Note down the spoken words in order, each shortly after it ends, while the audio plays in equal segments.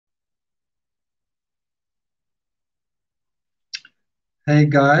Hey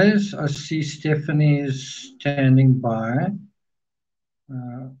guys, I see Stephanie is standing by.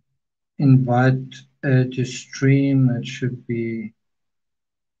 Uh, invite to stream. That should be.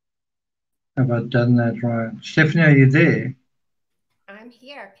 Have I done that right? Stephanie, are you there? I'm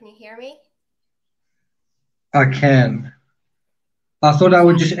here. Can you hear me? I can. I thought I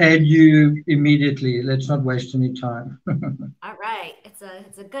would Okay. just add you immediately. Let's not waste any time. All right.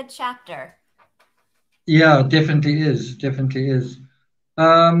 It's a good chapter. Yeah, definitely is. Definitely is.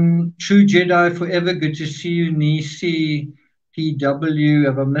 True Jedi forever. Good to see you, Nisi, PW.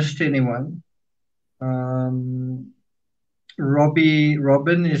 Have I missed anyone? Um,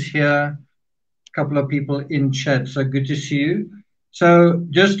 Robin is here. Couple of people in chat. So good to see you. So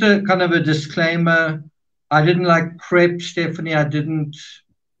just a kind of a disclaimer. I didn't like prep Stephanie. I didn't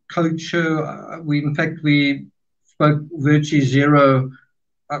coach her. In fact, we spoke virtually zero.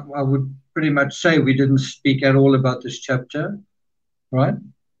 I would pretty much say we didn't speak at all about this chapter, right?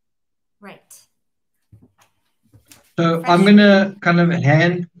 Right. A So I'm fresh going read. to kind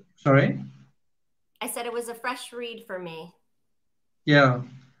of sorry. I said it was a fresh read for me. Yeah.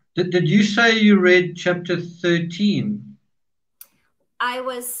 Did you say you read chapter 13? I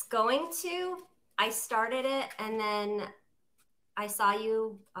was going to. I started it, and then I saw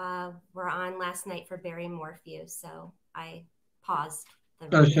you were on last night for Barry Morphew, so I paused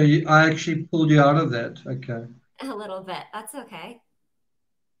the Oh, so reading I actually pulled you out of that. Okay. a little bit. That's okay.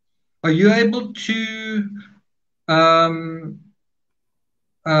 Are you able to um,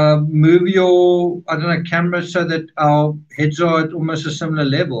 move your, I don't know, camera so that our heads are at almost a similar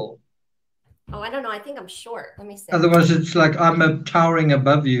level? Oh, I don't know. I think I'm short. Let me see. Is Otherwise, it's like I'm towering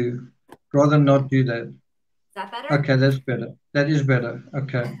above you. Rather not do that. that better? Okay, that's better. That is better.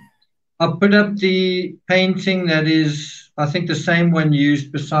 Okay. I'll put up the painting that is, I think, the same one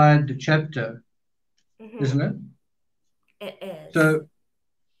used beside the chapter, Mm-hmm. isn't it? It is. So,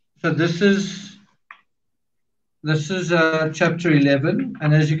 so this is chapter 11,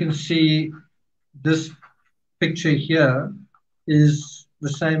 and as you can see, this picture here is the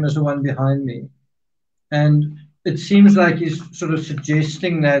same as the one behind me. And it seems like he's sort of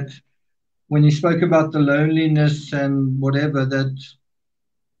suggesting that when he spoke about the loneliness and whatever, that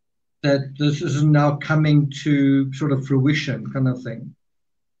this is now coming to sort of fruition kind of thing,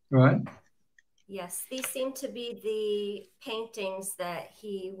 right? Yes, these seem to be the paintings that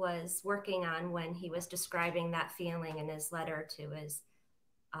he was working on when he was describing that feeling in his letter to his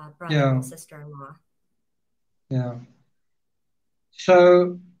brother Yeah, and sister-in-law. yeah.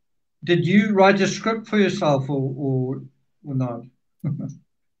 So did you write a script for yourself or not?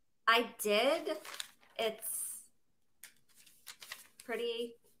 I did. It's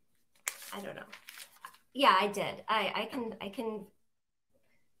pretty, I don't know. Yeah, I did.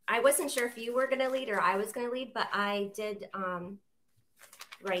 I wasn't sure if you were going to lead or I was going to lead, but I did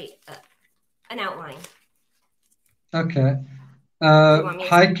write an outline. Okay. Do you want me to?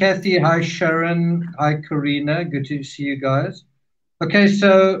 Hi, Kathy. Hi, Sharon. Hi, Karina. Good to see you guys. Okay,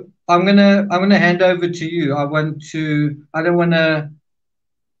 so I'm gonna hand over to you. I don't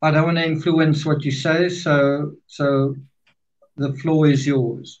wanna influence what you say, so the floor is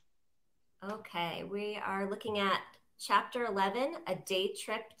yours. Okay, we are looking at chapter 11, A Day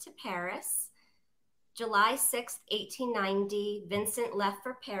Trip to Paris. July 6th, 1890, Vincent left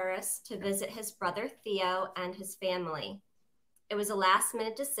for Paris to visit his brother Theo and his family. It was a last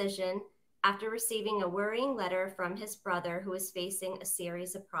minute decision after receiving a worrying letter from his brother who was facing a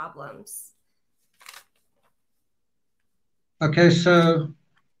series of problems. Okay, so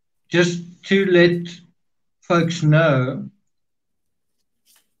just to let folks know,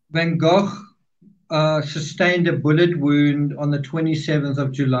 Van Gogh sustained a bullet wound on the 27th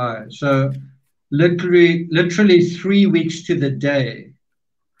of July. So literally 3 weeks to the day.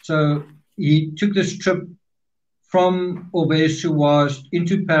 So he took this trip from Auvers-sur-Oise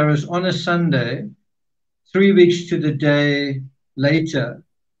into Paris on a Sunday. 3 weeks to the day later,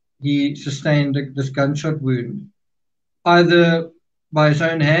 he sustained this gunshot wound, either by his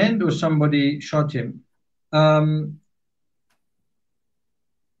own hand or somebody shot him. Um,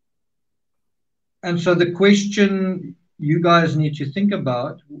 and so the question you guys need to think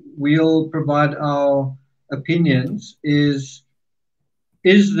about, we'll provide our opinions, is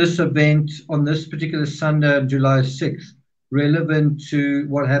this event on this particular Sunday, July 6th, relevant to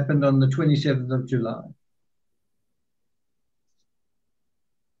what happened on the 27th of July?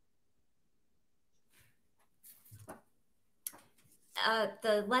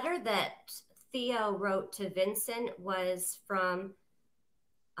 The letter that Theo wrote to Vincent was from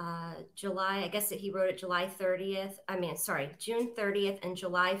July, I guess that he wrote it July 30th. June 30th and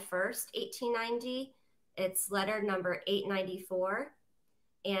July 1st, 1890. It's letter number 894.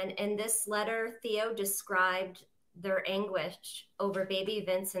 And in this letter, Theo described their anguish over baby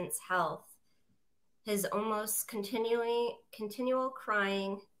Vincent's health, his almost continual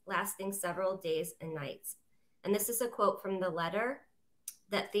crying lasting several days and nights. And this is a quote from the letter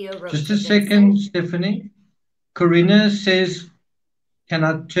that Theo wrote Just to a Vincent. second, Stephanie. Corinna says, can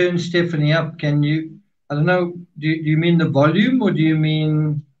I turn Stephanie up? Can you, I don't know, do you mean the volume or do you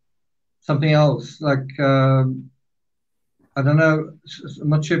mean something else? Like, I don't know. I'm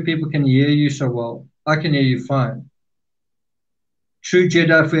not sure people can hear you so well. I can hear you fine. True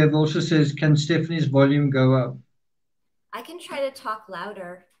Jedi Forever also says, can Stephanie's volume go up? I can try to talk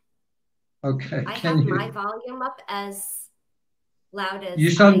louder. Okay. I Can have you? my volume up as loud as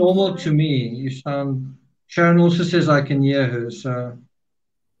You sound I normal can. to me. You sound. Sharon also says I can hear her. So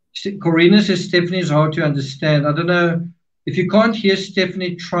Corina says Stephanie's hard to understand. I don't know if you can't hear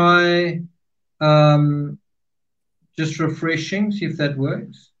Stephanie. Try just refreshing. See if that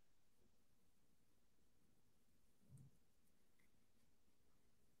works.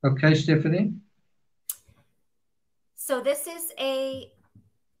 Okay, Stephanie. So this is a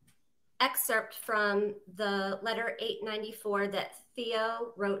excerpt from the letter 894 that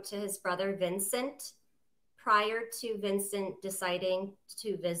Theo wrote to his brother Vincent prior to Vincent deciding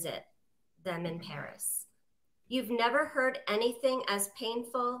to visit them in Paris. You've never heard anything as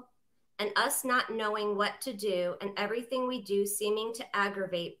painful, and us not knowing what to do and everything we do seeming to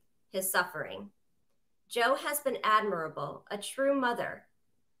aggravate his suffering. Jo has been admirable, a true mother,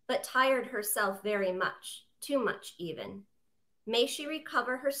 but tired herself very much, too much even. May she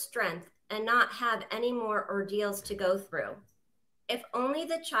recover her strength and not have any more ordeals to go through. If only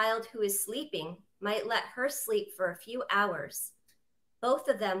the child who is sleeping might let her sleep for a few hours. Both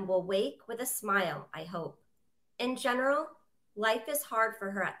of them will wake with a smile, I hope. In general, life is hard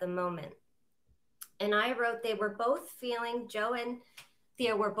for her at the moment. And I wrote they were both feeling, Jo and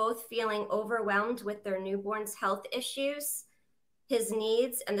Theo were both feeling overwhelmed with their newborn's health issues, his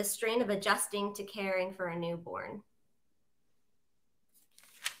needs, and the strain of adjusting to caring for a newborn.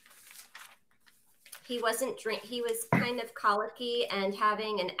 He was kind of colicky and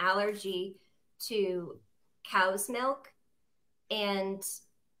having an allergy to cow's milk. And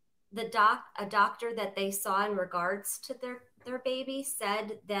a doctor that they saw in regards to their baby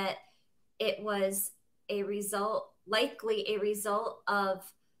said that it was likely a result of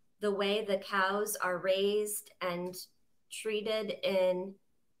the way the cows are raised and treated in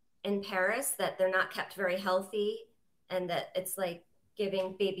Paris, that they're not kept very healthy, and that it's like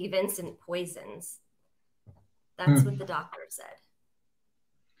giving baby Vincent poisons. That's what the doctor said.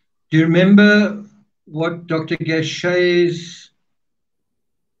 Do you remember what Dr. Gachet's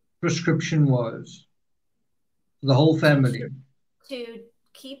prescription was for the whole family? To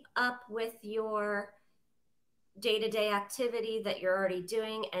keep up with your day-to-day activity that you're already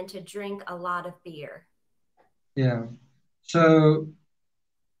doing and to drink a lot of beer. Yeah. So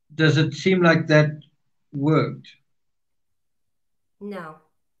does it seem like that worked? No.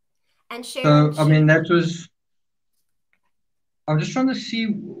 And Sharon, so I mean, that was, I'm just trying to see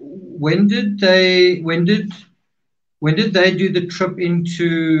when did they do the trip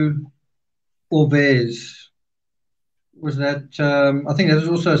into Orvez? Was that I think that was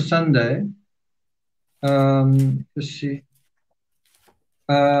also a Sunday. Let's see.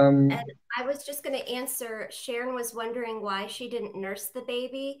 And I was just going to answer. Sharon was wondering why she didn't nurse the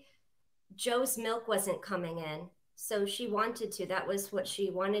baby. Jo's milk wasn't coming in, so she wanted to. That was what she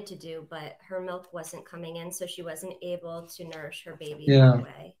wanted to do, but her milk wasn't coming in, so she wasn't able to nourish her baby that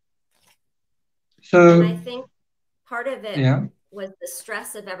way. So, and I think part of it was the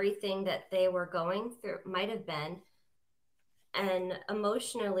stress of everything that they were going through, might have been. And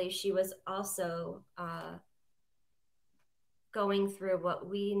emotionally, she was also going through what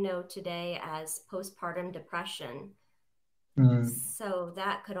we know today as postpartum depression. So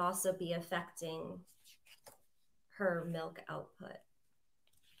that could also be affecting her milk output.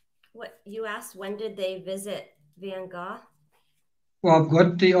 What you asked, when did they visit Van Gogh? Well, I've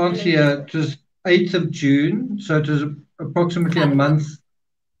got the answer here. It was 8th of June, so it was approximately a month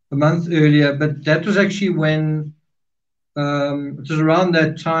earlier. But that was actually when it was around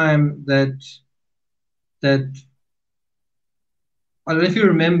that time that I don't know if you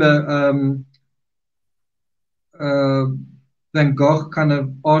remember. Van Gogh kind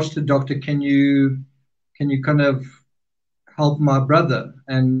of asked the doctor, "Can you kind of help my brother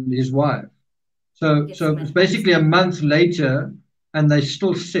and his wife?" So it's basically a month later, and they're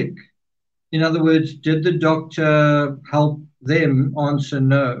still sick. In other words, did the doctor help them? Answer,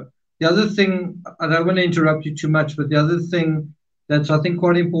 no. The other thing, I don't want to interrupt you too much, but the other thing that's, I think,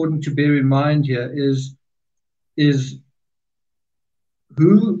 quite important to bear in mind here is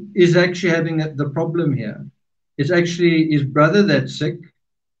who is actually having the problem here? It's actually his brother that's sick,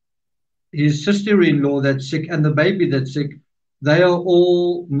 his sister-in-law that's sick, and the baby that's sick. They are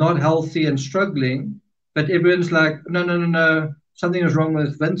all not healthy and struggling, but everyone's like, no, no, no, no, something is wrong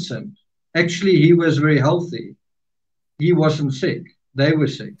with Vincent. Actually, he was very healthy. He wasn't sick. They were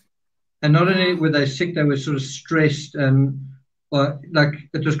sick. And not only Yeah. were they sick, they were sort of stressed and like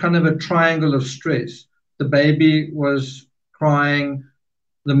it was kind of a triangle of stress. The baby was crying,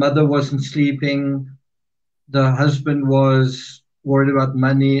 the mother wasn't sleeping, the husband was worried about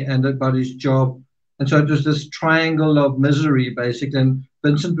money and about his job. And so it was this triangle of misery, basically. And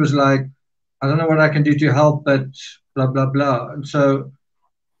Vincent was like, I don't know what I can do to help, but blah, blah, blah. And so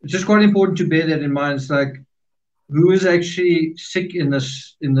it's just quite important to bear that in mind. It's like, who is actually sick in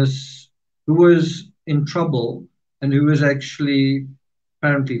this, who was in trouble and who is actually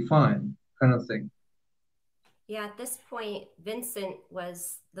apparently fine, kind of thing. Yeah, at this point, Vincent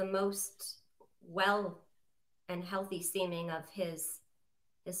was the most well and healthy seeming of his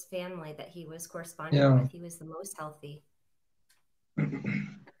family that he was corresponding Yeah. with. He was the most healthy,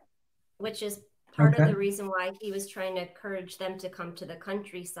 which is part of Okay. the reason why he was trying to encourage them to come to the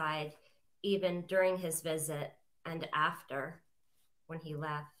countryside, even during his visit and after when he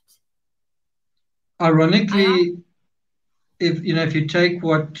left. I also, Ironically, if you take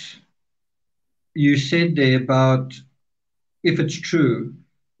what you said there about if it's true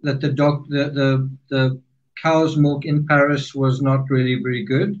that the cow's milk in Paris was not really very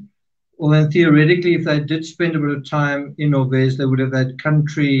good, well then theoretically if they did spend a bit of time in Auvergne, they would have had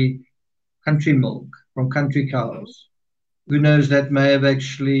country milk from country mhm, cows. Who knows, that may have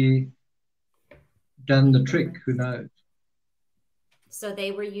actually done made a the trick. Who difference. knows? So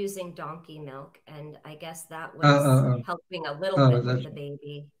they were using donkey milk, and I guess that Oh, was oh, helping a little oh, bit with that's the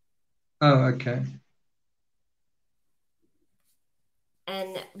baby. okay.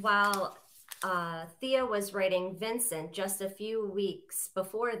 And while Thea was writing Vincent, just a few weeks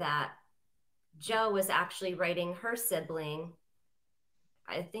before that, Jo was actually writing her sibling.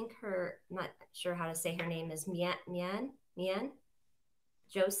 I think I'm not sure how to say her name is Mien,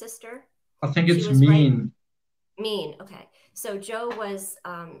 Jo's sister. I think She it's was right, mean Mean. Okay. So Jo was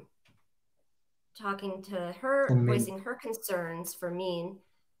talking to for her, mean. voicing her concerns for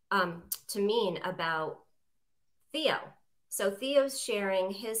to Mean about Theo. So Theo's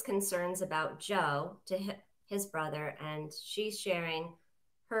sharing his concerns about Jo to his brother, and she's sharing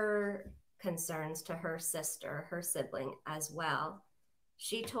her concerns to her sister, her sibling, as well.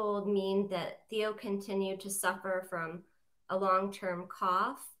 She told Mean that Theo continued to suffer from a long term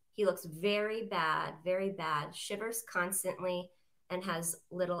cough. He looks very bad, shivers constantly, and has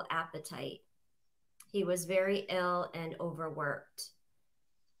little appetite. He was very ill and overworked.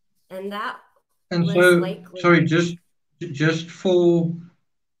 And that And was so, sorry, likely. just for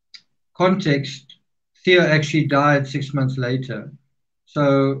context, Theo actually died 6 months later.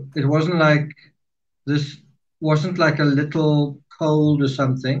 So it wasn't like this wasn't like a little cold or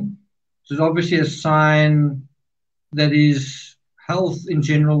something. So it's obviously a sign that his health in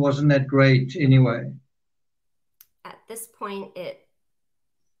general wasn't that great anyway. At this point, it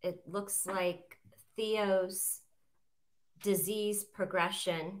looks like Theo's disease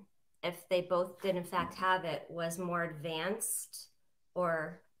progression, if they both did in fact have it, was more advanced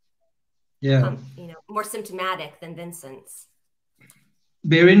or Yeah. more symptomatic than Vincent's.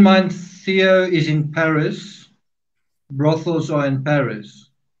 Bear in mind, Theo is in Paris. Brothels are in Paris.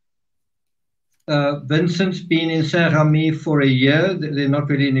 Vincent's been in Saint-Remy for a year. There are not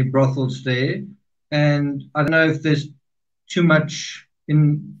really any brothels there. And I don't know if there's too much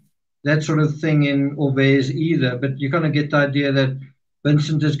in that sort of thing in Auvergne either, but you kind of get the idea that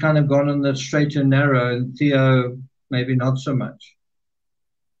Vincent has kind of gone on the straight and narrow, and Theo maybe not so much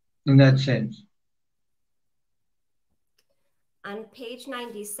in that sense. On page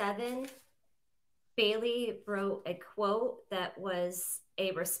 97, Bailey wrote a quote that was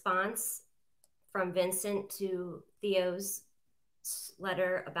a response from Vincent to Theo's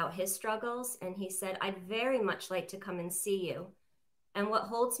letter about his struggles. And he said, I'd very much like to come and see you. And what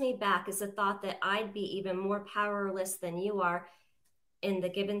holds me back is the thought that I'd be even more powerless than you are in the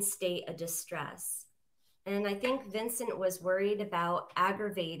given state of distress. And I think Vincent was worried about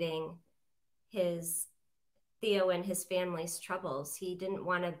aggravating his Theo and his family's troubles. He didn't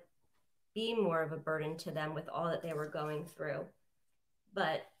want to be more of a burden to them with all that they were going through.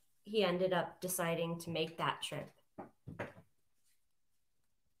 But he ended up deciding to make that trip.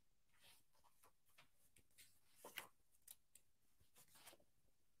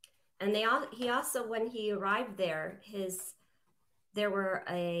 And he also, when he arrived there, there were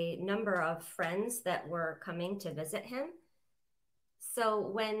a number of friends that were coming to visit him.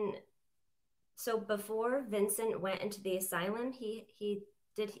 So before Vincent went into the asylum, he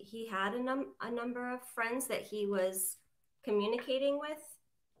had a number of friends that he was communicating with.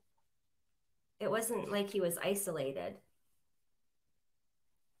 It wasn't like he was isolated.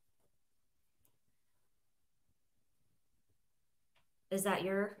 Is that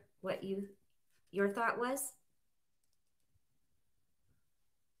your thought was?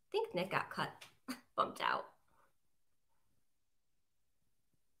 I think Nick got bumped out.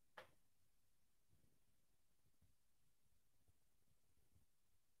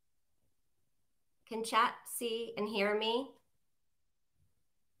 Can chat see and hear me?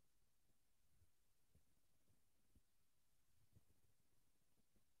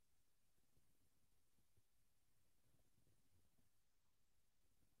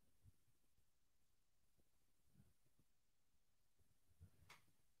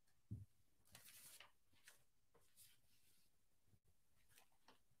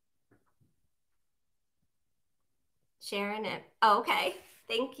 Sharon it. Oh, okay.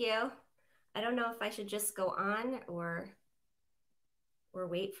 Thank you. I don't know if I should just go on or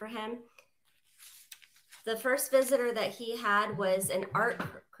wait for him. The first visitor that he had was an art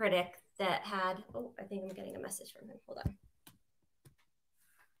critic that had, oh, I think I'm getting a message from him. Hold on.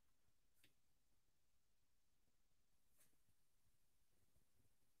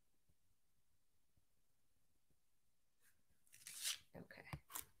 Okay.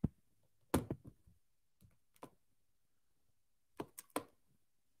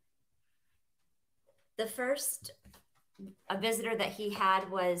 The first visitor that he had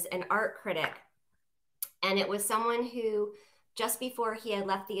was an art critic. And it was someone who, just before he had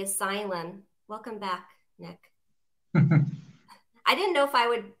left the asylum, welcome back, Nick. I didn't know if I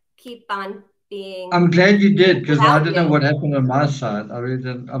would keep on being. I'm glad you did, because I don't know what happened on my side. I really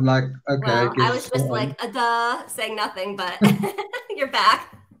didn't. I'm like, okay. Well, I was just like, duh, saying nothing, but you're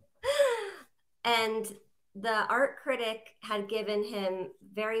back. And the art critic had given him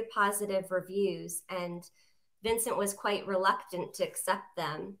very positive reviews, and Vincent was quite reluctant to accept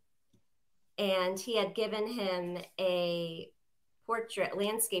them. And he had given him a portrait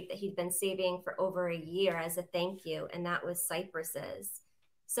landscape that he'd been saving for over a year as a thank you, and that was cypresses.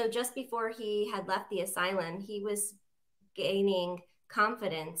 So just before he had left the asylum, he was gaining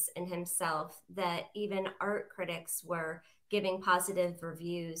confidence in himself that even art critics were giving positive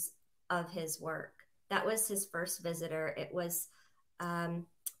reviews of his work. That was his first visitor. It was, I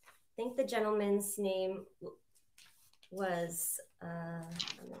think the gentleman's name was,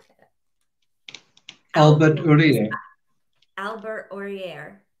 Albert Aurier. Albert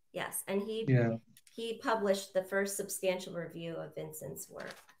Aurier, yes. And he published the first substantial review of Vincent's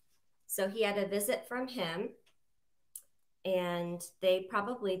work. So he had a visit from him, and they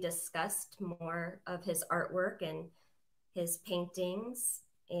probably discussed more of his artwork and his paintings.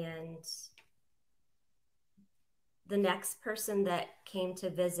 And the next person that came to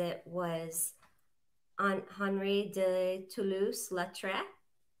visit was Henri de Toulouse-Lautrec.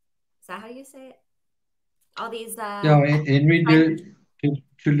 Is that how you say it? All these Henri de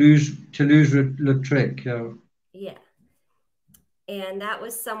Toulouse-Lautrec. Yeah. And that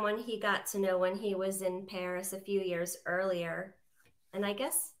was someone he got to know when he was in Paris a few years earlier. And I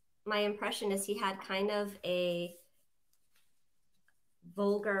guess my impression is he had kind of a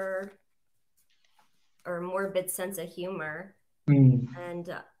vulgar or morbid sense of humor. And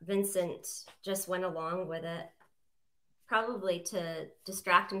Vincent just went along with it, probably to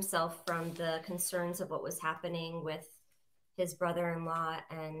distract himself from the concerns of what was happening with his brother-in-law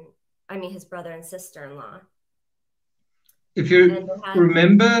his brother and sister-in-law. If you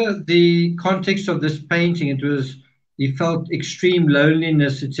remember the context of this painting, it was, he felt extreme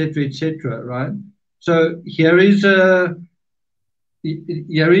loneliness, etc., right? So here is a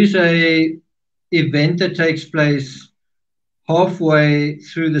event that takes place halfway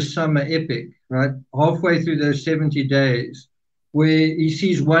through the summer epic, right? Halfway through those 70 days, where he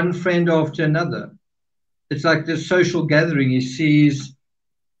sees one friend after another. It's like this social gathering. He sees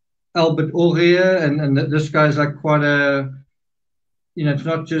Albert Aurier, and this guy's like quite a, it's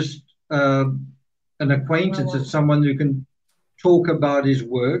not just an acquaintance, it's someone who can talk about his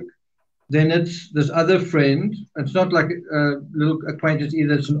work. Then it's this other friend. It's not like a little acquaintance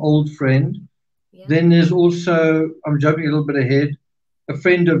either, it's an old friend. Yeah. Then there's also, I'm jumping a little bit ahead, a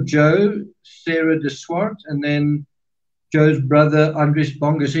friend of Joe, Sarah de Swart, and then Joe's brother, Andres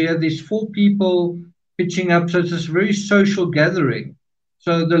Bonga. So you have these four people pitching up. So it's this very social gathering.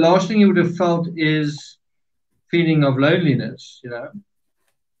 So the last thing you would have felt is feeling of loneliness,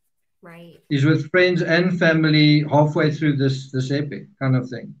 Right. He's with friends and family halfway through this epic kind of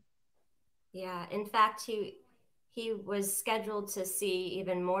thing. Yeah. In fact, he was scheduled to see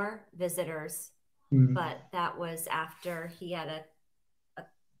even more visitors, but that was after he had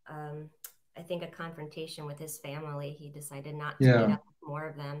I think a confrontation with his family. He decided not to meet up with more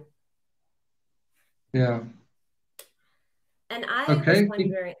of them. Yeah. And I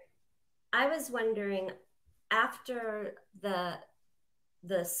was wondering after the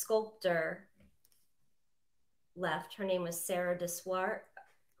sculptor left, her name was Sarah Deswart,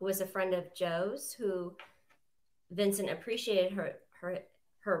 who was a friend of Joe's, who Vincent appreciated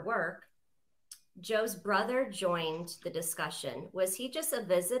her work. Joe's brother joined the discussion. Was he just a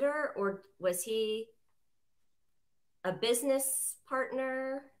visitor, or was he a business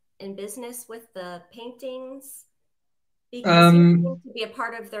partner in business with the paintings? Because he seemed to be a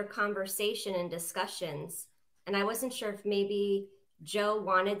part of their conversation and discussions. And I wasn't sure if maybe Joe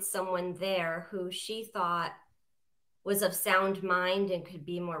wanted someone there who she thought was of sound mind and could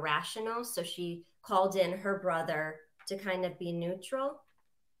be more rational. So she called in her brother to kind of be neutral.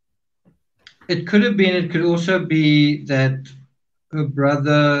 It could have been. It could also be that her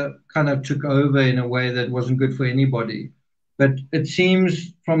brother kind of took over in a way that wasn't good for anybody. But it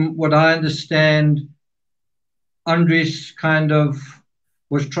seems, from what I understand, Andres kind of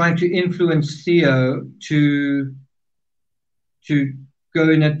was trying to influence Theo to go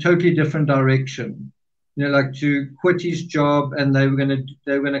in a totally different direction. You know, like to quit his job, and they were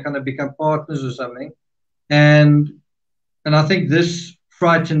gonna kind of become partners or something. And I think this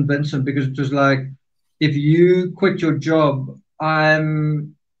frightened Vincent, because it was like, if you quit your job,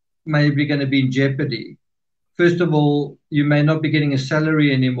 I'm maybe going to be in jeopardy. First of all, you may not be getting a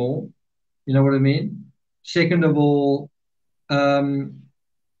salary anymore. You know what I mean? Second of all, I'm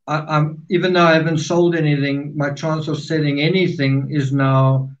even though I haven't sold anything, my chance of selling anything is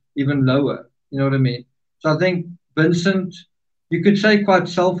now even lower. You know what I mean? So I think Vincent, you could say quite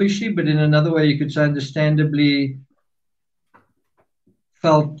selfishly, but in another way, you could say understandably,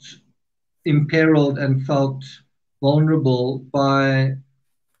 felt imperiled and felt vulnerable by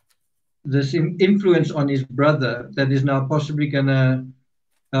this influence on his brother that is now possibly going to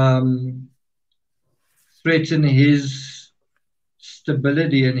threaten his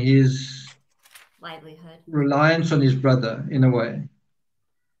stability and his livelihood, reliance on his brother in a way.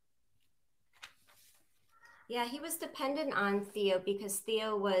 Yeah, he was dependent on Theo because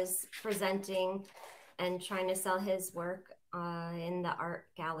Theo was presenting and trying to sell his work in the art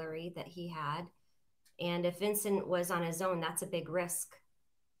gallery that he had. And if Vincent was on his own, that's a big risk.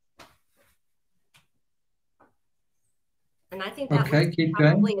 And I think that was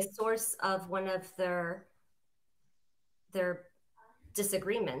probably a source of one of their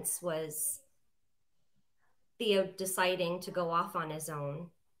disagreements, was Theo deciding to go off on his own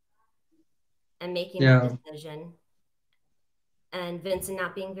and making that decision, and Vincent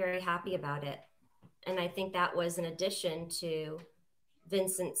not being very happy about it. And I think that was in addition to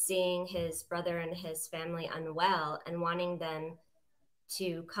Vincent seeing his brother and his family unwell and wanting them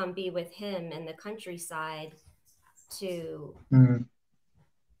to come be with him in the countryside to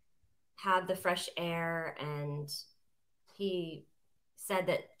have the fresh air. And he said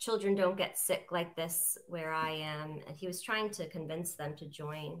that children don't get sick like this where I am. And he was trying to convince them to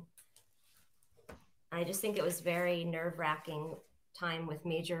join. I just think it was very nerve-wracking time with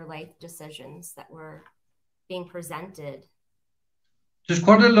major life decisions that were being presented. There's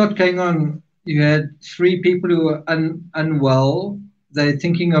quite a lot going on. You had 3 people who were unwell. They're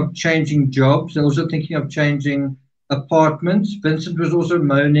thinking of changing jobs. They're also thinking of changing apartments. Vincent was also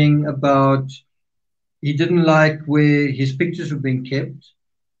moaning about he didn't like where his pictures were being kept.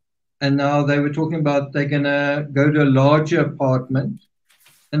 And now they were talking about they're going to go to a larger apartment.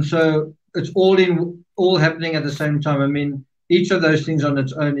 And so it's all happening at the same time. I mean, each of those things on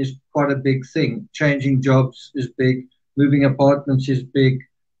its own is quite a big thing. Changing jobs is big. Moving apartments is big.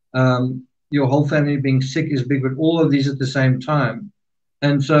 Your whole family being sick is big, but all of these at the same time.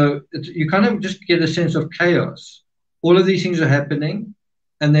 And so you kind of just get a sense of chaos. All of these things are happening,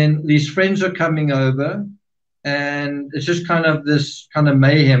 and then these friends are coming over, and it's just kind of this kind of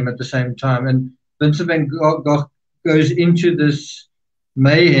mayhem at the same time. And Vincent van Gogh goes into this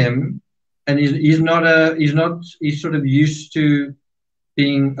mayhem, and he's sort of used to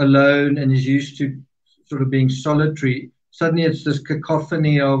being alone, and he's used to sort of being solitary. Suddenly it's this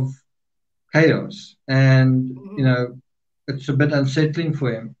cacophony of chaos, and you know, it's a bit unsettling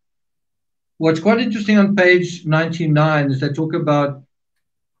for him. What's quite interesting on page 99 is they talk about,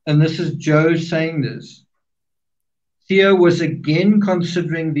 and this is Joe saying this, Theo was again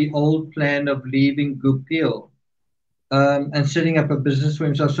considering the old plan of leaving Goupil and setting up a business for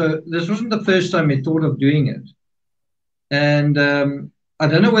himself. So this wasn't the first time he thought of doing it. And I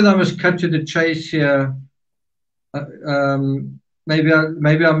don't know whether I must cut to the chase here, Maybe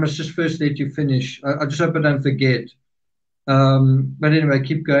I must just first let you finish. I just hope I don't forget. But anyway,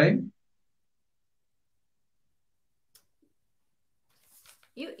 keep going.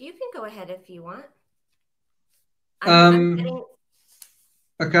 You can go ahead if you want. I'm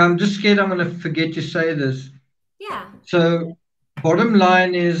okay, I'm just scared I'm going to forget to say this. Yeah. So, bottom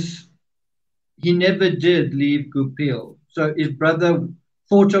line is he never did leave Goupil. So his brother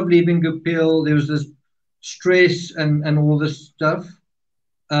thought of leaving Goupil. There was this stress and all this stuff.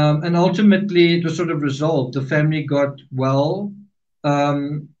 And ultimately, it was sort of resolved. The family got well.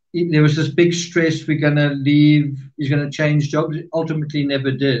 There was this big stress. We're going to leave. He's going to change jobs. Ultimately, never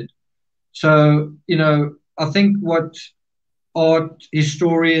did. So, I think what art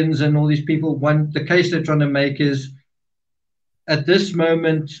historians and all these people want, the case they're trying to make is at this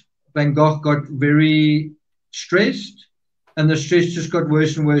moment, Van Gogh got very stressed, and the stress just got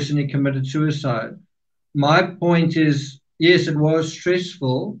worse and worse, and he committed suicide. My point is, yes, it was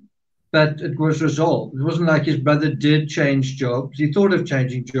stressful, but it was resolved. It wasn't like his brother did change jobs. He thought of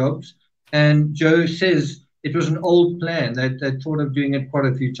changing jobs, and Joe says it was an old plan. They thought of doing it quite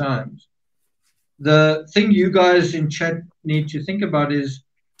a few times. The thing you guys in chat need to think about is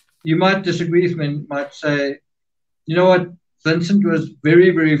you might disagree with me, might say, you know what, Vincent was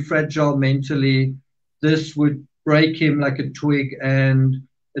very, very fragile mentally. This would break him like a twig, and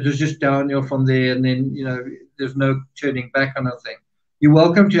it was just downhill from there. And then, there's no turning back on a thing. You're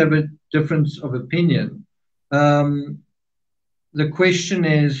welcome to have a difference of opinion. The question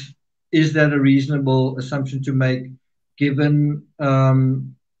is that a reasonable assumption to make given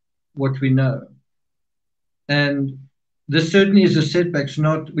what we know? And this certainly is a setback. It's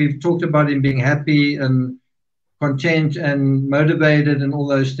not, we've talked about him being happy and content and motivated and all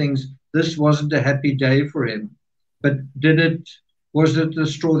those things. This wasn't a happy day for him. But was it the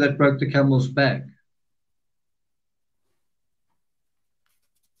straw that broke the camel's back?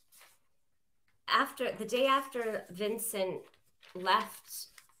 The day after Vincent left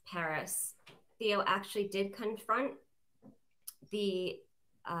Paris, Theo actually did confront the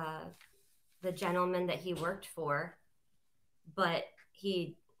gentleman that he worked for, but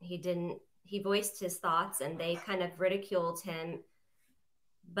he didn't. He voiced his thoughts, and they kind of ridiculed him.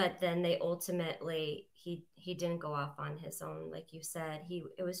 But then they ultimately he didn't go off on his own, like you said.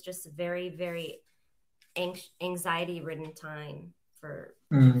 It was just a very, very anxiety-ridden time for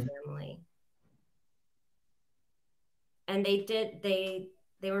the family. And they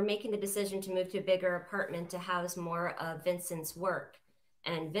were making the decision to move to a bigger apartment to house more of Vincent's work.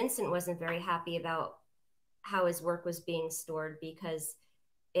 And Vincent wasn't very happy about how his work was being stored because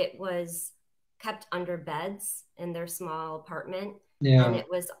it was kept under beds in their small apartment. Yeah. And it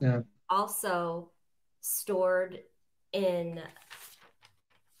was also stored in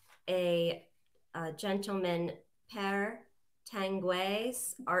a gentleman, Père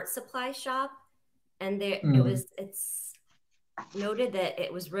Tanguay's art supply shop. And it's noted that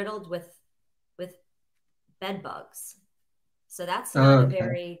it was riddled with bed bugs. So that's not a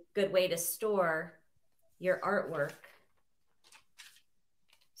very good way to store your artwork.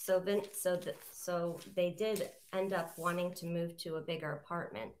 So they did end up wanting to move to a bigger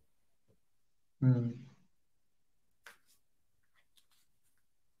apartment.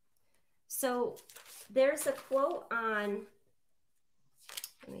 So there's a quote on,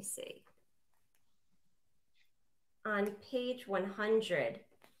 let me see, on page 100,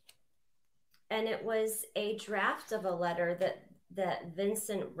 and it was a draft of a letter that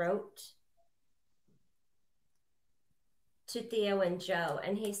Vincent wrote to Theo and Joe.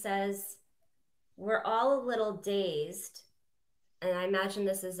 And he says, "We're all a little dazed." And I imagine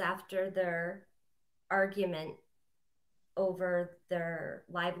this is after their argument over their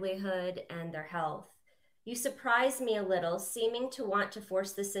livelihood and their health. "You surprised me a little, seeming to want to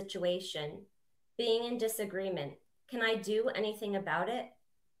force the situation, being in disagreement. Can I do anything about it?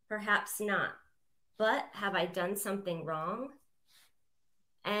 Perhaps not. But have I done something wrong?"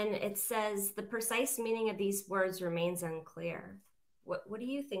 And it says the precise meaning of these words remains unclear. What do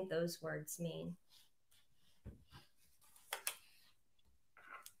you think those words mean?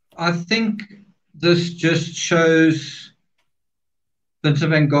 I think this just shows Vincent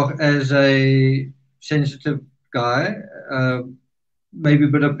van Gogh as a sensitive guy, maybe a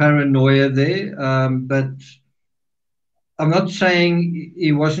bit of paranoia there, but I'm not saying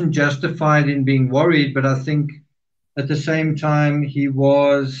he wasn't justified in being worried, but I think at the same time he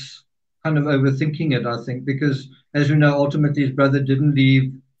was kind of overthinking it, I think, because as we know, ultimately his brother didn't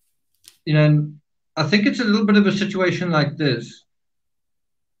leave. I think it's a little bit of a situation like this.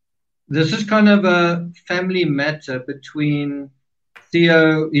 This is kind of a family matter between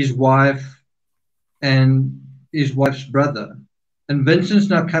Theo, his wife, and his wife's brother. And Vincent's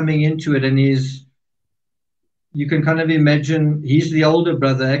now coming into it, and you can kind of imagine he's the older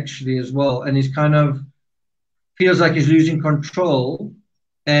brother actually as well, and he's kind of feels like he's losing control,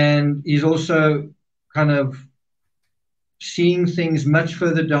 and he's also kind of seeing things much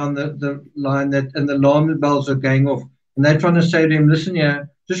further down the line, that and the alarm bells are going off, and they're trying to say to him, listen here,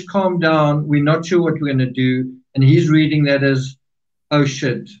 just calm down, we're not sure what we're going to do. And he's reading that as, oh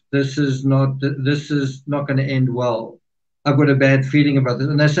shit, this is not going to end well. I've got a bad feeling about this.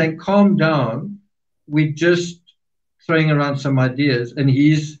 And they're saying, calm down, we're just throwing around some ideas. And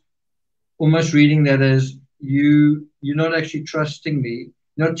he's almost reading that as, you're not actually trusting me,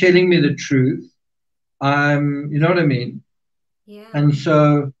 you're not telling me the truth. You know what I mean? Yeah. And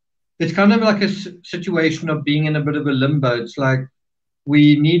so it's kind of like a situation of being in a bit of a limbo. It's like,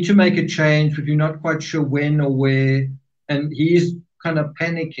 we need to make a change, but you're not quite sure when or where. And he's kind of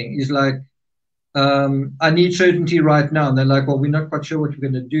panicking. He's like, I need certainty right now. And they're like, well, we're not quite sure what we're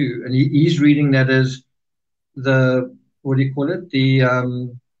going to do. And he's reading that as what do you call it?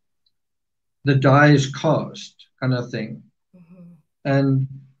 The die is cast kind of thing. Mm-hmm. And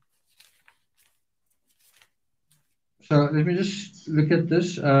so let me just look at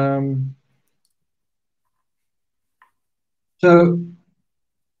this. So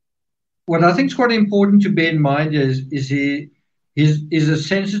what I think is quite important to bear in mind is he's a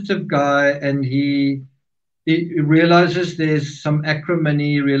sensitive guy, and he realizes there's some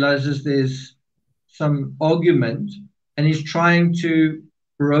acrimony, he realizes there's some argument, and he's trying to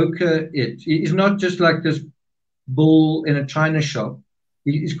broker it. He's not just like this bull in a china shop.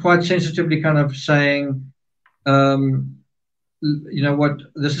 He's quite sensitively kind of saying, you know what,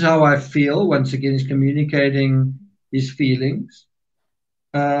 this is how I feel. Once again, he's communicating his feelings.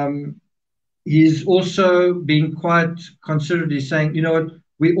 He's also being quite considerate. He's saying, you know what,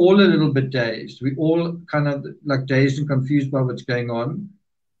 we're all a little bit dazed. We all kind of like dazed and confused by what's going on.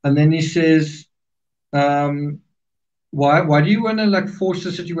 And then he says, why do you want to like force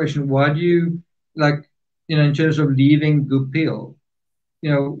the situation? Why do you like, in terms of leaving Gupil,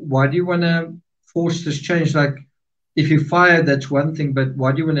 why do you want to force this change? Like, if you fired, that's one thing, but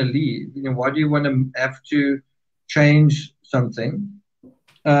why do you want to leave? Why do you want to have to change something?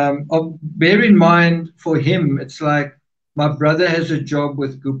 Bear in mind, for him, it's like, my brother has a job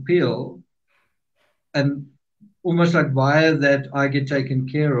with Gupil, and almost like via that I get taken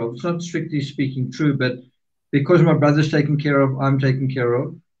care of. It's not strictly speaking true, but because my brother's taken care of, I'm taken care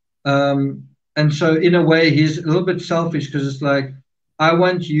of. And so in a way, he's a little bit selfish, because it's like, I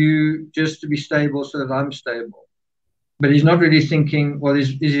want you just to be stable so that I'm stable. But he's not really thinking, well,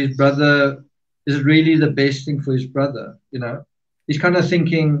 is his brother, is it really the best thing for his brother? He's kind of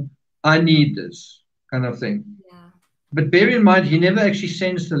thinking, I need this kind of thing. Yeah. But bear in mind, he never actually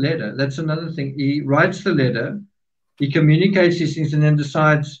sends the letter. That's another thing. He writes the letter, he communicates these things, and then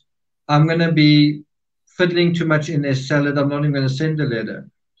decides, I'm going to be fiddling too much in their salad. I'm not even going to send a letter.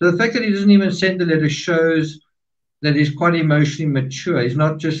 So the fact that he doesn't even send the letter shows that he's quite emotionally mature. He's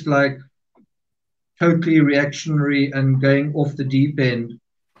not just like totally reactionary and going off the deep end.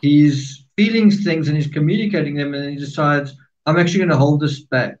 He's feeling things and he's communicating them, and he decides, I'm actually going to hold this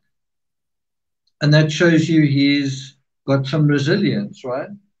back. And that shows you he's got some resilience, right?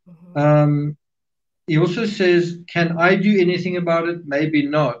 Mm-hmm. He also says, can I do anything about it? Maybe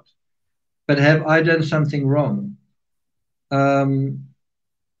not. But have I done something wrong? Bear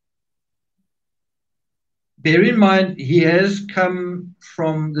in mind, he has come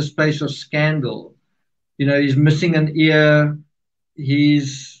from the space of scandal. He's missing an ear.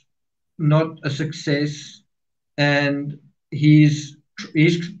 He's not a success. And he's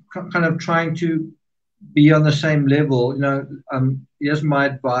kind of trying to be on the same level. Here's my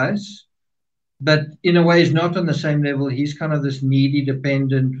advice. But in a way, he's not on the same level. He's kind of this needy,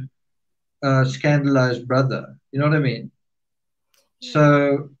 dependent, scandalized brother. You know what I mean?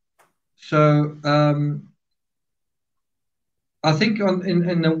 Yeah. So I think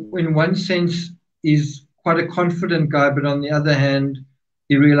in one sense, he's quite a confident guy, but on the other hand,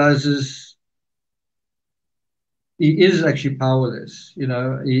 he realizes he is actually powerless.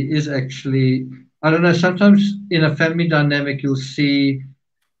 He is actually, I don't know, sometimes in a family dynamic, you'll see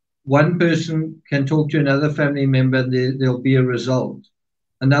one person can talk to another family member, and there'll be a result.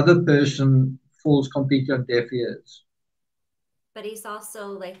 Another person falls completely on deaf ears. But he's also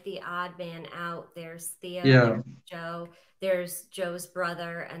like the odd man out. There's Thea, yeah. There's Joe, there's Joe's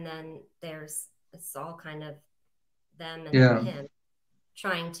brother, and then it's all kind of them and then him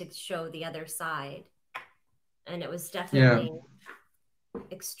trying to show the other side. And it was definitely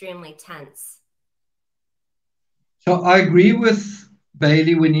extremely tense. So I agree with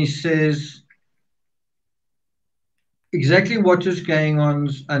Bailey when he says exactly what was going on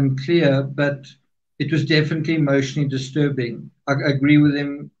is unclear, but it was definitely emotionally disturbing. I agree with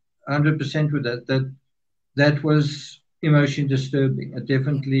him 100% with that. That was emotionally disturbing. It Yeah,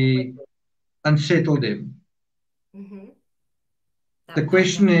 definitely unsettled him. mm-hmm. The That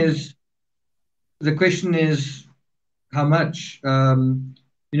question definitely. is, the question is how much?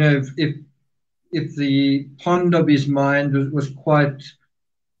 If the pond of his mind was quite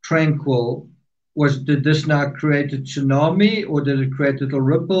tranquil, did this now create a tsunami or did it create little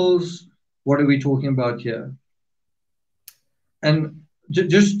ripples? What are we talking about here? And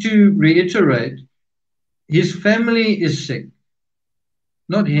just to reiterate, his family is sick,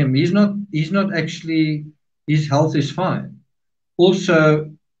 not him. He's not actually, his health is fine.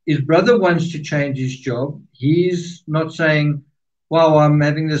 Also, his brother wants to change his job. He's not saying, wow, I'm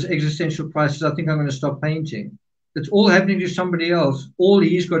having this existential crisis. I think I'm going to stop painting. It's all happening to somebody else. All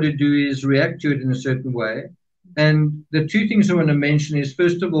he's got to do is react to it in a certain way. And the two things I want to mention is,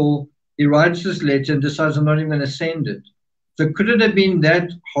 first of all, he writes this letter and decides I'm not even going to send it. So could it have been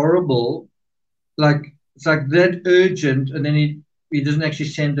that horrible? Like, it's like that urgent, and then he doesn't actually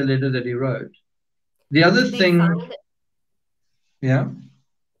send the letter that he wrote. The other Do they thing, find yeah.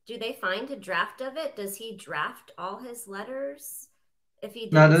 do they find a draft of it? Does he draft all his letters if he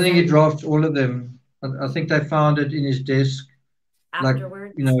No, I didn't don't think he send it drafts all of them. I think they found it in his desk, like,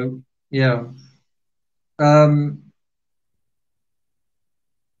 afterwards? yeah. Um,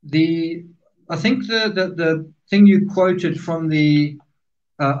 the I think the thing you quoted from the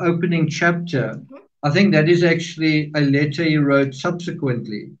opening chapter, Mhm. I think that is actually a letter he wrote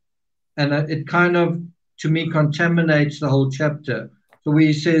subsequently, and it kind of, to me, contaminates the whole chapter. So where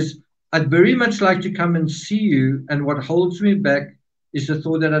he says, "I'd very much like to come and see you, and what holds me back is the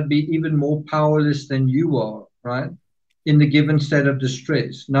thought that I'd be even more powerless than you are, right? In the given state of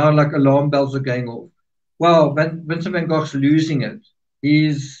distress." Now, like alarm bells are going off. Wow, Vincent van Gogh's losing it.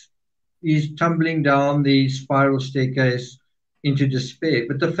 He's he's tumbling down the spiral staircase into despair.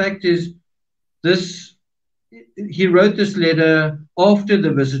 But the fact is, this he wrote this letter after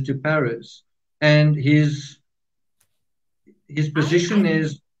the visit to Paris, and his I, position I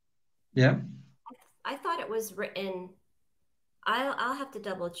is, yeah. I thought it was written. I'll have to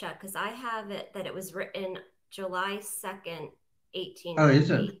double check because I have it that it was written July 2nd, Oh, is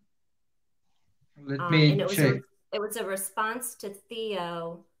it? 1890. Let And me check. it was a response to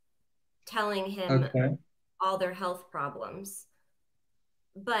Theo telling him Okay. all their health problems.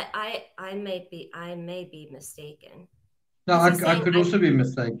 But I may be mistaken No, because I could also be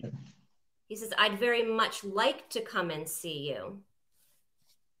mistaken. he says I'd very much like to come and see you.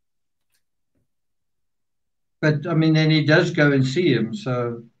 But I mean, then he does go and see him.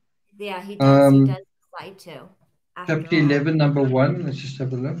 So, Yeah, he does. He um, does decide to, after chapter all. 11, number one. Let's just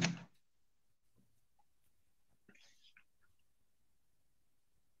have a look.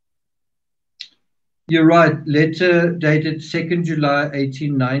 You're right. Letter dated 2nd July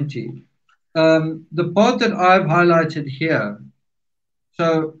 1890. The part that I've highlighted here.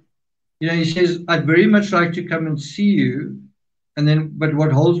 So, he says, "I'd very much like to come and see you. And then, but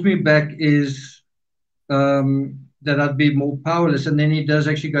what holds me back is that I'd be more powerless." And then he does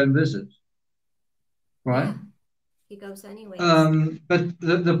actually go and visit, right? Yeah, he goes anyways. But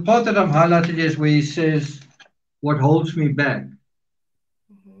the part that I'm highlighted is where he says, "What holds me back,"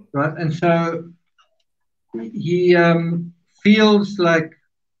 Hmm. right? And so he feels like,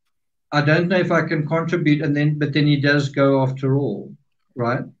 I don't know if I can contribute, but then he does go after all,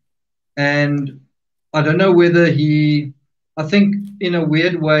 right? And I don't know whether I think in a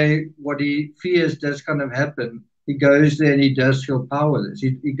weird way, what he fears does kind of happen. He goes there and he does feel powerless.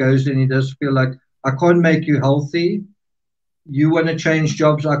 He goes there and he does feel like, I can't make you healthy. You want to change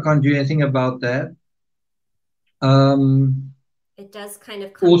jobs. I can't do anything about that. Um, It does kind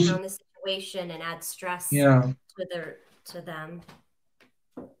of Also, compound the situation and add stress yeah, to them.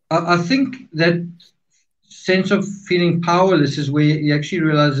 I think that sense of feeling powerless is where he actually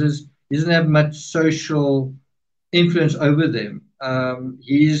realizes he doesn't have much social influence over them.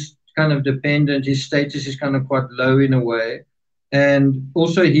 He's kind of dependent. His status is kind of quite low in a way, and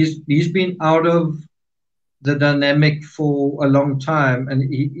also he's been out of the dynamic for a long time, and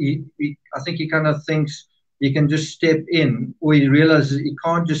I think he kind of thinks he can just step in, or he realizes he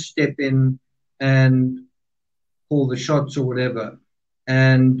can't just step in and call the shots or whatever,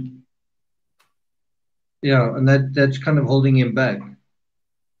 and yeah, and that's kind of holding him back.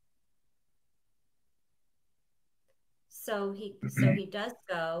 So he does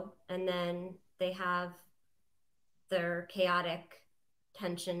go, and then they have their chaotic,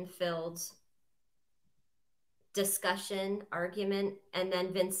 tension-filled discussion, argument, and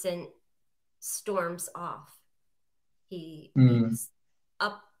then Vincent storms off. He's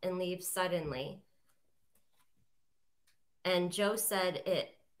up and leaves suddenly. And Joe said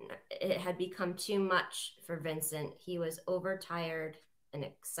it had become too much for Vincent. He was overtired and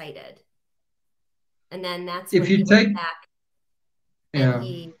excited. And then that's when he went back and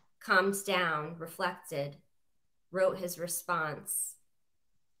he calmed down, reflected, wrote his response,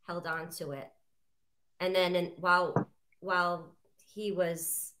 held on to it. And then while he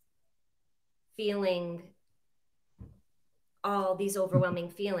was feeling all these overwhelming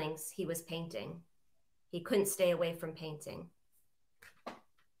feelings, he was painting. He couldn't stay away from painting.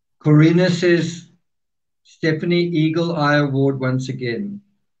 Corina says, Stephanie, Eagle Eye Award once again.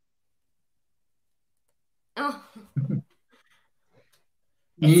 Oh.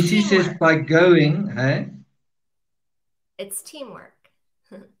 Nisi says, by going, hey? It's teamwork.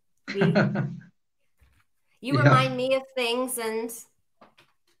 You remind me of things and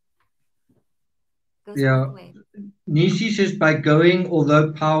goes both ways. Nisi says, by going,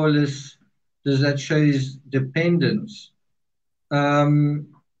 although powerless, does that show his dependence? I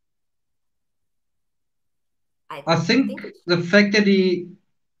think the fact that he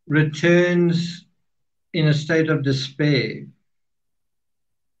returns in a state of despair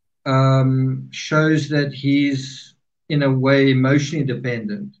shows that he's, in a way, emotionally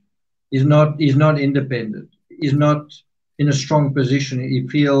dependent. He's not independent. He's not in a strong position. He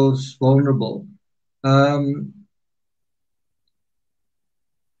feels vulnerable.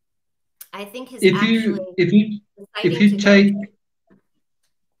 I think his if you take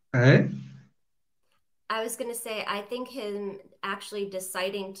I was going to say, I think him actually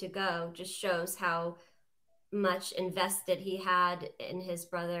deciding to go just shows how much invested he had in his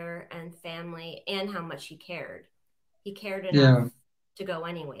brother and family and how much he cared. He cared enough to go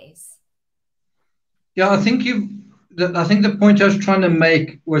anyways. Yeah, I think the point I was trying to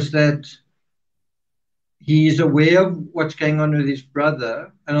make was that he's aware of what's going on with his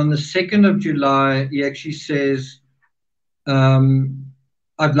brother. And on the 2nd of July, he actually says,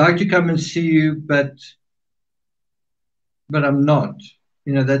 I'd like to come and see you, but I'm not.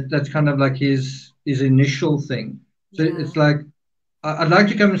 You know, that's kind of like his initial thing. So it's like, I'd like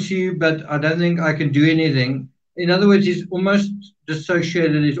to come and see you, but I don't think I can do anything. In other words, he's almost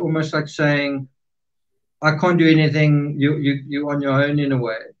dissociated. He's almost like saying, I can't do anything. You're on your own in a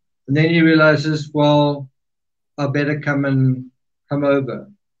way. And then he realizes, well, I better come over.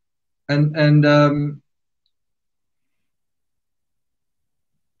 And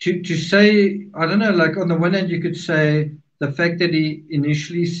to say, I don't know, like on the one hand, you could say the fact that he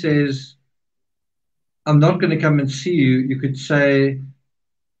initially says, I'm not going to come and see you, you could say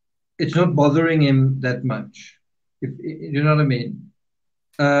it's not bothering him that much. You know what I mean?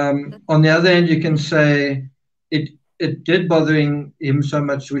 On the other hand, you can say it did bothering him so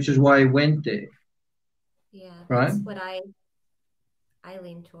much, which is why he went there. Yeah, that's what I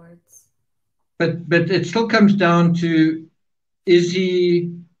lean towards. But it still comes down to, is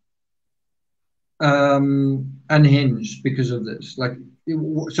he unhinged because of this? Like,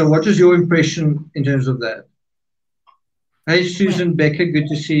 so what is your impression in terms of that? Hey, Susan Becker, good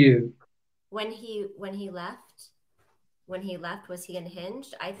to see you. When he left, was he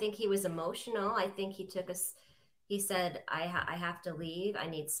unhinged? I think he was emotional. I think he said, I have to leave. I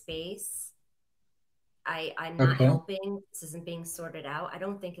need space. I'm not helping. This isn't being sorted out. I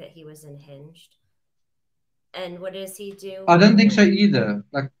don't think that he was unhinged. And what does he do? I don't think so either.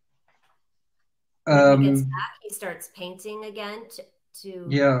 Like, when he gets back, he starts painting again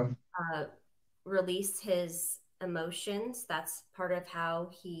to release his emotions. That's part of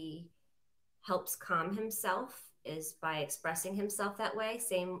how he helps calm himself, is by expressing himself that way.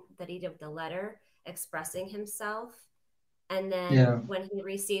 Same that he did with the letter, expressing himself. And then when he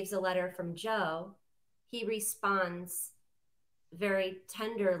receives a letter from Joe, he responds very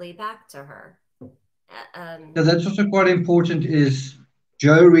tenderly back to her. That's also quite important, is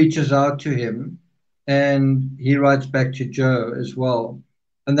Joe reaches out to him and he writes back to Joe as well.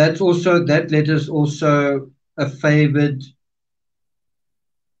 And that letter's also a favored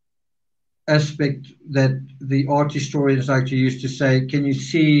aspect that the art historians like to use to say, can you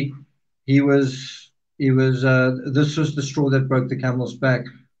see this was the straw that broke the camel's back.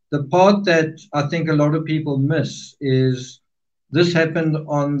 The part that I think a lot of people miss is this happened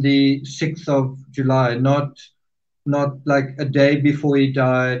on the 6th of July, not like a day before he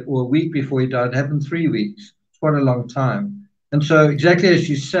died or a week before he died. It happened 3 weeks. It's quite a long time. And so exactly as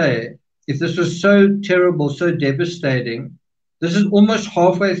you say, if this was so terrible, so devastating, this is almost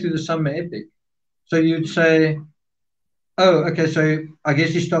halfway through the summer epic. So you'd say, oh, okay, so I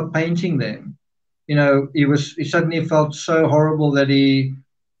guess he stopped painting then. You know, he suddenly felt so horrible that he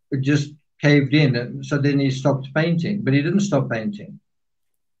just caved in. And so then he stopped painting, but he didn't stop painting.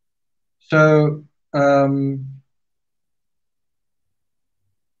 So,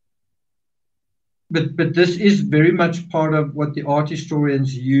 but this is very much part of what the art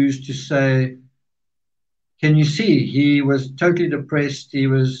historians use to say, can you see he was totally depressed? He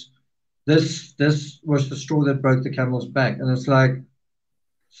was this was the straw that broke the camel's back. And it's like,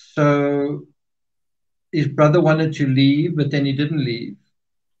 so his brother wanted to leave, but then he didn't leave.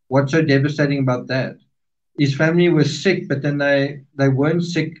 What's so devastating about that? His family was sick, but then they weren't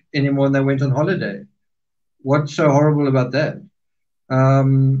sick anymore and they went on holiday. What's so horrible about that?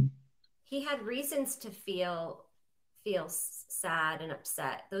 He had reasons to feel sad and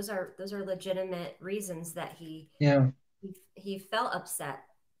upset. Those are legitimate reasons that he felt upset,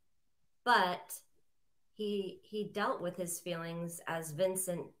 but he dealt with his feelings as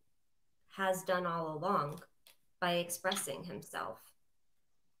Vincent has done all along by expressing himself.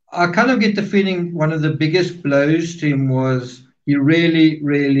 I kind of get the feeling one of the biggest blows to him was he really,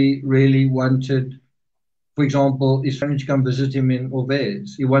 really, really wanted, for example, his family to come visit him in Orvez.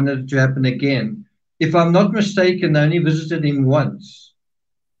 He wanted it to happen again. If I'm not mistaken, they only visited him once.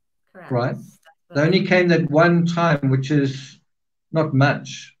 Correct. Right? They only came that one time, which is not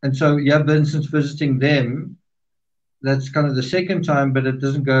much. And so you have Vincent visiting them. That's kind of the second time, but it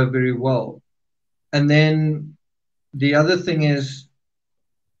doesn't go very well. And then the other thing is,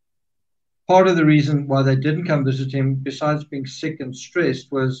 part of the reason why they didn't come visit him, besides being sick and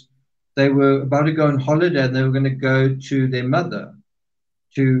stressed, was they were about to go on holiday and they were going to go to their mother,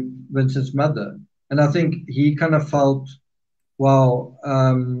 to Vincent's mother. And I think he kind of felt, wow,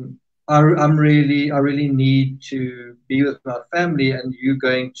 I really need to be with my family, and you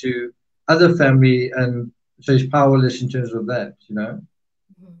going to other family, and so he's powerless in terms of that, you know.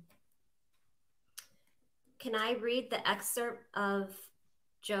 Mm-hmm. Can I read the excerpt of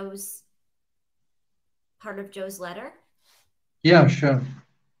part of Joe's letter? Yeah, sure.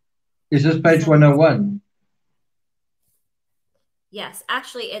 Is this page 101? Yes,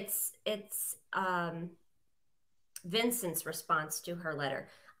 actually, it's Vincent's response to her letter.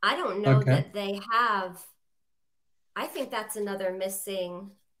 I don't know that they have. I think that's another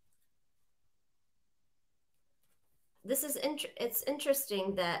missing. It's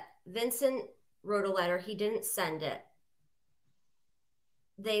interesting that Vincent wrote a letter. He didn't send it.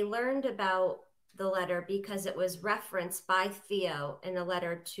 They learned about the letter because it was referenced by Theo in a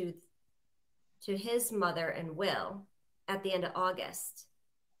letter to his mother and Will at the end of August.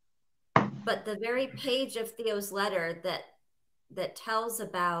 But the very page of Theo's letter that tells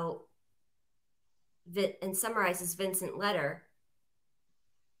about and summarizes Vincent's letter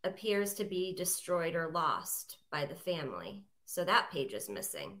appears to be destroyed or lost by the family. So that page is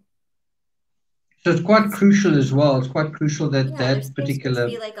missing. So it's quite crucial as well. It's quite crucial that that particular... There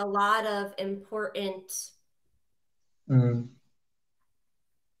seems to be like a lot of important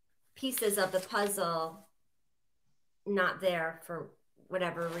pieces of the puzzle not there for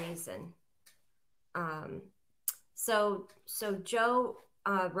whatever reason. So Joe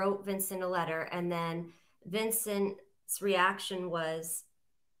wrote Vincent a letter, and then Vincent's reaction was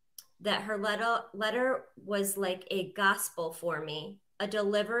that her letter was like a gospel for me, a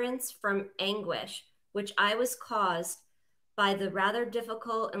deliverance from anguish, which I was caused by the rather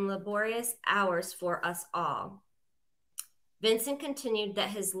difficult and laborious hours for us all. Vincent continued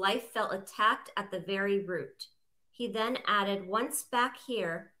that his life felt attacked at the very root. He then added, once back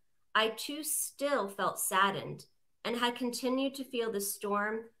here, I too still felt saddened and had continued to feel the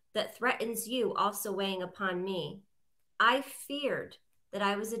storm that threatens you also weighing upon me. I feared that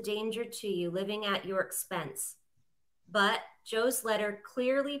I was a danger to you living at your expense. But Joe's letter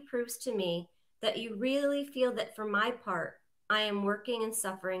clearly proves to me that you really feel that for my part, I am working and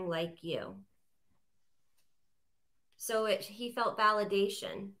suffering like you. So he felt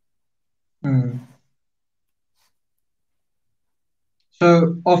validation.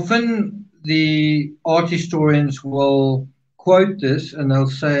 So often the art historians will quote this and they'll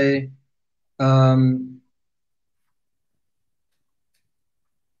say,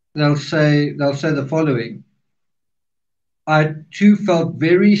 the following: I too felt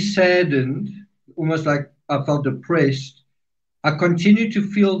very saddened, almost like I felt depressed. I continue to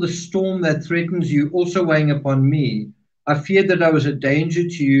feel the storm that threatens you also weighing upon me. I feared that I was a danger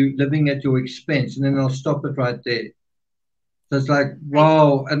to you living at your expense. And then I'll stop it right there. So it's like,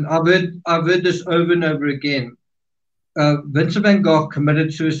 wow. And I've heard this over and over again. Vincent van Gogh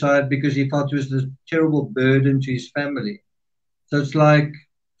committed suicide because he felt it was this terrible burden to his family. So it's like,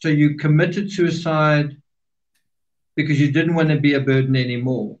 so you committed suicide because you didn't want to be a burden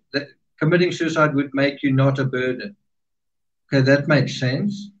anymore. That committing suicide would make you not a burden. Okay, that makes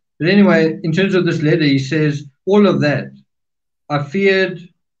sense. But anyway, in terms of this letter, he says all of that. I feared,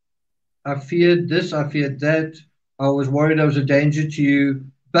 I feared this, I feared that. I was worried I was a danger to you.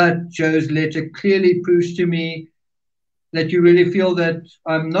 But Joe's letter clearly proves to me that you really feel that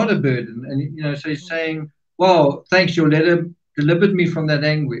I'm not a burden. And, so he's saying, well, thanks, your letter delivered me from that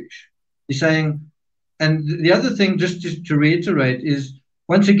anguish. He's saying, and the other thing, just to reiterate, is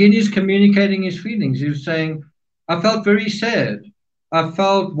once again, he's communicating his feelings. He was saying, I felt very sad. I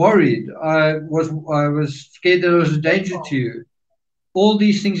felt worried. I was scared that I was a danger to you. All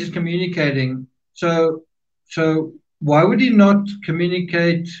these things he's communicating. So why would he not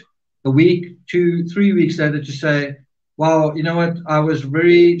communicate a week, 2, 3 weeks later to say, wow, you know what? I was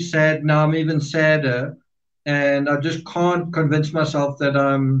very sad. Now I'm even sadder. And I just can't convince myself that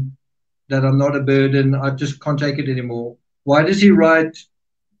I'm not a burden. I just can't take it anymore. Why does he write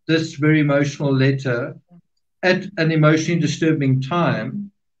this very emotional letter at an emotionally disturbing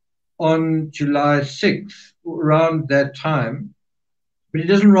time on July 6th, around that time? But he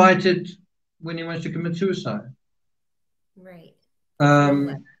doesn't write it when he wants to commit suicide. Right.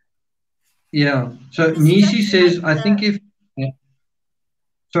 Yeah. So This Nisi just says, like I think if,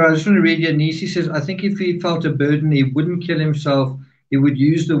 sorry, I just want to read here. Nisi says, I think if he felt a burden, he wouldn't kill himself. He would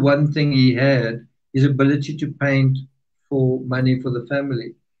use the one thing he had, his ability to paint, for money for the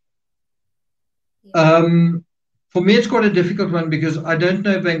family. For me, it's quite a difficult one because I don't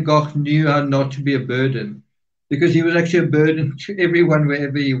know if Van Gogh knew how not to be a burden, because he was actually a burden to everyone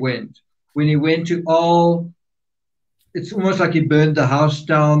wherever he went. When he went to all, it's almost like he burned the house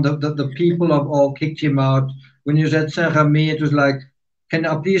down. The people of all kicked him out. When he was at Saint Remy, it was like, can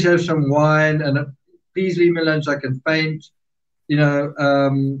I please have some wine, and please leave me alone so I can paint. You know,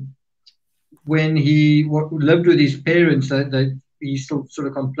 when he lived with his parents, he still sort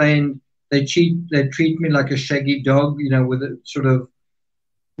of complained they treat me like a shaggy dog, with a sort of,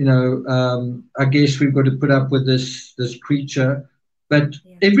 I guess we've got to put up with this creature. But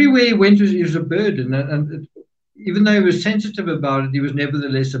everywhere he went, he was a burden, and even though he was sensitive about it, he was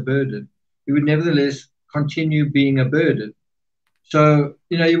nevertheless a burden. He would nevertheless continue being a burden. So,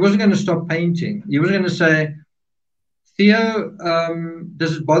 he wasn't going to stop painting. He wasn't going to say, Theo,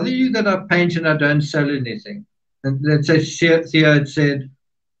 does it bother you that I paint and I don't sell anything? And let's say Theo had said,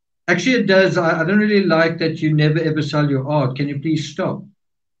 actually, it does. I don't really like that you never ever sell your art. Can you please stop?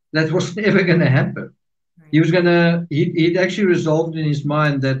 That was never going to happen. Right. He'd actually resolved in his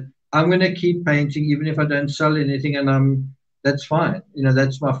mind that I'm going to keep painting even if I don't sell anything, and that's fine.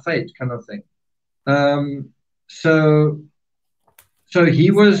 That's my fate, kind of thing. So he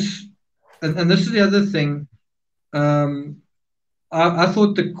was, and this is the other thing. I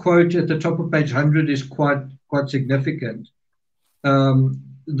thought the quote at the top of page 100 is quite significant.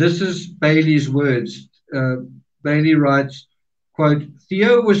 This is Bailey's words. Bailey writes, quote,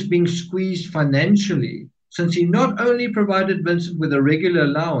 Theo was being squeezed financially since he not only provided Vincent with a regular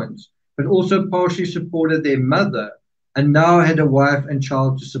allowance, but also partially supported their mother and now had a wife and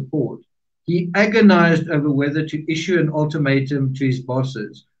child to support. He agonized over whether to issue an ultimatum to his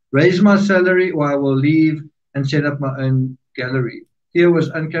bosses, raise my salary or I will leave and set up my own gallery. Theo was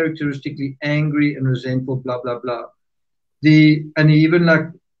uncharacteristically angry and resentful, blah, blah, blah. And he even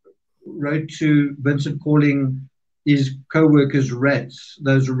wrote to Vincent calling his co-workers rats.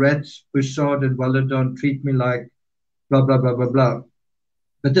 Those rats, Bouchard and Walladon, treat me like blah, blah, blah, blah, blah.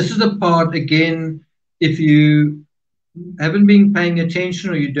 But this is the part, again, if you haven't been paying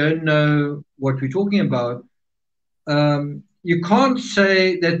attention or you don't know what we're talking about, you can't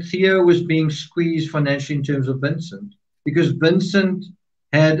say that Theo was being squeezed financially in terms of Vincent, because Vincent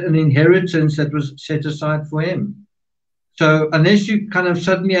had an inheritance that was set aside for him. So unless you kind of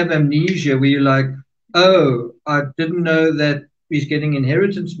suddenly have amnesia where you're like, oh, I didn't know that he's getting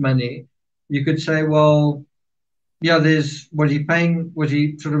inheritance money, you could say, well, yeah, was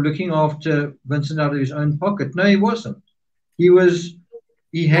he sort of looking after Vincent out of his own pocket? No, he wasn't.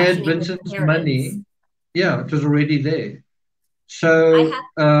 He had Vincent's money. Yeah, it was already there. So,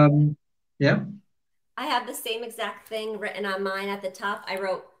 yeah. I have the same exact thing written on mine at the top. I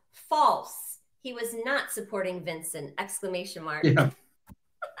wrote, false. He was not supporting Vincent, exclamation mark. Yeah.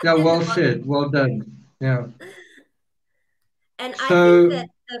 Yeah, well said. Well done. Yeah. And I think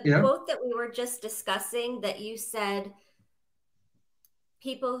that the quote that we were just discussing, that you said,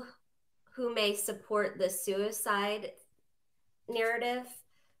 people who may support the suicide narrative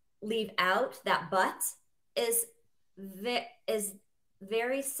leave out that but is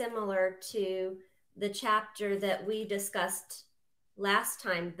very similar to the chapter that we discussed last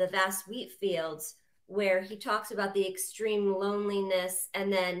time, The Vast Wheat Fields, where he talks about the extreme loneliness,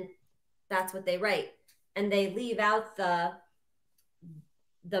 and then that's what they write. And they leave out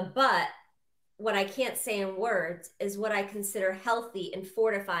but what I can't say in words is what I consider healthy and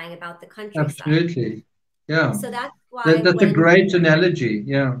fortifying about the countryside. Absolutely. Yeah. So that's why That's a great analogy.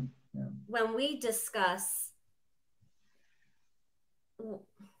 Yeah. Yeah. when we discuss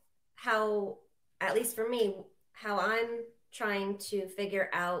how, at least for me, how I'm trying to figure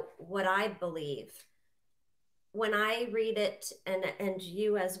out what I believe, when I read it, and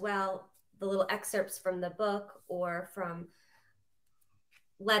you as well, the little excerpts from the book or from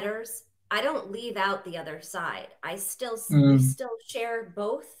letters, I don't leave out the other side. We still share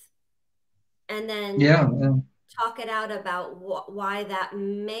both, and then Yeah. Yeah. talk it out about why that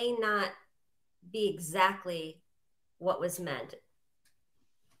may not be exactly what was meant.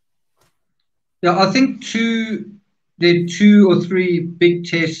 Yeah, I think there are two or three big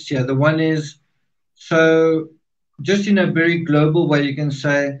tests here. The one is, so just in a very global way, you can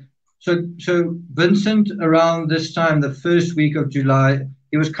say, so Vincent around this time, the first week of July,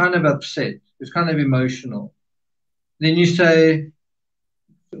 he was kind of upset. He was kind of emotional. Then you say,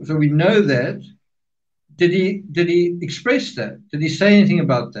 so we know that. Did he express that? Did he say anything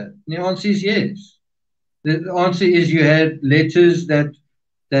about that? And the answer is yes. The answer is you had letters that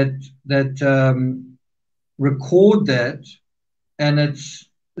record that, and it's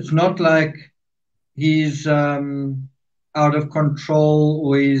not like he's out of control,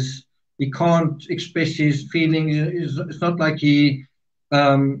 or he can't express his feelings. It's not like he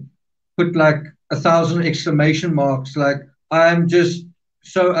um, put like 1,000 exclamation marks, like I'm just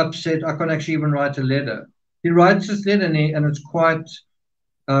so upset I can't actually even write a letter. He writes this letter, and it's quite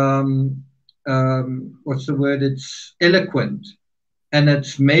um, what's the word? It's eloquent and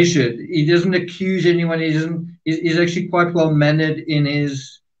it's measured. He doesn't accuse anyone. He doesn't. He's actually quite well mannered in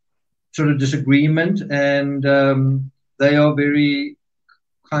his sort of disagreement, and they are very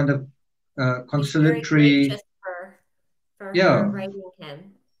kind of He's very conciliatory. gracious for her Yeah, writing him.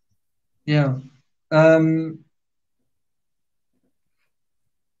 yeah. Um,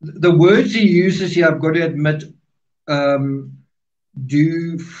 the words he uses here, I've got to admit, um,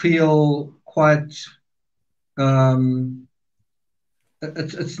 do feel quite. Um,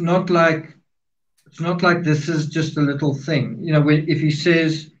 it's not like this is just a little thing. You know, if he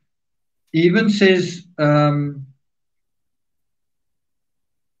says, he even says.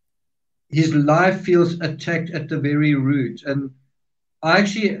 His life feels attacked at the very root. And I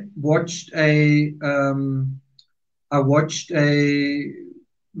actually watched a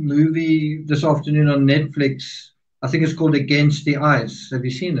movie this afternoon on Netflix. I think it's called Against the Ice. Have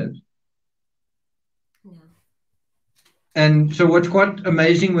you seen it? No. And so what's quite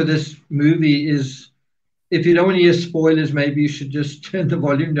amazing with this movie is, if you don't want to hear spoilers, maybe you should just turn the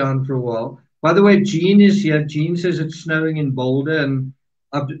volume down for a while. By the way, Jean is here. Jean says it's snowing in Boulder, and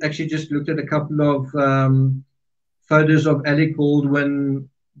I've actually just looked at a couple of photos of Alec Baldwin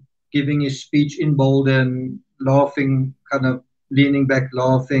giving his speech in Boulder and laughing, kind of leaning back,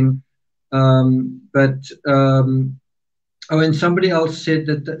 laughing. But oh, and somebody else said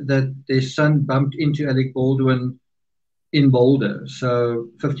that their son bumped into Alec Baldwin in Boulder. So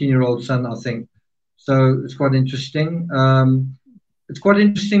 15-year-old son, I think. So it's quite interesting. It's quite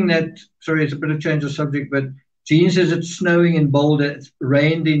interesting that, sorry, it's a bit of change of subject, but Jean says it's snowing in Boulder. It's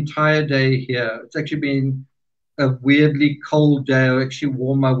rained the entire day here. It's actually been a weirdly cold day. I actually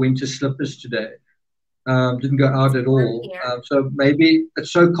wore my winter slippers today. Didn't go out at all. So maybe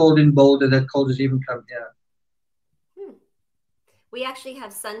it's so cold in Boulder that cold has even come here. We actually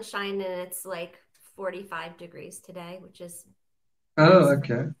have sunshine, and it's like 45 degrees today, which is Oh, nice.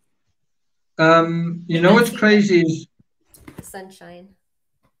 okay. You know what's crazy is the sunshine.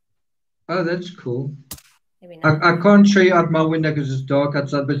 Oh, that's cool. Maybe not. I can't show you out my window because it's dark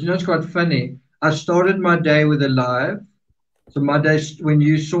outside, but you know it's quite funny. I started my day with a live. So my day, when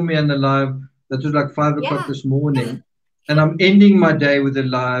you saw me on the live, that was like 5 o'clock this morning. And I'm ending my day with a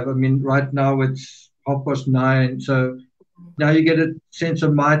live. I mean, right now it's 9:30. So now you get a sense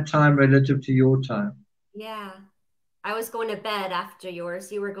of my time relative to your time. Yeah. I was going to bed after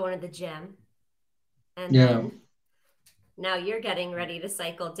yours. You were going to the gym. And then now you're getting ready to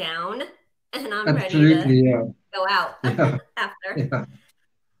cycle down, and I'm ready to go out after.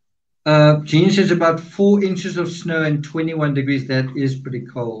 Jean says about 4 inches of snow and 21 degrees. That is pretty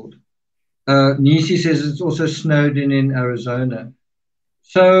cold. Nisi says it's also snowed in Arizona.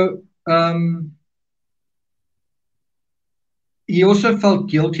 So he also felt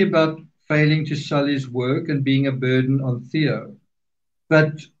guilty about failing to sell his work and being a burden on Theo.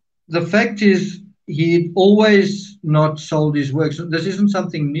 But the fact is, he'd always not sold his work. So this isn't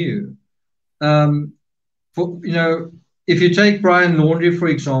something new. If you take Brian Laundrie, for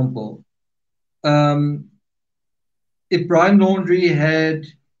example, if Brian Laundrie had,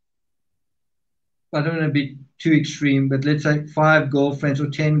 I don't want to be too extreme, but let's say 5 girlfriends or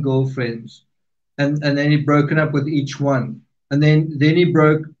 10 girlfriends, and then he'd broken up with each one, and then he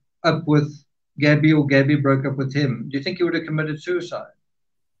broke up with Gabby, or Gabby broke up with him, do you think he would have committed suicide?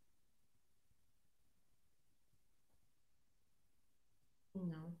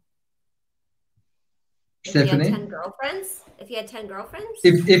 No. If he had Stephanie? 10 girlfriends? If he had 10 girlfriends?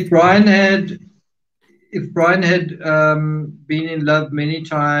 If Brian had been in love many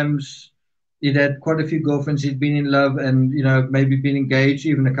times, he'd had quite a few girlfriends, he'd been in love, and maybe been engaged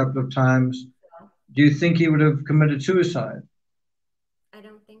even a couple of times, do you think he would have committed suicide? I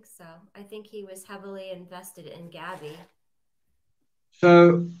don't think so. I think he was heavily invested in Gabby.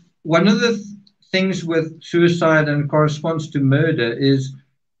 So one of the things with suicide and corresponds to murder is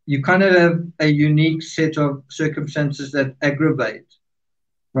you kind of have a unique set of circumstances that aggravate,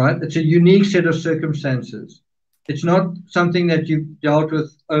 right? It's a unique set of circumstances. It's not something that you've dealt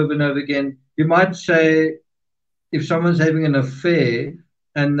with over and over again. You might say if someone's having an affair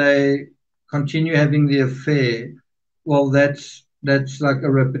and they continue having the affair, well, that's like a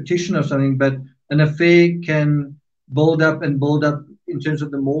repetition of something. But an affair can build up in terms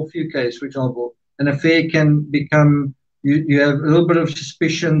of the Morphew case, for example. An affair can become, you have a little bit of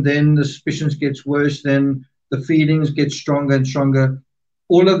suspicion, then the suspicions gets worse, then the feelings get stronger and stronger.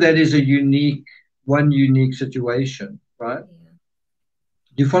 All of that is one unique situation, right? Yeah.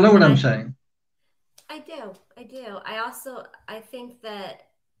 Do you follow what I'm saying? I do. I think that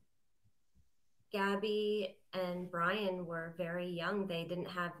Gabby and Brian were very young. They didn't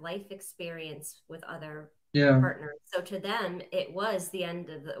have life experience with other partners. So to them, it was the end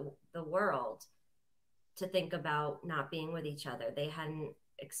of the world to think about not being with each other. They hadn't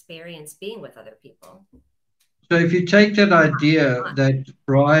experienced being with other people. So if you take that idea that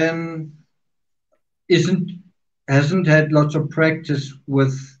Brian hasn't had lots of practice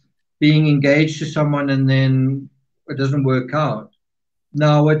with being engaged to someone and then it doesn't work out.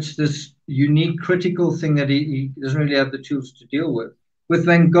 Now it's this unique critical thing that he doesn't really have the tools to deal with. With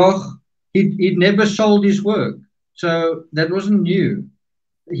Van Gogh, he'd never sold his work. So that wasn't new.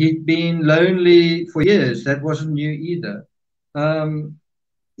 He'd been lonely for years. That wasn't new either.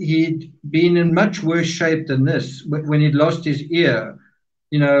 He'd been in much worse shape than this when he'd lost his ear.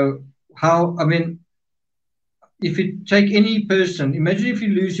 I mean, if you take any person, imagine if you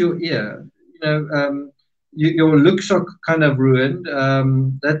lose your ear, your looks are kind of ruined.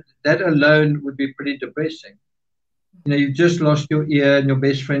 That alone would be pretty depressing. You've just lost your ear and your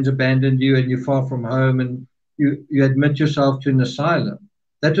best friends abandoned you and you're far from home and you admit yourself to an asylum.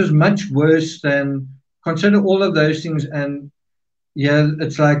 That was much worse than, consider all of those things. And yeah,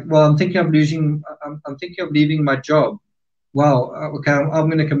 it's like, well, I'm thinking of leaving my job. Wow, okay,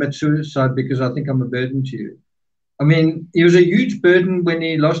 I'm going to commit suicide because I think I'm a burden to you. I mean, he was a huge burden when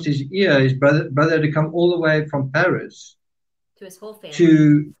he lost his ear. His brother had to come all the way from Paris to his whole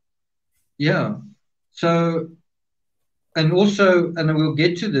family. So, and also, and we'll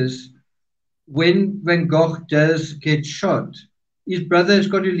get to this, when Van Gogh does get shot, his brother has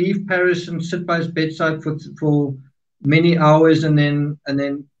got to leave Paris and sit by his bedside for many hours and then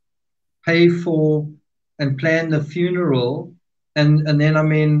pay for and plan the funeral. And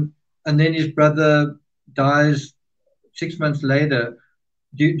then his brother dies 6 months later.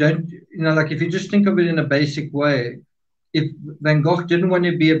 Like if you just think of it in a basic way, if Van Gogh didn't want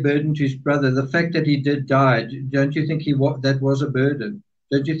to be a burden to his brother, the fact that he did die, don't you think that was a burden?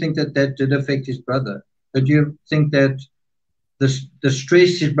 Don't you think that did affect his brother? Don't you think that the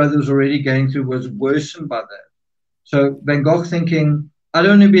stress his brother was already going through was worsened by that? So Van Gogh thinking, I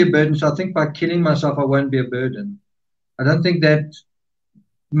don't want to be a burden, so I think by killing myself, I won't be a burden. I don't think that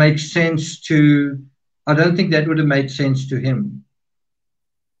makes sense I don't think that would have made sense to him.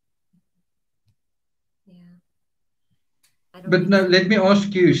 But no, let me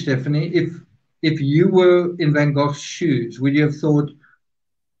ask you, Stephanie, if you were in Van Gogh's shoes, would you have thought,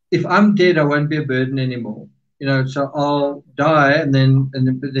 if I'm dead, I won't be a burden anymore? So I'll die, and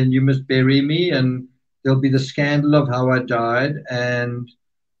then you must bury me, and there'll be the scandal of how I died, and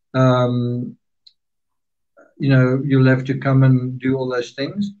you'll have to come and do all those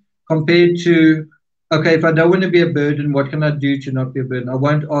things. Compared to, okay, if I don't want to be a burden, what can I do to not be a burden? I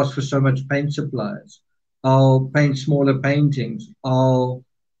won't ask for so much paint supplies. I'll paint smaller paintings. There's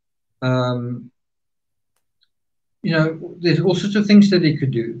all sorts of things that he could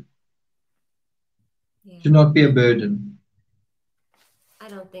do to not be a burden. I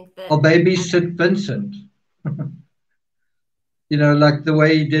don't think that. I'll babysit Vincent. Like the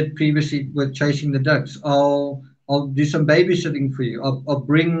way he did previously with chasing the ducks. I'll do some babysitting for you. I'll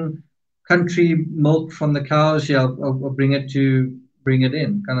bring country milk from the cows here. I'll bring it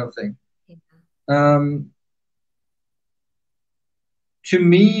in, kind of thing. Yeah. Um, to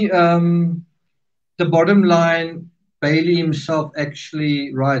me, the bottom line, Bailey himself actually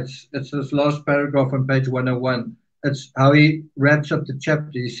writes, it's this last paragraph on page 101. It's how he wraps up the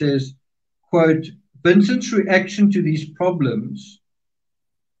chapter. He says, quote, Vincent's reaction to these problems,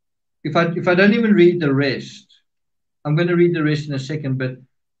 if I don't even read the rest, I'm going to read the rest in a second, but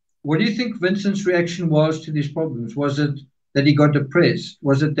what do you think Vincent's reaction was to these problems? Was it that he got depressed?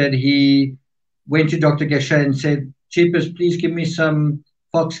 Was it that he went to Dr. Gachet and said, Cheapers, please give me some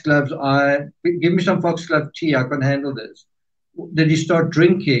foxgloves. Give me some foxglove tea. I can handle this. Did he start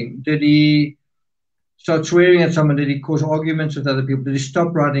drinking? Did he start swearing at someone? Did he cause arguments with other people? Did he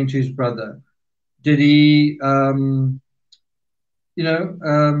stop writing to his brother? Did he,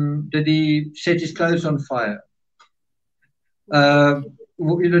 did he set his clothes on fire?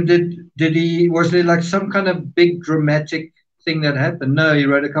 Did he, was there like some kind of big dramatic thing that happened? No, he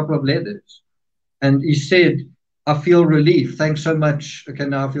wrote a couple of letters and he said, I feel relief. Thanks so much. Okay,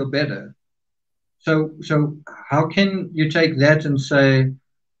 now I feel better. So how can you take that and say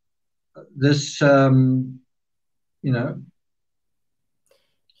this, you know?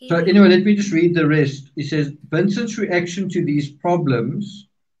 So anyway, let me just read the rest. He says, Vincent's reaction to these problems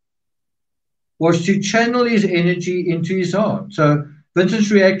was to channel his energy into his art. So Vincent's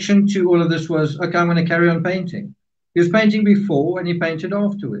reaction to all of this was, okay, I'm going to carry on painting. He was painting before and he painted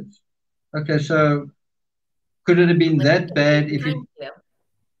afterwards. Okay, so could it have been like that bad if it...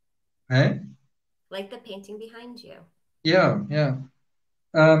 Hey? Like the painting behind you. Yeah, yeah.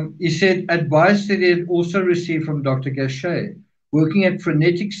 He said, advice that he had also received from Dr. Gachet. Working at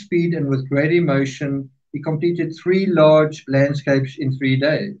frenetic speed and with great emotion, he completed 3 large landscapes in 3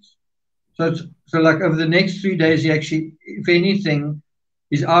 days. So like over the next 3 days, he actually, if anything,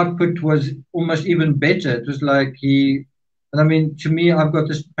 his output was almost even better. It was like and I mean, to me, I've got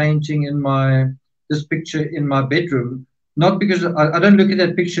this this picture in my bedroom, not because I don't look at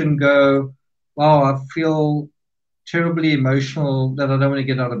that picture and go, wow, I feel terribly emotional that I don't want to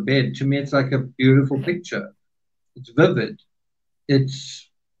get out of bed. To me, it's like a beautiful picture. It's vivid. It's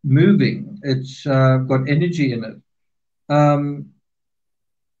moving. It's got energy in it.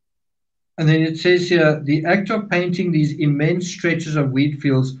 And then it says here, the act of painting these immense stretches of wheat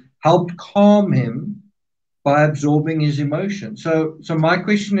fields helped calm him by absorbing his emotion. So my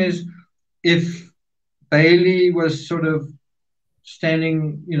question is, if Bailey was sort of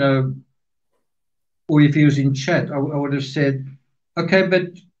standing, or if he was in chat, I would have said, okay,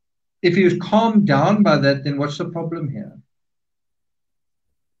 but if he was calmed down by that, then what's the problem here?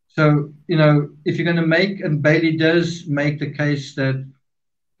 So, if you're going to make, and Bailey does make the case that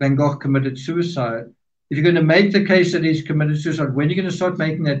Van Gogh committed suicide. If you're going to make the case that he's committed suicide, when are you going to start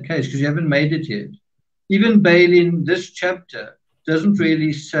making that case? Because you haven't made it yet. Even Bailey in this chapter doesn't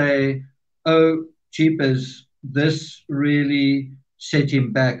really say, oh, jeepers, this really set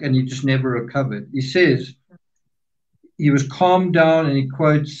him back and he just never recovered. He says he was calmed down, and he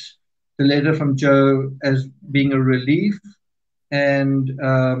quotes the letter from Joe as being a relief. And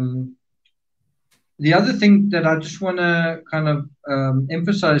the other thing that I just want to kind of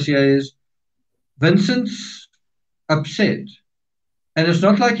emphasize here is Vincent's upset. And it's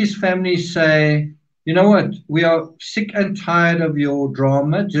not like his family say, you know what, we are sick and tired of your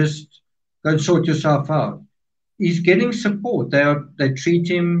drama. Just go and sort yourself out. He's getting support. They treat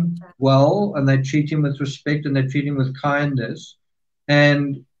him well, and they treat him with respect, and they treat him with kindness.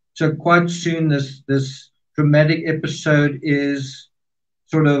 And so quite soon this dramatic episode is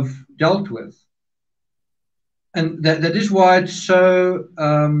sort of dealt with. And that is why it's so,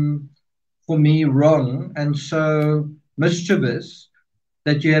 for me, wrong and so mischievous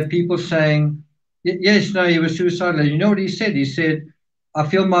that you have people saying, yes, no, he was suicidal. You know what he said? He said, I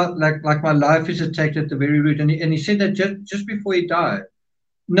feel like my life is attacked at the very root. And he said that just before he died.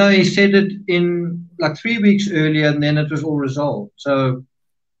 No, he said it in like 3 weeks earlier, and then it was all resolved. So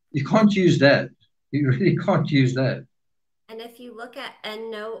you can't use that. You really can't use that. And if you look at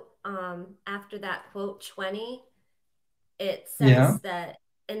EndNote after that quote 20, it says that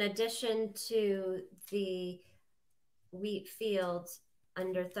in addition to the wheat fields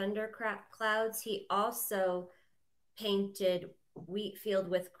under thunder clouds, he also painted wheat field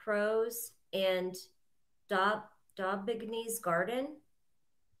with crows and Daubigny's garden.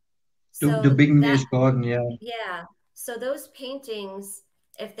 Daubigny's garden, yeah. Yeah. So those paintings,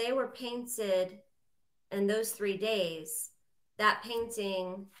 if they were painted in those 3 days, that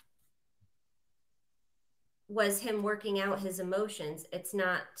painting was him working out his emotions. It's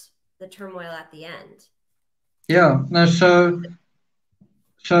not the turmoil at the end. Yeah. No, so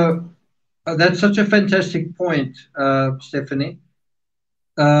That's such a fantastic point, Stephanie.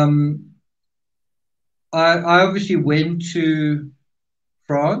 Um, I obviously went to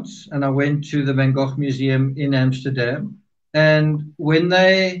France and I went to the Van Gogh Museum in Amsterdam. And when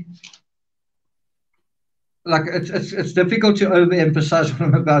they, like, it's difficult to overemphasize what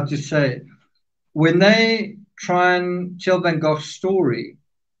I'm about to say. When they try and tell Van Gogh's story,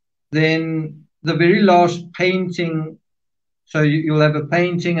 then the very last painting, so you'll have a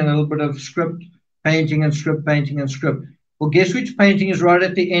painting and a little bit of script, painting and script, painting and script. Well, guess which painting is right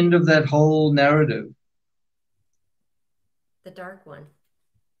at the end of that whole narrative? The dark one.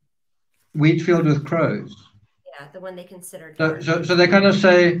 Wheatfield with crows. Yeah, the one they consider So, dark. so they kind of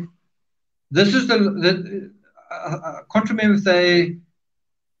say, this is the I can't remember if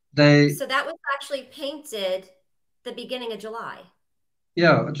they. So that was actually painted the beginning of July.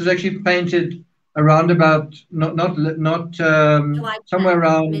 Yeah, it was actually painted around about not July somewhere 10th,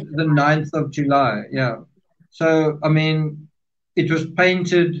 around the mid-July. 9th of July. Yeah. So I mean, it was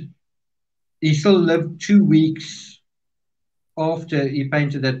painted. He still lived 2 weeks after he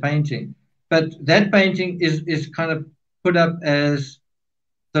painted that painting, but that painting is kind of put up as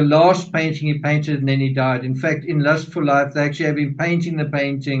the last painting he painted, and then he died. In fact, in Lust for Life, they actually have him painting the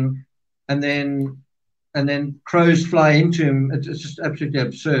painting, and then crows fly into him. It's just absolutely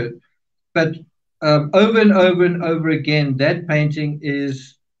absurd. But over and over and over again, that painting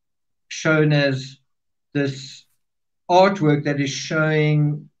is shown as this artwork that is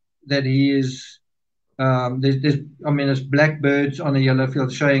showing that he is. I mean, there's blackbirds on a yellow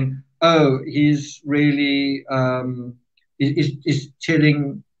field showing, oh, he's really is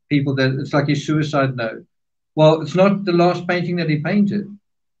telling people that it's like his suicide note. Well, it's not the last painting that he painted.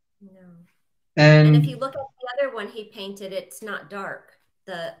 No. And if you And look at the other one he painted, it's not dark.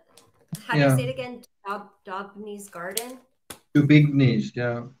 How do you yeah, say it again? Daubney's Garden? Dubigny's,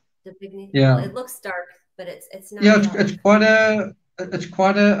 yeah, Dubigny. Well, yeah, it looks dark, but it's yeah. not dark. It's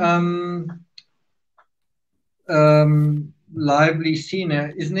quite a lively scene.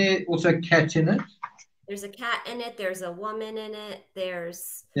 Isn't there also a cat in it? There's a cat in it. There's a woman in it.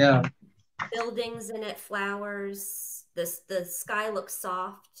 There's Yeah, buildings in it, flowers. The sky looks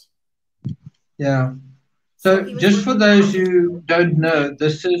soft. yeah. So So he was just for working those out. who don't know,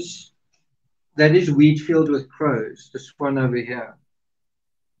 that is Wheatfield with crows. This one over here.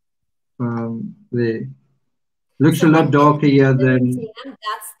 There looks a So lot in darker here the than. museum,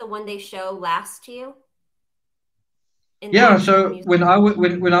 that's the one they show last to you in the Yeah. actual So museum.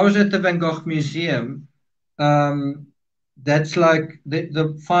 when I was at the Van Gogh Museum, um, that's like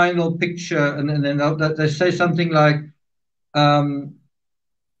the final picture, and then they say something like, um,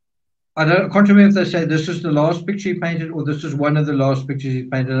 I can't remember if they say this is the last picture he painted or this is one of the last pictures he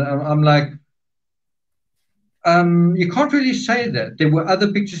painted. I'm like, you can't really say that. There were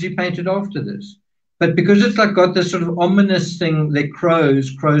other pictures he painted after this. But because it's like got this sort of ominous thing, they're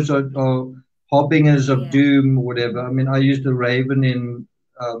crows are harbingers of Yeah. doom or whatever. I mean, I used the raven in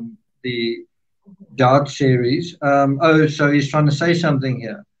the Dart series. Oh, so he's trying to say something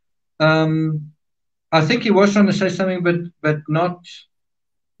here. I think he was trying to say something, but not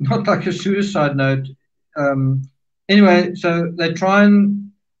like a suicide note. Um, anyway, so they try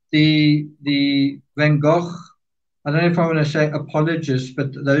and the Van Gogh. I don't know if I want to say apologists,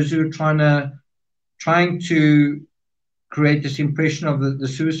 but those who are trying to create this impression of the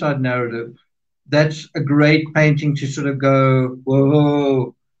suicide narrative. That's a great painting to sort of go,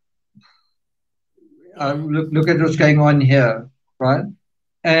 whoa, Yeah. look at what's going on here, right?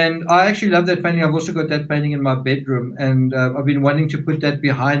 And I actually love that painting. I've also got that painting in my bedroom, and I've been wanting to put that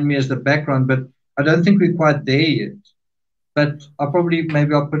behind me as the background, but I don't think we're quite there yet. But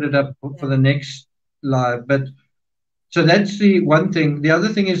maybe I'll put it up for the next live. But so that's the one thing. The other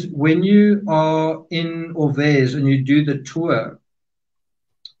thing is when you are in Orvez and you do the tour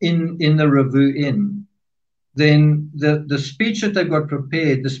in the Revue Inn, then the speech that they've got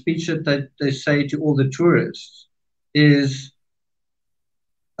prepared, the speech that they say to all the tourists is,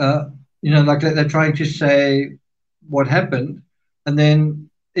 uh, like they're trying to say what happened, and then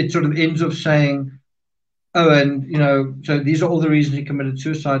it sort of ends up saying, oh, and so these are all the reasons he committed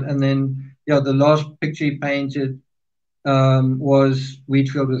suicide, and then the last picture he painted was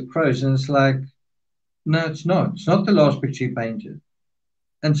Wheatfield with crows, and it's like, no, it's not. It's not the last picture he painted,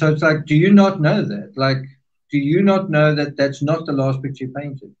 and so it's like, do you not know that? Like, do you not know that that's not the last picture he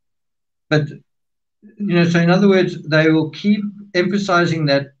painted? But so in other words, they will keep emphasizing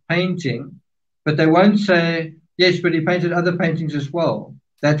that painting, but they won't say, yes, but he painted other paintings as well.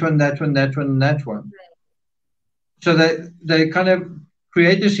 That one, that one, that one, and that one. So they kind of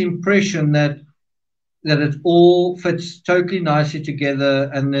create this impression that that it all fits totally nicely together,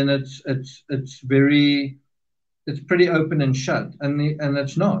 and then it's pretty open and shut, and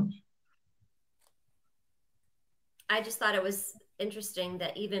it's not. I just thought it was interesting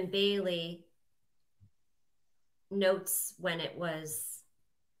that even Bailey notes when it was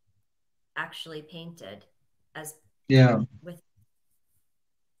actually painted as Yeah, with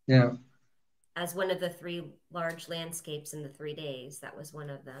yeah. as one of the three large landscapes in the 3 days. That was one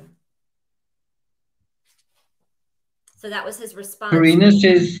of them. So that was his response. Karina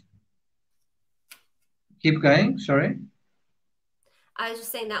says, keep going. Sorry. I was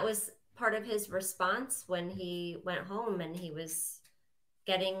just saying that was part of his response when he went home and he was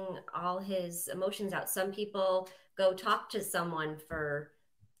getting all his emotions out. Some people go talk to someone for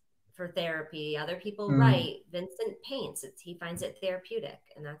therapy. Other people write. Vincent paints. He finds it therapeutic,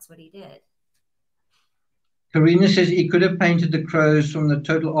 and that's what he did. Karina says he could have painted the crows from the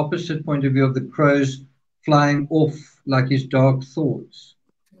total opposite point of view of the crows flying off like his dark thoughts.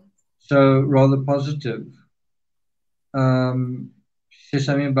 So rather positive. She says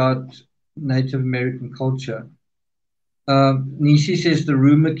something about Native American culture. Nisi says the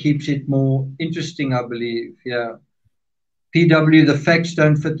rumor keeps it more interesting, I believe. Yeah. PW, the facts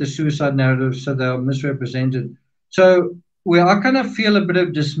don't fit the suicide narrative, so they are misrepresented. So where I kind of feel a bit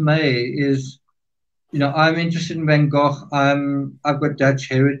of dismay is, I'm interested in Van Gogh. I've got Dutch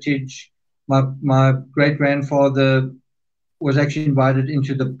heritage. My great grandfather was actually invited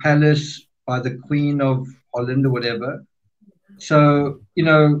into the palace by the Queen of Holland or whatever. So,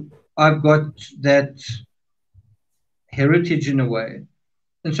 I've got that heritage in a way.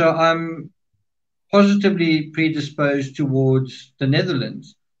 And so I'm positively predisposed towards the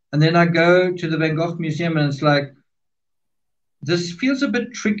Netherlands. And then I go to the Van Gogh Museum and it's like, this feels a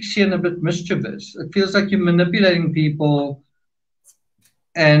bit tricksy and a bit mischievous. It feels like you're manipulating people.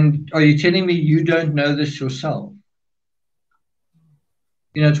 And are you telling me you don't know this yourself?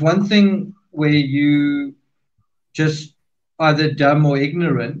 It's one thing where you just either dumb or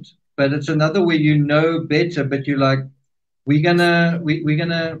ignorant, but it's another where you know better, but you're like, we're gonna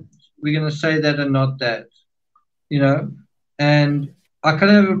say that and not that, and I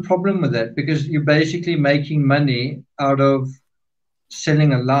kind of have a problem with that because you're basically making money out of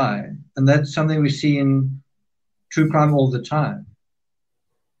selling a lie, and that's something we see in true crime all the time,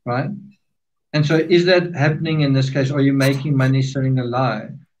 right? And so is that happening in this case? Are you making money selling a lie?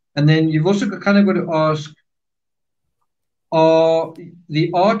 And then you've also kind of got to ask, are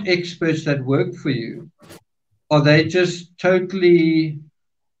the art experts that work for you, are they just totally,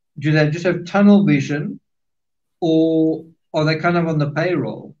 do they just have tunnel vision, or are they kind of on the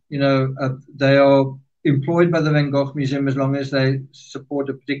payroll? They are employed by the Van Gogh Museum as long as they support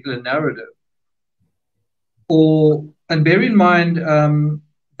a particular narrative. And bear in mind,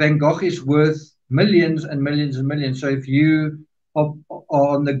 Van Gogh is worth millions and millions and millions. So if you are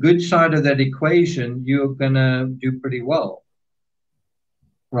on the good side of that equation, you're going to do pretty well,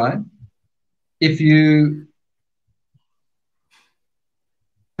 right? If you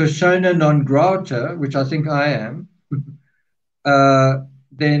persona non grata, which I think I am,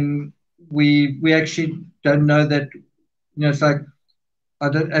 then we actually don't know that. It's like,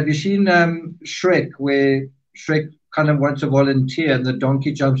 have you seen Shrek, where Shrek kind of wants to volunteer and the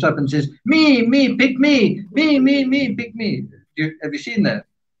donkey jumps up and says, me, pick me, me, pick me. Have you seen that?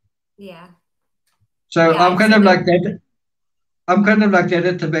 Yeah. So yeah, I'm kind of like that. I'm kind of like that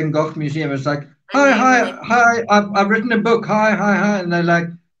at the Van Gogh Museum. It's like, hi, I've written a book. Hi. And they're like,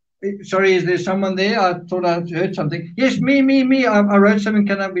 sorry, is there someone there? I thought I heard something. Yes, me. I wrote something.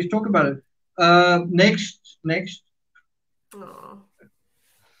 Can we talk about it? Next. Oh.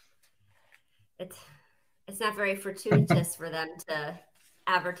 It's not very fortuitous for them to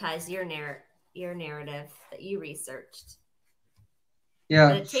advertise your narrative that you researched. Yeah.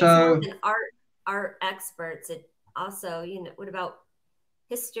 But it takes more than art experts. It also, what about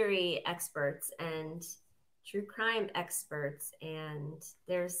history experts and true crime experts? And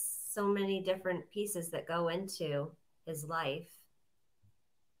there's so many different pieces that go into his life.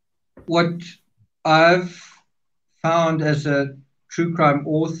 What I've found as a true crime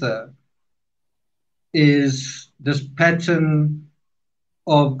author is this pattern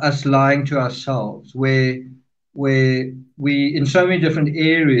of us lying to ourselves, where we, in so many different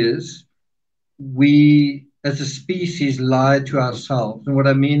areas, we as a species lie to ourselves. And what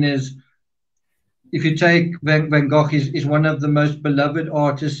I mean is, if you take Van Gogh, is one of the most beloved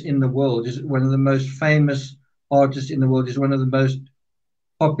artists in the world, is one of the most famous artists in the world, is one of the most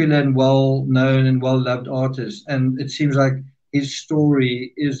popular and well-known and well-loved artists. And it seems like his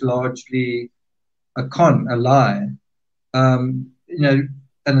story is largely a con, a lie. And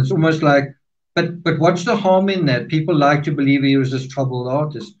it's almost like but what's the harm in that? People like to believe he was this troubled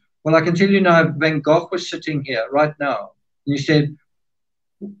artist. Well, I can tell you now, Van Gogh was sitting here right now, and you said,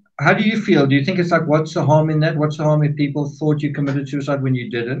 how do you feel? Do you think it's like, what's the harm in that? What's the harm if people thought you committed suicide when you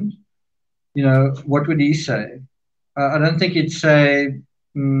didn't? What would he say? I don't think he'd say,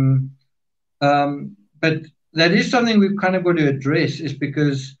 mm, but that is something we've kind of got to address, is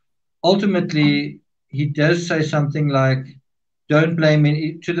because ultimately he does say something like, don't blame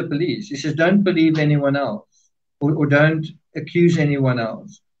any to the police. He says, don't believe anyone else, or don't accuse anyone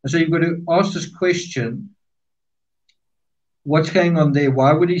else. And so you've got to ask this question, what's going on there?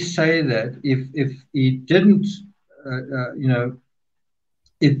 Why would he say that if he didn't, you know,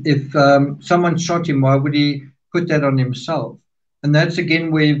 if someone shot him, why would he put that on himself? And that's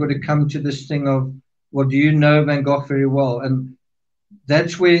again where you've got to come to this thing of, well, do you know Van Gogh very well? And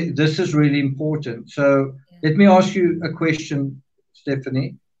that's where this is really important. So let me ask you a question,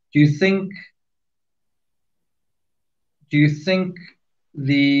 Stephanie. Do you think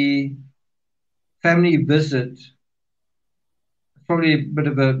the family visit, probably a bit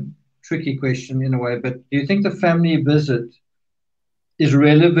of a tricky question in a way, but do you think the family visit is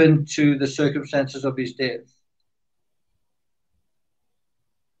relevant to the circumstances of his death?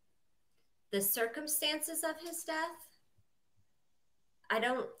 The circumstances of his death? I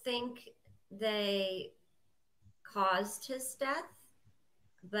don't think they caused his death,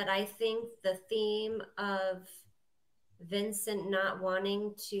 but I think the theme of Vincent not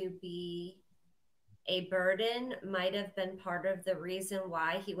wanting to be a burden might have been part of the reason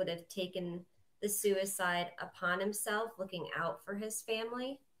why he would have taken the suicide upon himself, looking out for his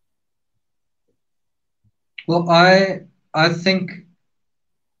family. Well, I think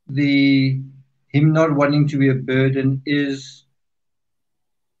him not wanting to be a burden is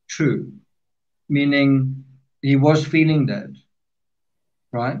true, meaning he was feeling that,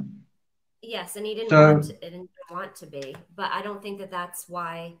 right? Yes, and he didn't want to be, but I don't think that that's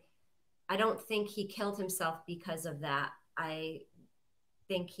why. I don't think he killed himself because of that. I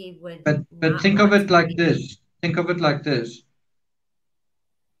think he would. But think of it like this. Think of it like this.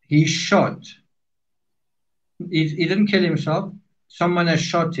 He shot. He didn't kill himself. Someone has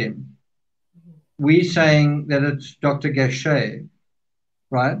shot him. We're saying that it's Dr. Gachet,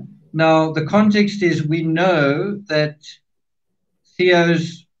 right? Now, the context is we know that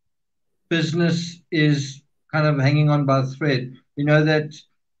Theo's business is kind of hanging on by a thread. We know that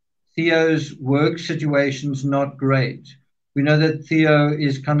Theo's work situation's not great. We know that Theo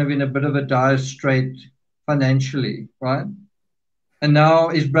is kind of in a bit of a dire strait financially, right? And now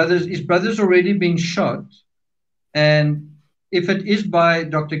his brother's already been shot. And if it is by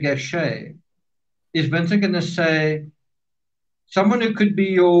Dr. Gachet, is Vincent going to say, someone who could be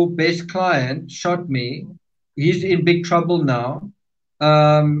your best client shot me, he's in big trouble now,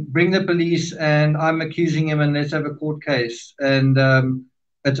 bring the police and I'm accusing him and let's have a court case, and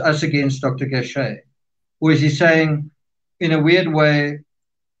it's us against Dr. Gachet? Or is he saying, in a weird way,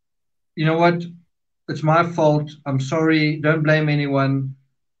 you know what, it's my fault, I'm sorry, don't blame anyone?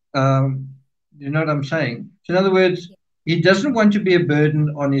 You know what I'm saying? So in other words, he doesn't want to be a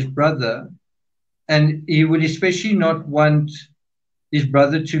burden on his brother, and he would especially not want his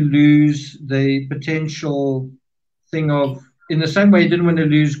brother to lose the potential thing of, in the same way he didn't want to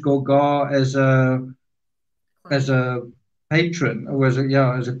lose Gogh as a patron, or as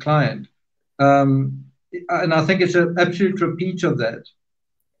a client. And I think it's an absolute repeat of that.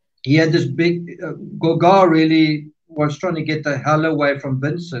 He had this big Gogh really was trying to get the hell away from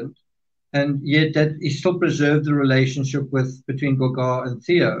Vincent, and yet that he still preserved the relationship between Gogh and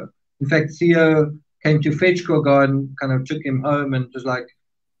Theo. In fact, Theo came to fetch Gogh and kind of took him home and was like,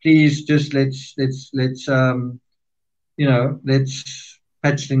 please just let's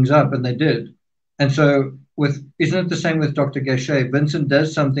patch things up, and they did. And so isn't it the same with Dr. Gachet? Vincent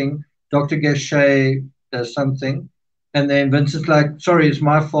does something, Dr. Gachet does something, and then Vincent's like, sorry, it's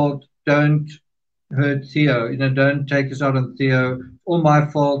my fault, don't hurt Theo, don't take us out on Theo, all my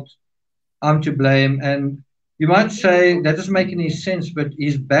fault, I'm to blame. And you might say that doesn't make any sense, but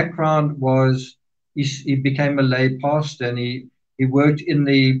his background was he became a lay pastor, and he worked in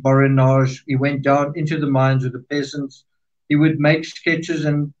the Borinage. He went down into the mines with the peasants. He would make sketches,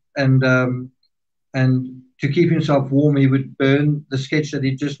 and to keep himself warm, he would burn the sketch that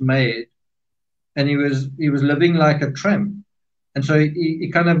he just made. And he was living like a tramp. And so he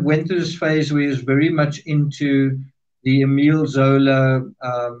kind of went through this phase where he was very much into the Emile Zola,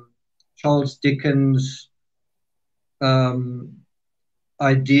 Charles Dickens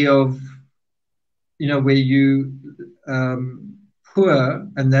idea of, where you poor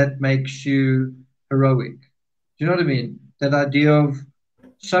and that makes you heroic. Do you know what I mean? That idea of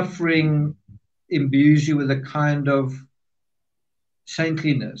suffering imbues you with a kind of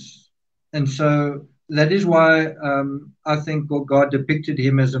saintliness. And so that is why I think God depicted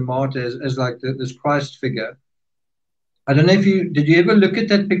him as a martyr, as like this Christ figure. I don't know if did you ever look at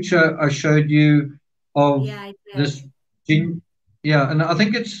that picture I showed you of Yeah, I did. this? Yeah, and I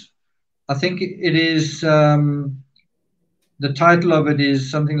think it is, the title of it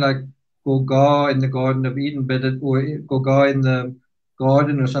is something like Gogh in the Garden of Eden, or Gogh in the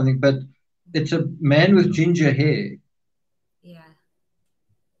garden or something. But it's a man with ginger hair, Yeah,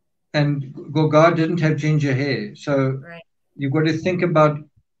 and Gogh didn't have ginger hair, so right. you've got to think about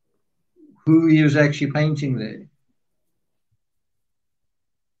who he was actually painting there.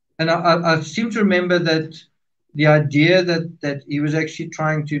 And I seem to remember that the idea that he was actually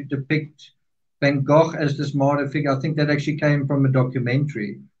trying to depict Van Gogh as this martyr figure, I think that actually came from a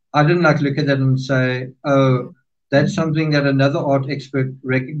documentary. I didn't like look at that and say, oh, Mm. that's something that another art expert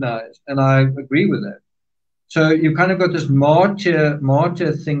recognized. And I agree with that. So you kind of got this martyr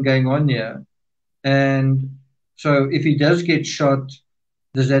thing going on here. And so if he does get shot,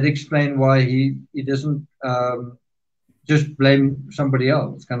 does that explain why he doesn't just blame somebody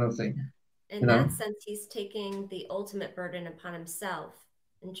else, kind of thing? In You know? that sense, he's taking the ultimate burden upon himself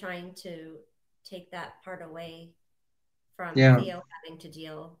and trying to take that part away from Yeah. Theo having to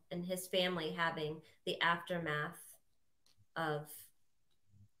deal and his family having the aftermath of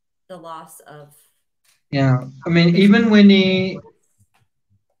the loss of Yeah. I mean, his even when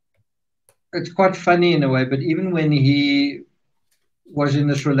it's quite funny in a way, but even when he was in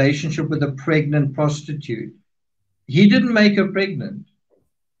this relationship with a pregnant prostitute, he didn't make her pregnant.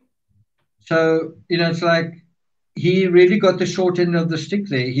 So, it's like he really got the short end of the stick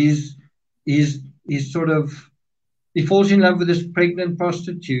there. He's, he's sort of, he falls in love with this pregnant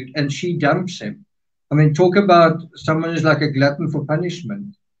prostitute and she dumps him. I mean, talk about someone who's like a glutton for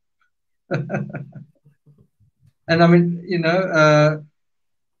punishment. And I mean,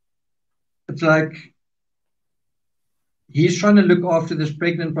 it's like he's trying to look after this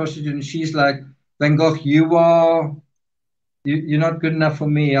pregnant prostitute, and she's like, Van Gogh, you're not good enough for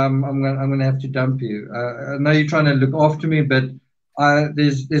me. I'm gonna have to dump you. I know you're trying to look after me, but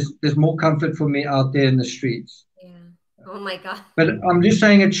there's more comfort for me out there in the streets. yeah. Oh my God. But I'm just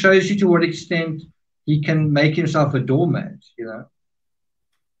saying it shows you to what extent he can make himself a doormat.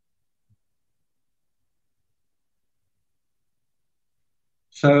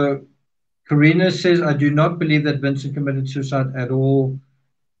 So Karina says, I do not believe that Vincent committed suicide at all.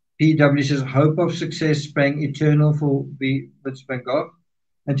 PW says, hope of success sprang eternal for Vincent van Gogh.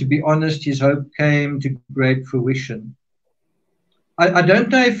 And to be honest, his hope came to great fruition. I don't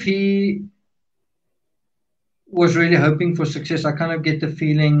know if he was really hoping for success. I kind of get the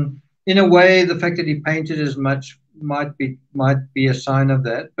feeling, in a way, the fact that he painted as much might be a sign of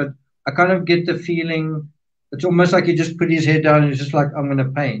that. But I kind of get the feeling it's almost like he just put his head down and he's just like, I'm going to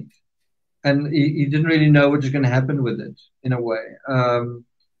paint. And he didn't really know what was going to happen with it, in a way.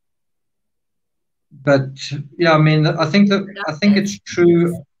 But yeah, I mean, I think it's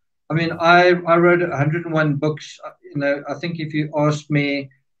true. I mean, I wrote 101 books. I think if you asked me,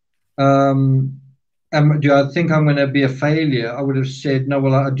 um, do I think I'm going to be a failure? I would have said no.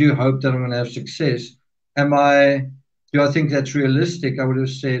 Well, I do hope that I'm going to have success. Do I think that's realistic? I would have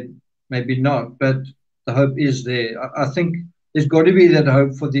said maybe not. But the hope is there. I think there's got to be that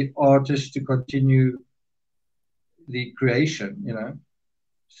hope for the artist to continue the creation.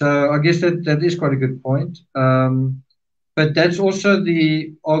 So I guess that is quite a good point. But that's also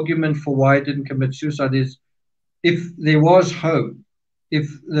the argument for why I didn't commit suicide is if there was hope, if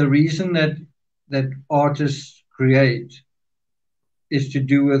the reason that artists create is to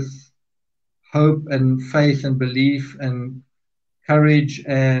do with hope and faith and belief and courage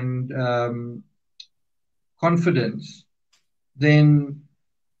and confidence, then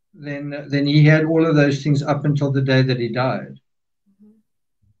then he had all of those things up until the day that he died. Mm-hmm.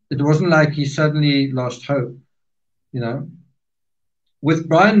 It wasn't like he suddenly lost hope, you know. With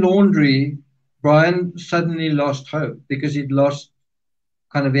Brian Laundrie, Brian suddenly lost hope because he'd lost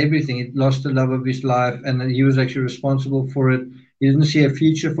kind of everything. He'd lost the love of his life, and he was actually responsible for it. He didn't see a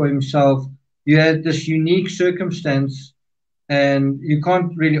future for himself. You had this unique circumstance, and you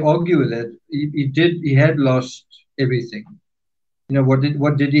can't really argue with it. He had lost everything.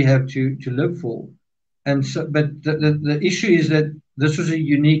 What did he have to live for? And so, but the issue is that this was a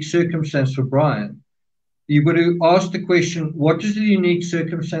unique circumstance for Brian. You've got to ask the question, what is the unique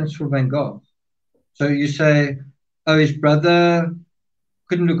circumstance for Van Gogh? So you say, oh, his brother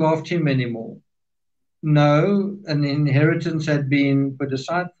couldn't look after him anymore. No, an inheritance had been put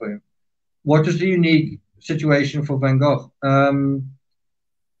aside for him. What is the unique situation for Van Gogh?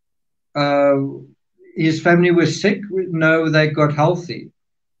 uh, his family was sick. No, they got healthy.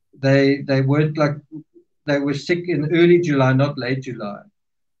 They weren't like they were sick in early July, not late July.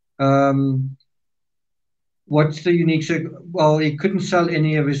 Um, what's the unique? Well, he couldn't sell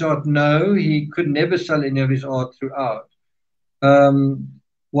any of his art. No, he could never sell any of his art throughout. Um,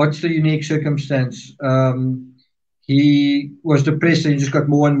 what's the unique circumstance? He was depressed and he just got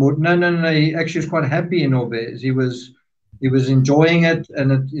more and more. No, no, no. He actually was quite happy in Orvez. He was enjoying it,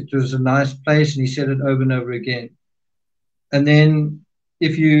 and it was a nice place, and he said it over and over again. And then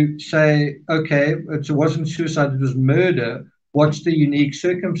if you say, okay, it wasn't suicide, it was murder, what's the unique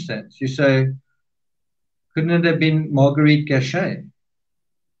circumstance? You say, couldn't it have been Marguerite Gachet?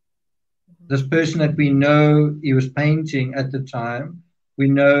 This person that we know he was painting at the time, we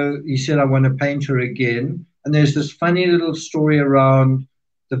know he said, I want to paint her again. And there's this funny little story around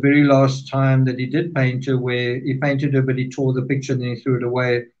the very last time that he did paint her, where he painted her, but he tore the picture and then he threw it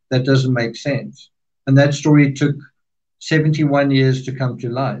away. That doesn't make sense. And that story took 71 years to come to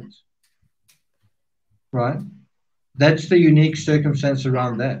light. Right? That's the unique circumstance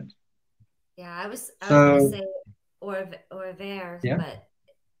around that. Yeah, I was going to say Orvers, yeah. But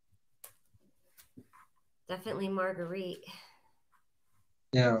definitely Marguerite.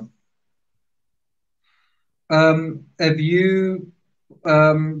 Yeah. Have you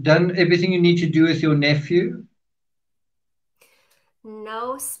done everything you need to do with your nephew?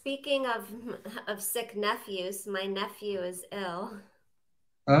 No, speaking of sick nephews, my nephew is ill.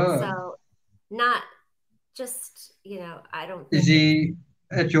 Oh. So not just, I don't think. Is he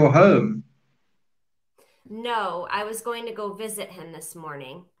at your home? No, I was going to go visit him this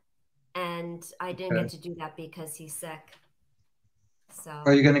morning, and I didn't get to do that because he's sick. So.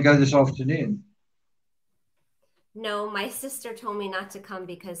 Are you going to go this afternoon? No, my sister told me not to come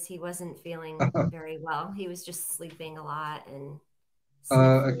because he wasn't feeling very well. He was just sleeping a lot and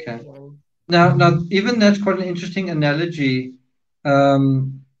okay. Now, even that's quite an interesting analogy.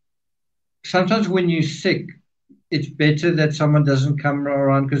 Sometimes when you're sick, it's better that someone doesn't come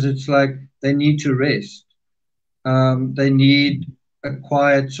around because it's like they need to rest. They need a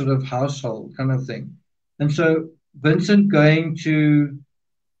quiet sort of household kind of thing. And so Vincent going to,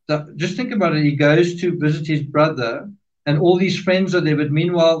 just think about it, he goes to visit his brother and all these friends are there, but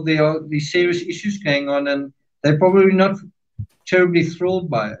meanwhile there are these serious issues going on and they're probably not terribly thrilled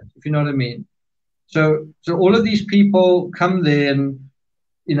by it, if you know what I mean. So all of these people come there and,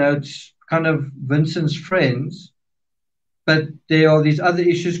 it's kind of Vincent's friends, but there are these other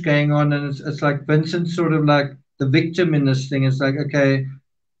issues going on and it's like Vincent's sort of like the victim in this thing. It's like, okay,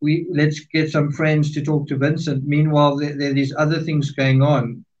 let's get some friends to talk to Vincent. Meanwhile, there are these other things going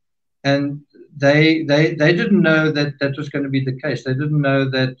on. And they didn't know that was going to be the case. They didn't know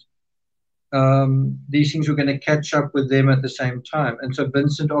that these things were going to catch up with them at the same time. And so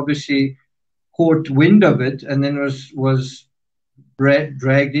Vincent obviously caught wind of it and then was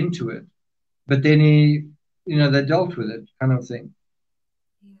dragged into it. But then they dealt with it, kind of thing.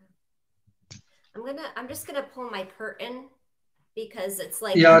 Yeah. I'm just gonna pull my curtain because it's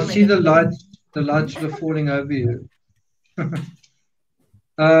like. Yeah, I see the lights are falling over you.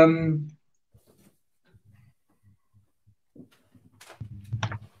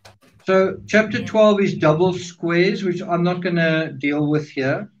 So chapter 12 is double squares, which I'm not going to deal with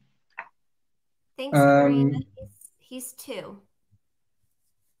here. Thanks, Karina. He's 2.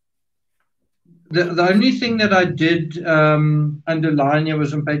 The only thing that I did underline here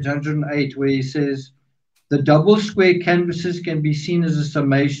was on page 108, where he says, the double square canvases can be seen as a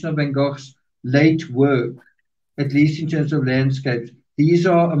summation of Van Gogh's late work, at least in terms of landscapes. These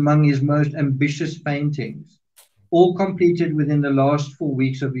are among his most ambitious paintings, all completed within the last 4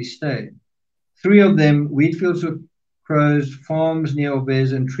 weeks of his stay. 3 of them, Wheatfields with Crows, Farms near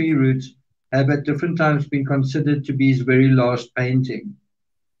Orvez, and Tree Roots, have at different times been considered to be his very last painting.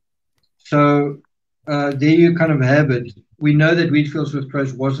 So there you kind of have it. We know that Wheatfields with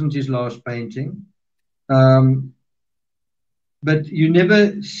Crows wasn't his last painting. But you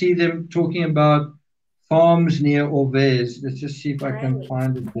never see them talking about farms near Orvez. Let's just see if I can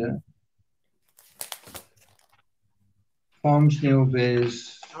find it there. Farms near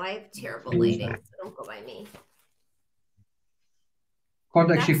Orvez. Oh, I have terrible lighting, so don't go by me.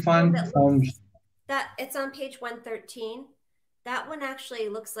 Can't actually find farms. It's on page 113. That one actually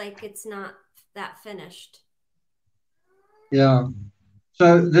looks like it's not that finished. Yeah.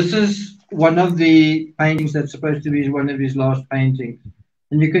 So this is one of the paintings that's supposed to be one of his last paintings.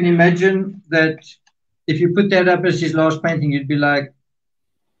 And you can imagine that if you put that up as his last painting, you'd be like,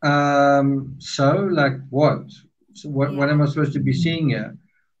 like what? So what am I supposed to be seeing here?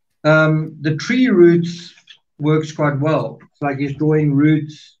 The Tree Roots works quite well. It's like he's drawing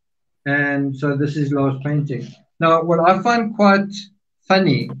roots and so this is his last painting. Now, what I find quite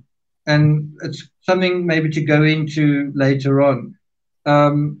funny, and it's something maybe to go into later on,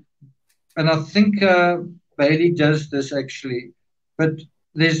 um, and I think Bailey does this actually, but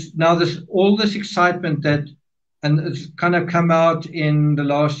there's now this excitement that, and it's kind of come out in the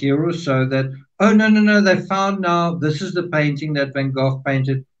last year or so that, oh no, they found now this is the painting that Van Gogh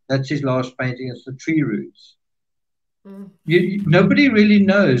painted. That's his last painting. It's the tree roots. Mm. Nobody really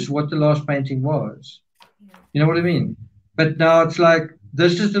knows what the last painting was. Yeah. You know what I mean? But now it's like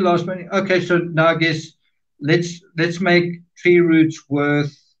this is the last painting. Okay, so now I guess let's make tree roots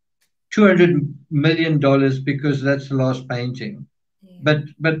worth $200 million because that's the last painting. Yeah.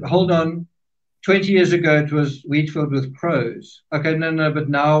 But hold on, 20 years ago it was wheat filled with crows. Okay, no, but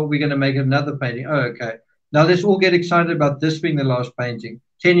now we're going to make another painting. Oh, okay. Now let's all get excited about this being the last painting.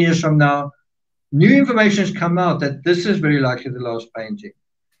 10 years from now, new information has come out that this is very likely the last painting.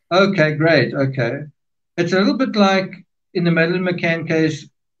 Okay, great. Okay. It's a little bit like in the Madeleine McCann case,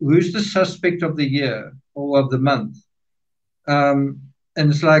 who's the suspect of the year or of the month? And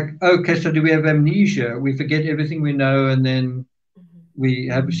it's like, okay, so do we have amnesia? We forget everything we know, and then we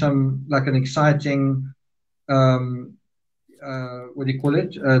have some like an exciting, what do you call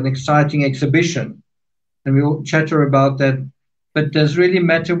it? An exciting exhibition, and we all chatter about that. But does it really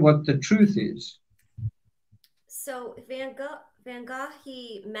matter what the truth is? So Van Gogh,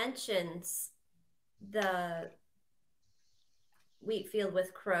 he mentions the wheat field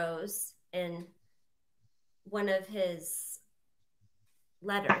with crows in one of his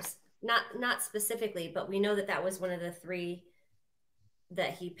letters. Not specifically, but we know that that was one of the three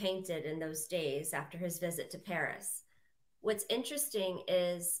that he painted in those days after his visit to Paris. What's interesting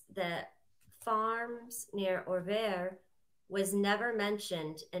is that farms near Orvers was never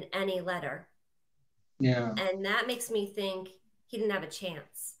mentioned in any letter. Yeah. And that makes me think he didn't have a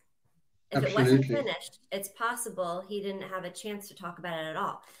chance. If Absolutely. it wasn't finished, it's possible he didn't have a chance to talk about it at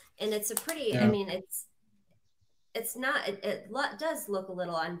all. And it's a pretty, Yeah. I mean, it's not, it does look a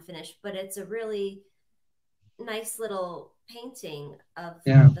little unfinished, but it's a really nice little painting of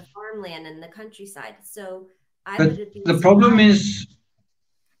the farmland and the countryside. So but the problem is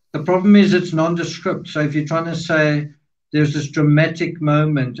it's nondescript. So if you're trying to say there's this dramatic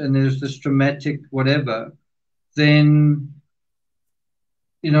moment and there's this dramatic whatever, then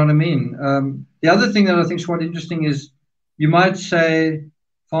you know what I mean. The other thing that I think is quite interesting is you might say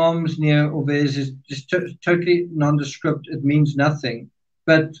farms near Orvers is just totally nondescript. It means nothing.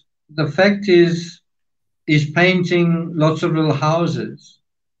 But the fact is, he's painting lots of little houses.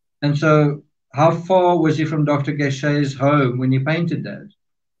 And so how far was he from Dr. Gachet's home when he painted that?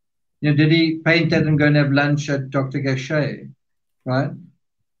 You know, did he paint that and go and have lunch at Dr. Gachet? Right?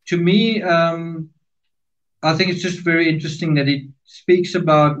 To me, I think it's just very interesting that he speaks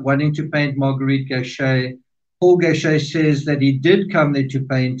about wanting to paint Marguerite Gachet. Paul Gachet says that he did come there to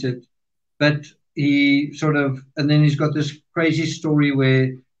paint it, but he sort of, and then he's got this crazy story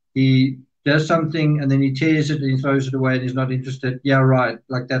where he does something and then he tears it and he throws it away and he's not interested. Yeah, right.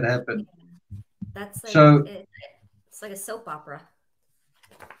 Like that happened. That's like, so it's like a soap opera.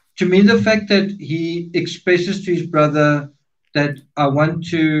 To me, the fact that he expresses to his brother that I want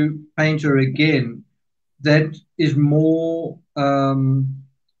to paint her again, that is more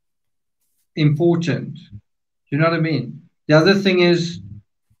important. Do you know what I mean? The other thing is,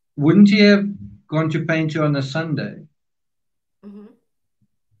 wouldn't he have gone to paint her on a Sunday? Mm-hmm.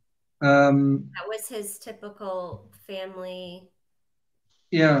 That was his typical family.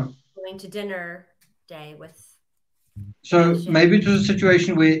 Yeah. Going to dinner day with. So maybe it was a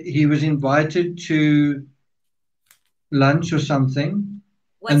situation where he was invited to lunch or something.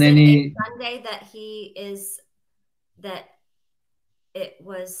 Was and then it a Sunday that it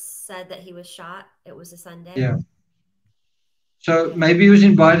was said that he was shot? It was a Sunday? Yeah. So maybe he was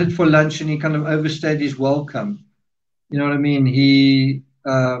invited for lunch and he kind of overstayed his welcome. You know what I mean? He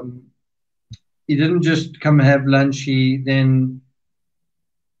didn't just come and have lunch. He then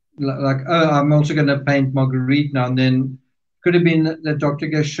like, oh, I'm also going to paint Marguerite now. And then could have been that Dr.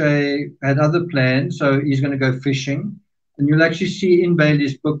 Gachet had other plans. So he's going to go fishing. And you'll actually see in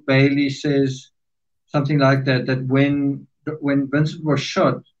Bailey's book, Bailey says something like that, that when Vincent was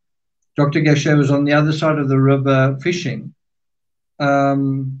shot, Dr. Gachet was on the other side of the river fishing,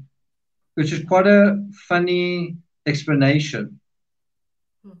 which is quite a funny explanation.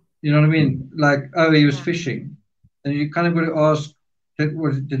 You know what I mean? Like, oh, he was fishing. And you kind of got to ask,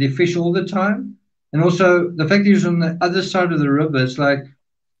 did he fish all the time? And also the fact he was on the other side of the river, it's like,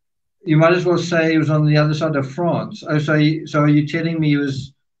 you might as well say he was on the other side of France. Oh, so are you telling me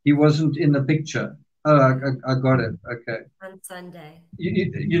he wasn't in the picture? Oh, I got it. Okay. on Sunday.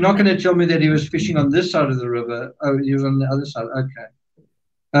 You're not going to tell me that he was fishing on this side of the river. Oh, he was on the other side. Okay.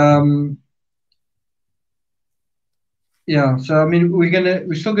 Um, yeah. So I mean,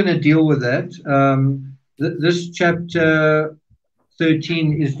 we're still gonna deal with that. This chapter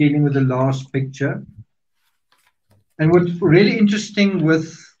 13 is dealing with the last picture, and what's really interesting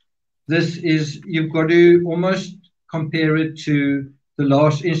with this is you've got to almost compare it to the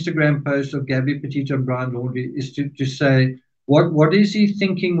last Instagram post of Gabby Petito and Brian Laundrie, is to say what is he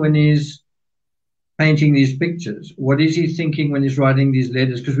thinking when he's painting these pictures? What is he thinking when he's writing these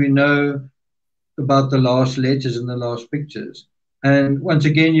letters? Because we know about the last letters and the last pictures. And once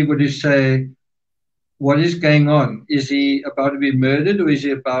again, you've got to say, what is going on? Is he about to be murdered or is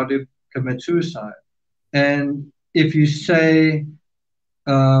he about to commit suicide? And um, if you say,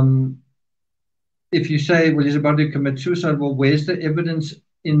 well, he's about to commit suicide, well, where's the evidence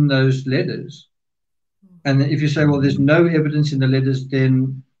in those letters? And if you say, well, there's no evidence in the letters,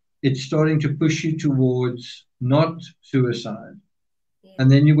 then it's starting to push you towards not suicide. Yeah. And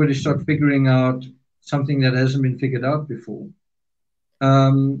then you've got to start figuring out something that hasn't been figured out before.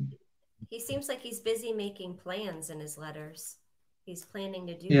 He seems like he's busy making plans in his letters. He's planning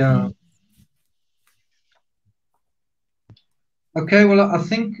to do Yeah. things. Okay, well, I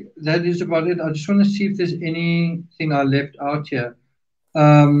think that is about it. I just want to see if there's anything I left out here.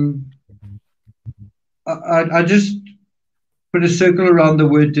 I just put a circle around the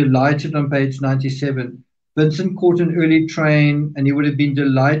word delighted on page 97. Vincent caught an early train and he would have been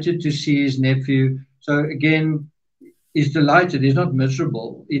delighted to see his nephew. So again, he's delighted. He's not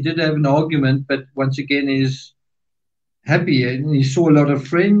miserable. He did have an argument, but once again, he's happy and he saw a lot of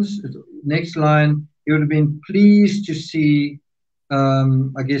friends. Next line, he would have been pleased to see,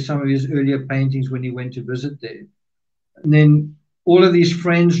 I guess, some of his earlier paintings when he went to visit there. And then all of these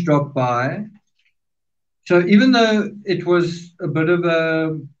friends dropped by. So even though it was a bit of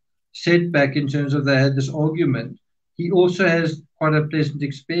a setback in terms of they had this argument, he also has quite a pleasant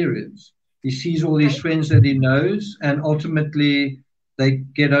experience. He sees all these friends that he knows, and ultimately they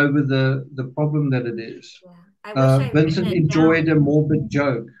get over the problem that it is. Yeah. I wish I'd Vincent enjoyed a morbid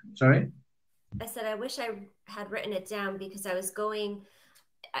joke. Sorry? I said, I wish I had written it down because I was going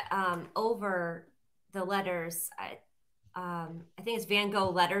over the letters. I think it's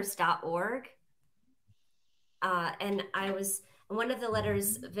VanGoghLetters.org. And one of the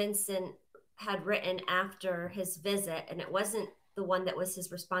letters Vincent had written after his visit, and it wasn't the one that was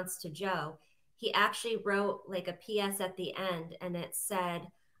his response to Joe. He actually wrote like a PS at the end, and it said,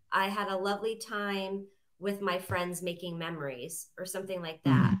 I had a lovely time with my friends making memories, or something like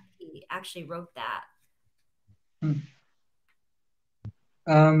that. He actually wrote that.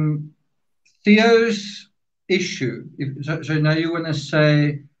 Theo's issue. So now you want to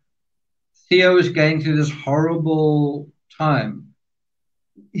say Theo is going through this horrible time.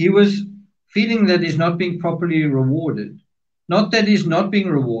 He was feeling that he's not being properly rewarded. Not that he's not being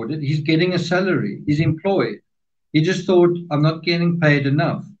rewarded, he's getting a salary, he's employed. He just thought, I'm not getting paid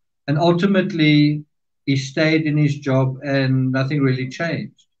enough. And ultimately, he stayed in his job and nothing really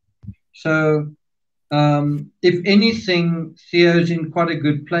changed. So, if anything, Theo's in quite a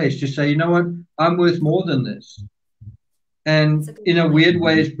good place to say, you know what, I'm worth more than this. And in a weird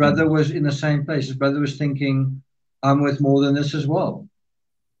way, his brother was in the same place. His brother was thinking, I'm worth more than this as well.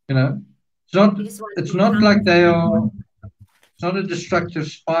 You know, it's not like they are, it's not a destructive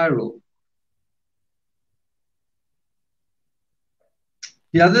spiral.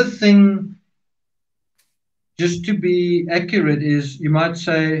 The other thing, just to be accurate, is you might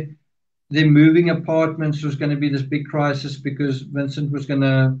say they're moving apartments was going to be this big crisis because Vincent was going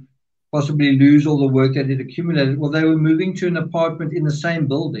to possibly lose all the work that he'd accumulated. Well, they were moving to an apartment in the same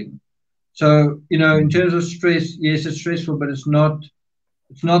building. So, you know, in terms of stress, yes, it's stressful, but it's not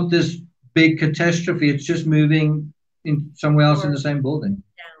this big catastrophe. It's just moving in somewhere else in the same building.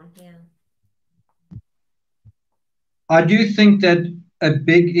 Yeah. I do think that a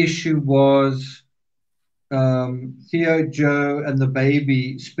big issue was Theo, Joe, and the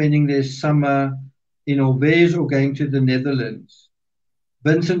baby spending their summer in Alves or going to the Netherlands.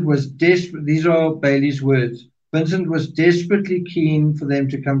 Vincent was desperate. These are Bailey's words. Vincent was desperately keen for them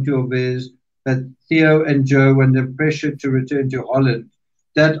to come to Alves, but Theo and Joe were under pressure to return to Holland.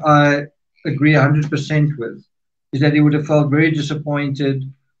 That I agree 100% with, is that he would have felt very disappointed.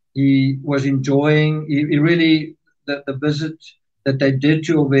 He was enjoying, he really, the visit that they did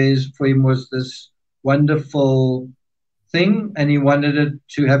to Alves for him was this wonderful thing, and he wanted it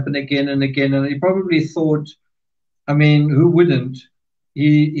to happen again and again. And he probably thought, I mean, who wouldn't?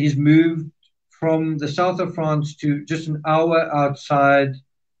 He's moved from the south of France to just an hour outside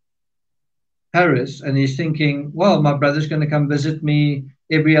Paris, and he's thinking, well, my brother's going to come visit me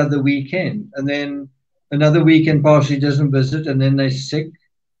every other weekend. And then another weekend passes, he doesn't visit, and then they're sick.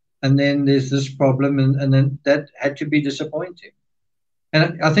 And then there's this problem, and then that had to be disappointing.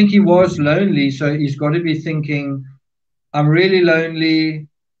 And I think he was lonely, so he's got to be thinking, I'm really lonely.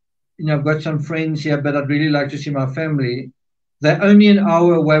 I've got some friends here, but I'd really like to see my family. They're only an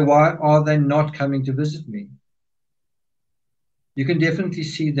hour away. Why are they not coming to visit me? You can definitely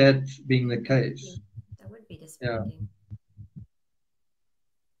see that being the case. That would be disappointing.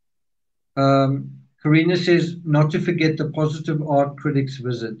 Yeah. Karina says not to forget the positive art critics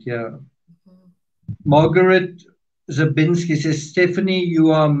visit. Yeah. Margaret Zabinski says, Stephanie,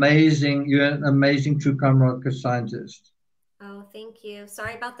 you are amazing. You're an amazing true crime rocket scientist. Oh, thank you.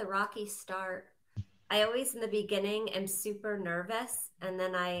 Sorry about the rocky start. I always in the beginning am super nervous, and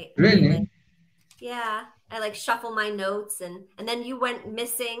then Really? I like shuffle my notes, and then you went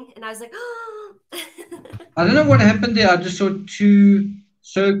missing, and I was like, oh. I don't know what happened there. I just saw two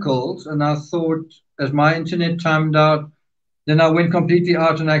circles, and I thought, as my internet timed out, then I went completely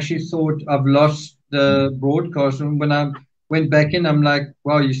out and actually thought I've lost the broadcast. And when I went back in, I'm like,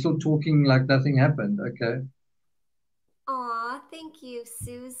 wow, you're still talking like nothing happened. Okay. Aw, thank you,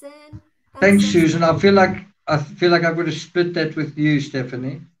 Susan. Thanks, Susan. I feel like I would have split that with you,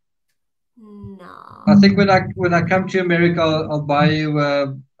 Stephanie. No. I think when I come to America, I'll buy you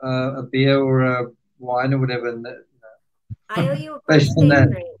a beer or a wine or whatever. And I owe you a birthday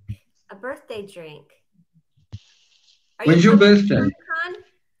drink. A birthday drink. When's your birthday?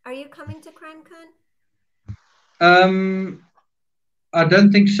 Are you coming to CrimeCon? I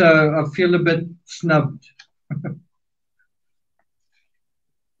don't think so. I feel a bit snubbed.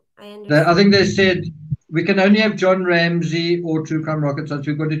 I think they said we can only have John Ramsey or True Crime Rocket Science.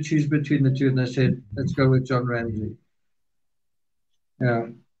 We've got to choose between the two, and they said let's go with John Ramsey. Yeah.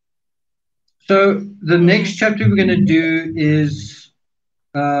 So the next chapter we're going to do is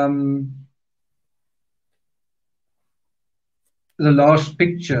the last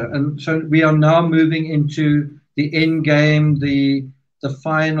picture, and so we are now moving into the end game, the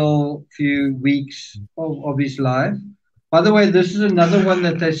final few weeks of his life. By the way, this is another one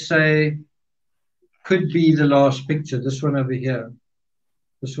that they say could be the last picture. This one over here,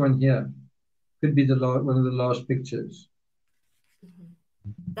 this one here, could be one of the last pictures.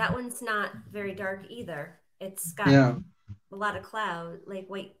 That one's not very dark either. It's got a lot of cloud, like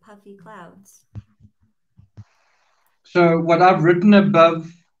white puffy clouds. So what I've written above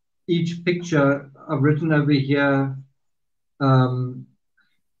each picture, I've written over here. Quite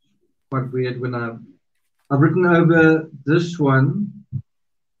weird when I've written over this one.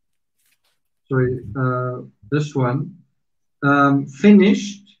 Sorry, this one.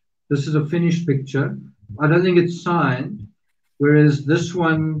 Finished. This is a finished picture. I don't think it's signed, whereas this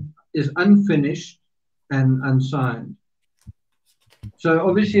one is unfinished and unsigned. So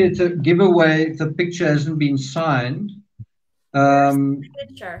obviously it's a giveaway if the picture hasn't been signed.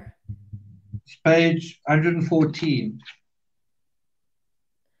 Picture. It's page 114.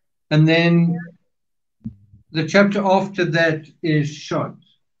 And then the chapter after that is shot,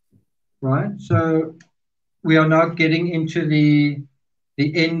 right? So we are now getting into the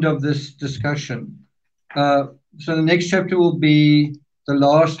end of this discussion. So the next chapter will be the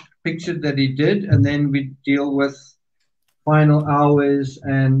last picture that he did, and then we deal with final hours,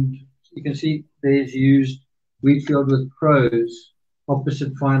 and you can see there's used Wheatfield with crows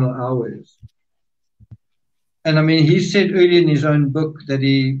opposite final hours. And I mean, he said earlier in his own book that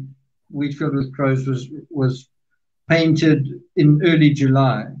Wheatfield with crows was painted in early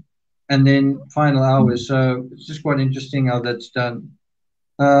July, and then final hours. So it's just quite interesting how that's done.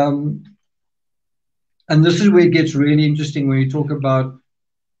 And this is where it gets really interesting when you talk about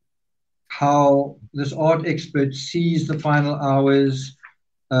how this art expert sees the final hours,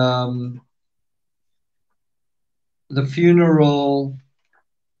 the funeral,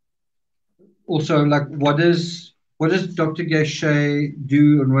 also like what does Dr. Gachet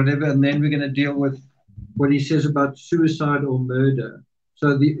do and whatever, and then we're going to deal with what he says about suicide or murder.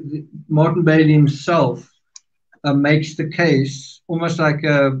 So the Martin Bailey himself makes the case almost like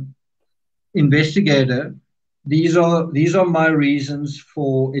a investigator. These are my reasons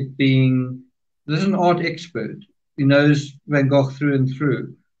for it being. This is an art expert. He knows Van Gogh through and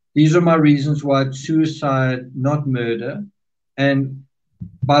through. These are my reasons why it's suicide, not murder. And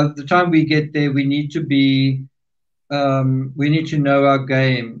by the time we get there, we need to know our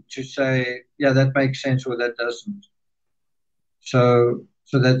game to say, yeah, that makes sense or that doesn't. So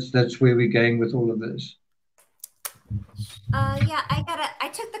that's where we're going with all of this. Yeah, I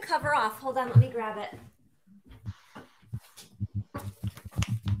took the cover off. Hold on, let me grab it.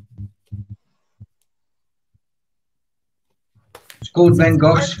 called So Van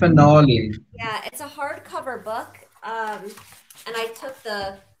Gogh's Finale. yeah, it's a hardcover book. And I took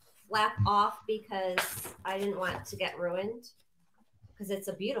the flap off because I didn't want it to get ruined because it's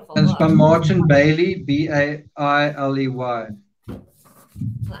a beautiful And it's book. by Martin Bailey, Bailey. There you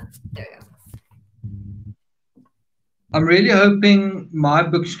go. I'm really hoping my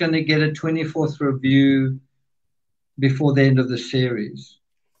book's going to get a 24th review before the end of the series.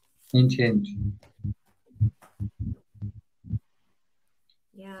 Intent.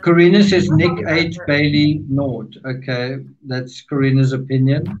 Yeah. Karina says Nick 8, Bailey 0. Okay, that's Karina's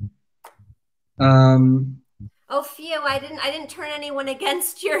opinion. Oh, phew! I didn't turn anyone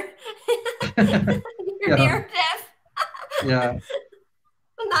against your Yeah. narrative. Yeah.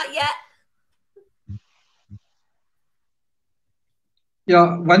 Not yet.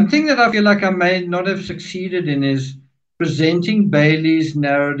 Yeah, one thing that I feel like I may not have succeeded in is presenting Bailey's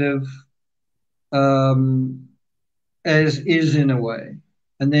narrative as is in a way,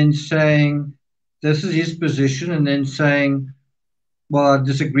 and then saying this is his position, and then saying, well, I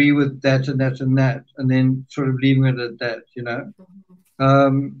disagree with that and that and that, and then sort of leaving it at that, you know.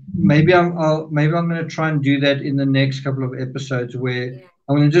 Maybe I'm going to try and do that in the next couple of episodes where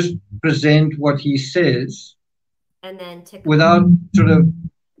I'm going to just present what he says, and then without sort of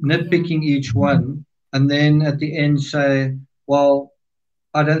nitpicking each one, and then at the end say, well,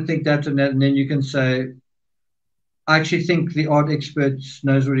 I don't think that and that, and then you can say, I actually think the art expert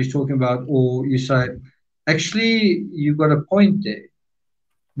knows what he's talking about, or you say, actually, you've got a point there.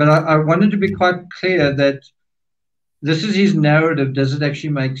 But I wanted to be quite clear that this is his narrative. Does it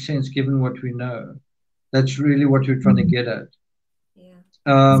actually make sense given what we know? That's really what we're trying to get at. Yeah.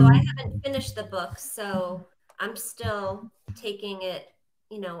 So I haven't finished the book, so I'm still taking it,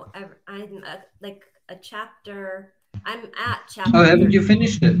 you know, I'm like a chapter. I'm at chapter. Oh, haven't you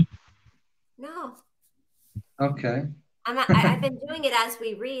finished it? No. Okay. I've been doing it as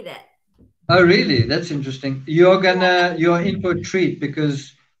we read it. Oh, really? That's interesting. You're in for a treat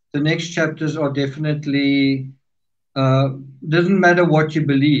because the next chapters are definitely, doesn't matter what you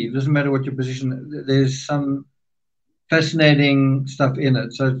believe, doesn't matter what your position, there's some fascinating stuff in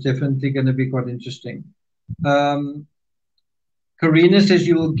it. So it's definitely going to be quite interesting. Karina says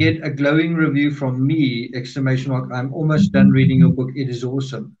you will get a glowing review from me, exclamation mark. I'm almost done reading your book. It is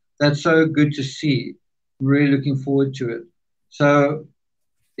awesome. That's so good to see. Really looking forward to it. So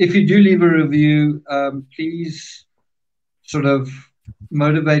if you do leave a review, please sort of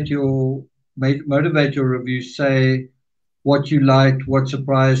motivate your review. Say what you liked, what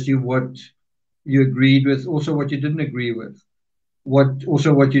surprised you, what you agreed with, also what you didn't agree with, what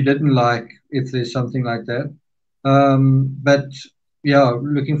you didn't like, if there's something like that. But yeah,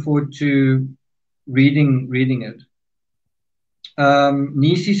 looking forward to reading it.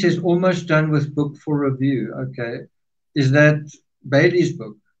 Nisi says almost done with book for review. Okay, is that Bailey's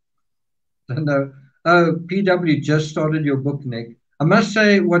book? No. Oh, PW just started your book, Nick. I must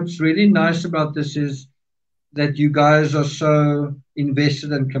say, what's really nice about this is that you guys are so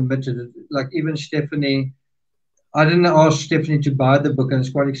invested and committed. Like even Stephanie, I didn't ask Stephanie to buy the book, and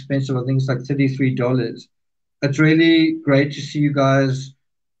it's quite expensive. I think it's like $33. It's really great to see you guys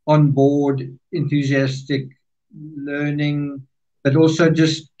on board, enthusiastic, learning, but also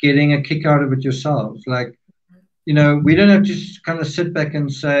just getting a kick out of it yourselves. Like, you know, we don't have to just kind of sit back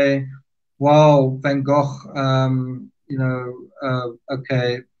and say, wow, Van Gogh,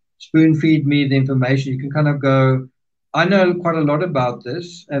 okay, spoon feed me the information. You can kind of go, I know quite a lot about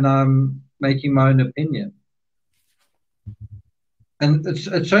this, and I'm making my own opinion. And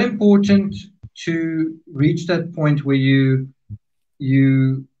it's so important to reach that point where you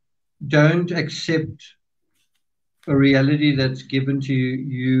don't accept a reality that's given to you.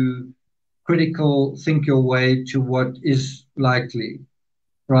 You critical think your way to what is likely,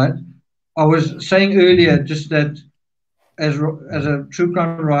 right? I was saying earlier just that as a true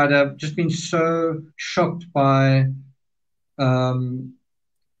crime writer, I've just been so shocked by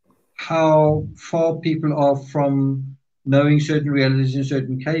how far people are from knowing certain realities in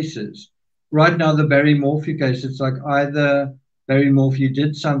certain cases. Right now, the Barry Morphew case, it's like either Barry Morphew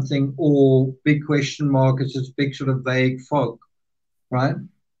did something or big question mark. It's this big sort of vague fog, right?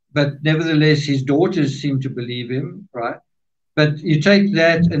 But nevertheless, his daughters seem to believe him, right? But you take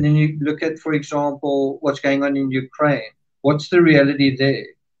that and then you look at, for example, what's going on in Ukraine. What's the reality there?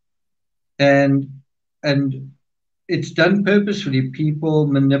 And it's done purposefully. People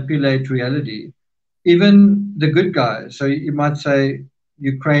manipulate reality. Even the good guys. So you might say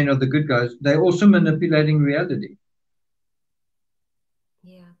Ukraine are the good guys. They're also manipulating reality.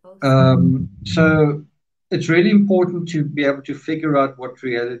 Yeah. So it's really important to be able to figure out what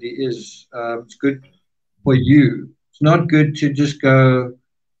reality is. It's good for you. It's It's not good to just go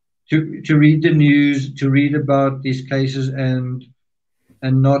to read the news, to read about these cases and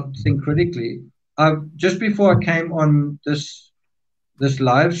not think critically. Just before I came on this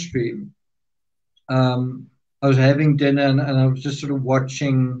live stream, I was having dinner and I was just sort of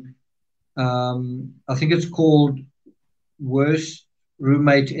watching. I think it's called Worst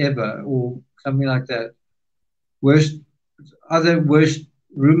Roommate Ever or something like that. Worst, either worst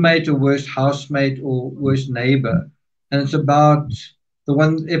roommate or worst housemate or worst neighbor. And it's about the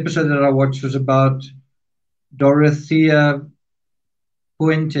one episode that I watched was about Dorothea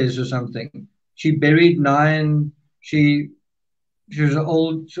Puentes or something. She buried nine. She she was an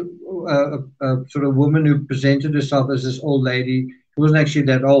old sort of woman who presented herself as this old lady. She wasn't actually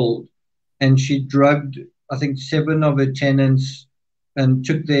that old, and she drugged I think seven of her tenants and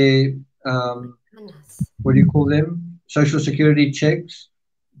took their Goodness. what do you call them? Social security checks.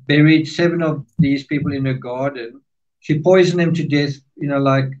 Buried seven of these people in her garden. She poisoned them to death,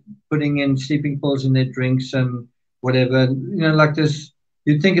 like putting in sleeping pills in their drinks and whatever. Like this,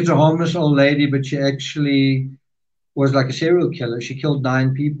 you'd think it's a harmless old lady, but she actually was like a serial killer. She killed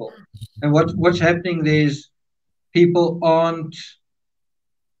nine people. And what's happening there is people aren't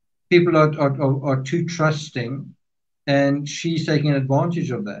people are too trusting, and she's taking advantage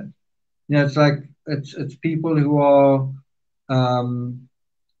of that. It's like it's people who are um,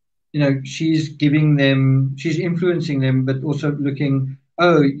 she's influencing them, but also looking,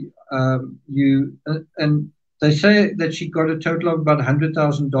 oh, and they say that she got a total of about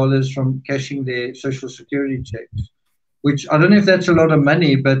 $100,000 from cashing their social security checks, which I don't know if that's a lot of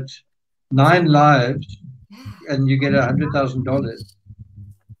money, but nine lives Yeah. and you get Oh $100,000.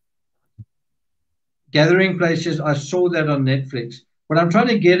 Gathering Places, I saw that on Netflix. What I'm trying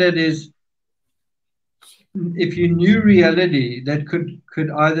to get at is if you knew reality, that could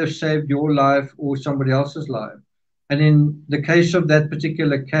either save your life or somebody else's life. And in the case of that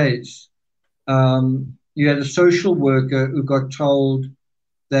particular case, you had a social worker who got told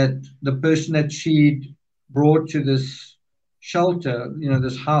that the person that she'd brought to this shelter,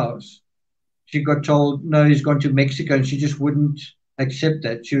 this house, she got told, no, he's gone to Mexico, and she just wouldn't accept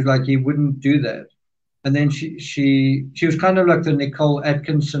that. She was like, he wouldn't do that. And then she was kind of like the Nicole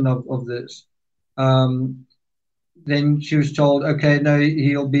Atkinson of this. Um, then she was told, okay, no,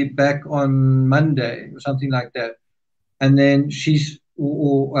 he'll be back on Monday or something like that. And then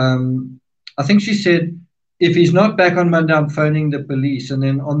I think she said, if he's not back on Monday, I'm phoning the police. And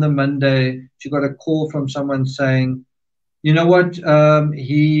then on the Monday, she got a call from someone saying, you know what,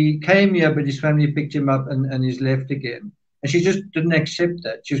 he came here, but his family picked him up and he's left again. And she just didn't accept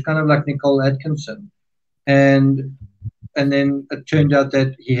that. She was kind of like Nicole Atkinson. And and then it turned out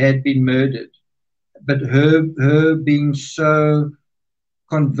that he had been murdered. But her being so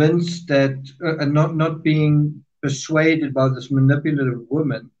convinced that and not being persuaded by this manipulative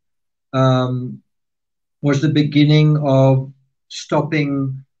woman was the beginning of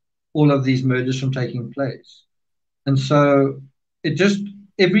stopping all of these murders from taking place. And so it just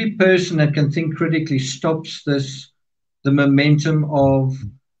every person that can think critically stops the momentum of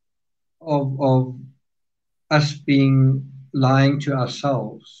us being lying to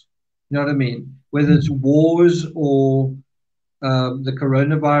ourselves. You know what I mean? Whether it's wars or the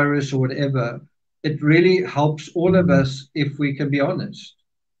coronavirus or whatever, it really helps all of us if we can be honest.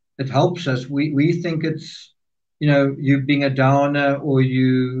 It helps us. We think it's you being a downer or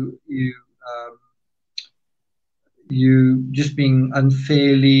you just being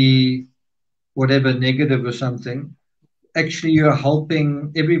unfairly whatever negative or something. Actually, you're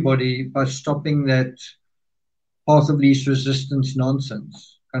helping everybody by stopping that path of least resistance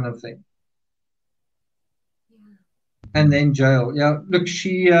nonsense kind of thing. Yeah. And then jail. Yeah, look,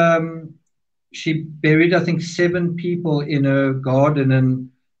 she buried I think seven people in her garden, and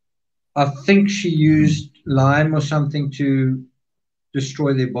I think she used lime or something to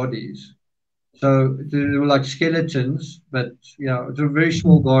destroy their bodies. So they were like skeletons, but yeah, it's a very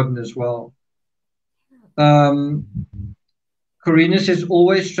small garden as well. Um, Karina says,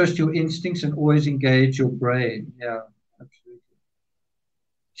 always trust your instincts and always engage your brain. Yeah, absolutely.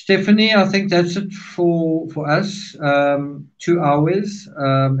 Stephanie, I think that's it for us. 2 hours.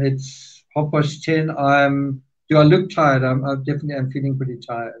 It's 10:30. Do I look tired? I definitely am feeling pretty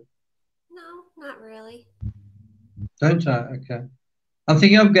tired. No, not really. Don't I? Okay. I'm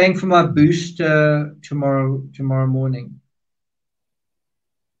thinking of going for my booster tomorrow morning.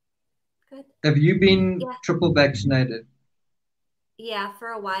 Good. Have you been Yeah. triple vaccinated? Yeah, for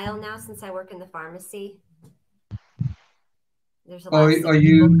a while now since I work in the pharmacy. There's a lot of Are sick people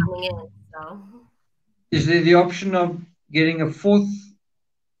you? coming in, so Is there the option of getting a fourth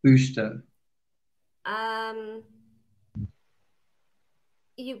booster? um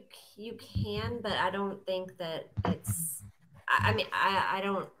You you can, but I don't think that it's. I mean, I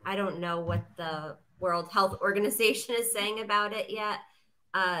don't know what the World Health Organization is saying about it yet.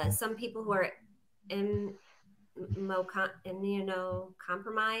 Some people who are in,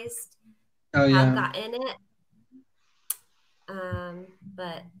 immunocompromised Oh have yeah. gotten it,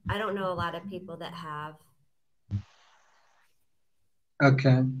 but I don't know a lot of people that have.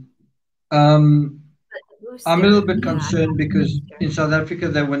 Okay. Um, But the I'm a little booster, bit yeah, I concerned got the because booster. in South Africa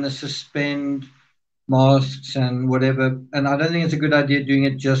they want to suspend masks and whatever, and I don't think it's a good idea doing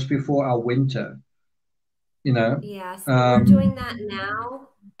it just before our winter. You know. Yeah, so we're doing Um, that now,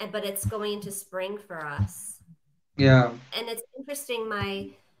 but it's going into spring for us. yeah. And it's interesting. My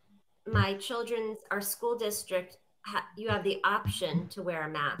children's our school district. You have the option to wear a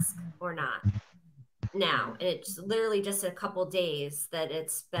mask or not now. And it's literally just a couple days that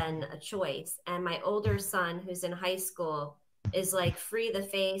it's been a choice. And my older son, who's in high school, is like free the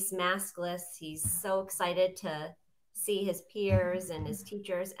face, maskless. He's so excited to see his peers and his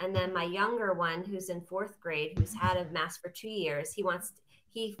teachers. And then my younger one, who's in fourth grade, who's had a mask for 2 years, he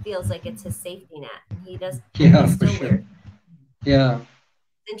feels like it's his safety net, and he does, and he Yeah, for still sure. wears. Yeah.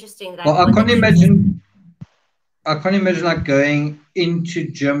 It's interesting that I Well, have one that chooses. I can't imagine like going into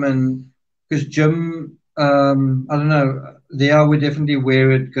gym and because gym, I don't know, there I would definitely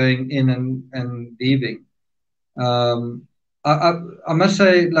wear it going in and leaving. Um, I must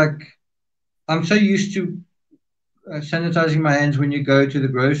say, like, I'm so used to sanitizing my hands when you go to the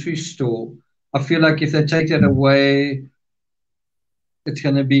grocery store. I feel like if they take that away, it's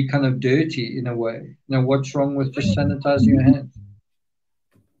going to be kind of dirty in a way. You know, what's wrong with just sanitizing your hands?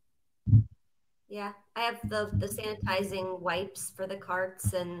 Yeah, I have the sanitizing wipes for the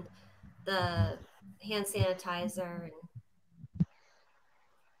carts and the hand sanitizer. And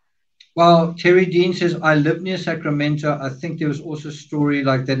Well, Terry Dean says, I live near Sacramento. I think there was also a story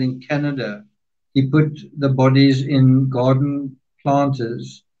like that in Canada. He put the bodies in garden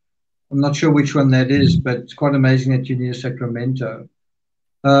planters. I'm not sure which one that is, but it's quite amazing that you're near Sacramento.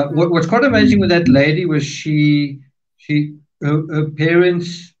 What's quite amazing with that lady was her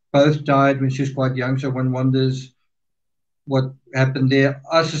parents both died when she was quite young, so one wonders what happened there.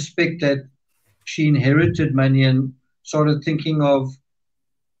 I suspect that she inherited money and started thinking of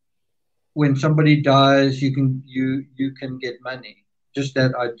when somebody dies, you can get money. Just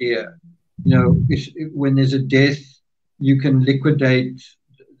that idea, you know, when there's a death, you can liquidate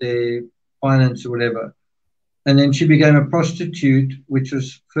their finance or whatever. And then she became a prostitute, which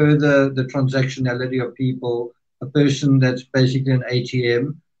was further the transactionality of people, a person that's basically an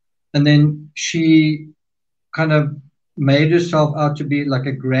ATM. And then she kind of made herself out to be like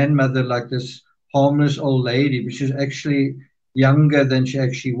a grandmother, like this harmless old lady, but she was actually younger than she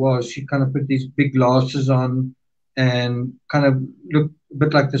actually was. She kind of put these big glasses on and kind of looked a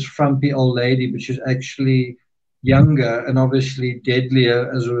bit like this frumpy old lady, but she was actually younger and obviously deadlier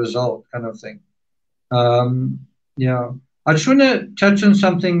as a result, kind of thing. Um, yeah. I just want to touch on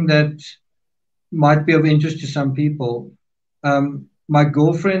something that might be of interest to some people. My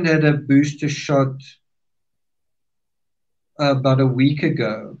girlfriend had a booster shot about a week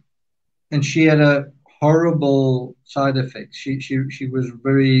ago, and she had a horrible side effect. She was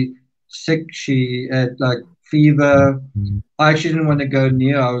very sick. She had like fever. I actually didn't want to go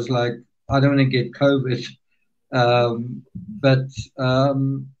near. I was like, I don't want to get COVID. But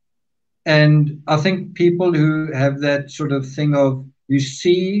and I think people who have that sort of thing of you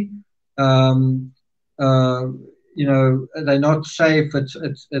see, um, uh, you know, they're not safe. It's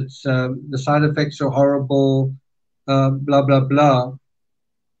the side effects are horrible. Blah blah blah.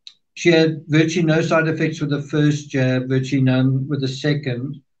 She had virtually no side effects with the first jab, virtually none with the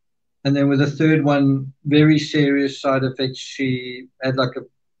second. And then with the third one, very serious side effects. She had like a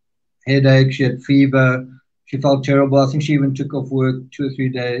headache, she had fever, she felt terrible. I think she even took off work 2 or 3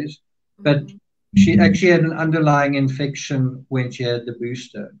 days. But mm-hmm. she actually had an underlying infection when she had the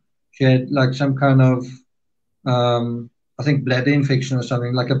booster. She had like some kind of, I think, bladder infection or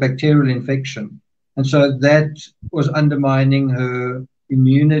something, like a bacterial infection. And so that was undermining her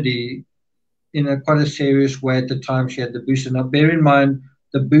immunity in a quite a serious way at the time she had the booster. Now, bear in mind,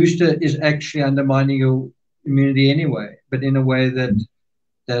 the booster is actually undermining your immunity anyway, but in a way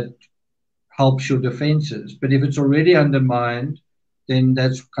that helps your defenses. But if it's already undermined, then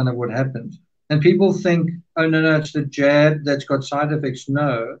that's kind of what happens. And people think, oh no, no, it's the jab that's got side effects.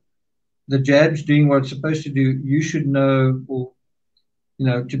 No, the jab's doing what it's supposed to do. You should know, or you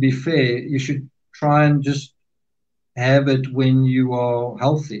know, to be fair, you should try and just have it when you are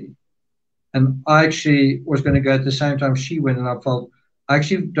healthy. And I actually was going to go at the same time she went, and I felt I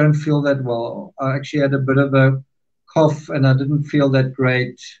actually don't feel that well. I actually had a bit of a cough and I didn't feel that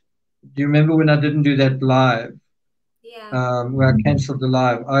great. Do you remember when I didn't do that live? Yeah. Where I cancelled the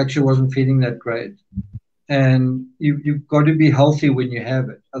live? I actually wasn't feeling that great. And you've got to be healthy when you have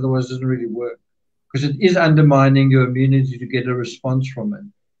it. Otherwise, it doesn't really work because it is undermining your immunity to get a response from it.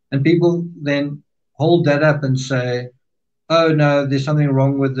 And people then hold that up and say, oh, no, there's something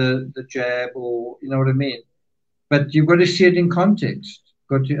wrong with the jab, or you know what I mean? But you've got to see it in context.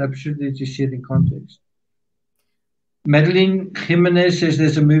 Got to absolutely see it in context. Madeline Jimenez says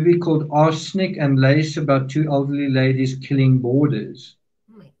there's a movie called Arsenic and Lace about two elderly ladies killing borders.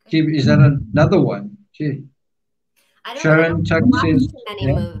 Oh my Gee, goodness. is that another one? Gee. I don't Sharon get to Tuck watch says, too many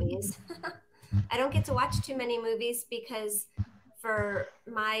yeah, movies. I don't get to watch too many movies because for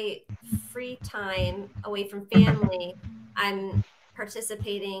my free time away from family, I'm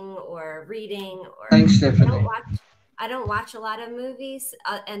participating or reading, or thanks, I don't Stephanie. watch I don't watch a lot of movies,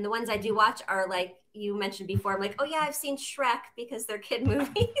 and the ones I do watch are like you mentioned before. I'm like, oh yeah, I've seen Shrek because they're kid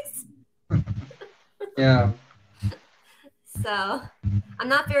movies. Yeah. So I'm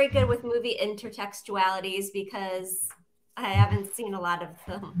not very good with movie intertextualities because I haven't seen a lot of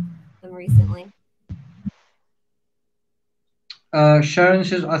them recently. Sharon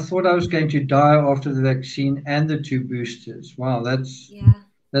says, I thought I was going to die after the vaccine and the two boosters. Wow, Yeah.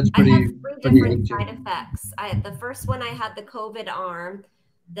 that's I had pretty three pretty different hectic. side effects. The first one I had the COVID arm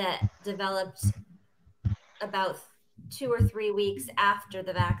that developed about 2 or 3 weeks after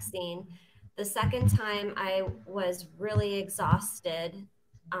the vaccine. The second time I was really exhausted.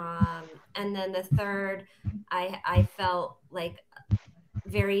 And then the third, I felt like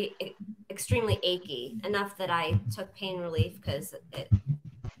very extremely achy, enough that I took pain relief because it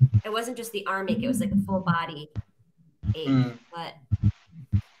wasn't just the arm ache, it was like a full body ache. Mm. But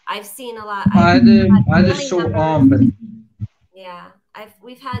I've seen a lot. I I've had a, had I had a family sore members. arm, but Yeah,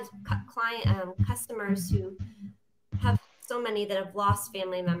 we've had customers who have so many that have lost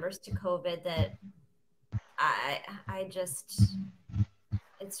family members to COVID that I just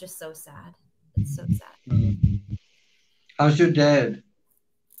it's just so sad. It's so sad. how's your dad?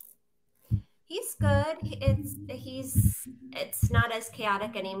 He's good. It's not as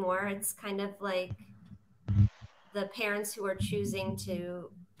chaotic anymore. It's kind of like the parents who are choosing to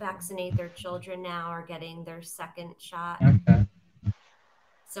vaccinate their children now are getting their second shot. Okay.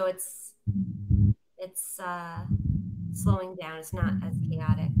 So it's slowing down. It's not as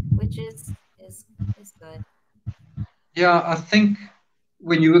chaotic, which is good. Yeah, I think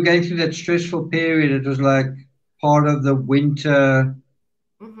when you were going through that stressful period, it was like part of the winter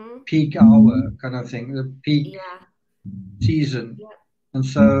Mm-hmm. peak hour kind of thing, the peak Yeah. season. Yeah. And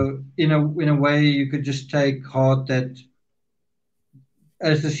so, in a way, you could just take heart that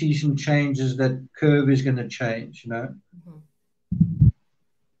as the season changes, that curve is going to change. Mm-hmm.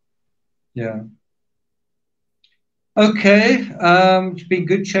 Yeah. Okay. It's been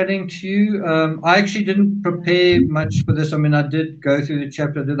good chatting to you. I actually didn't prepare much for this. I mean, I did go through the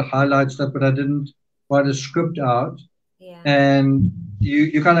chapter, I did highlight stuff, but I didn't write a script out. Yeah. And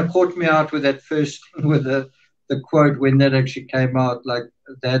you kind of caught me out with that first with the quote when that actually came out, like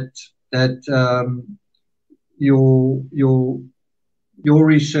that your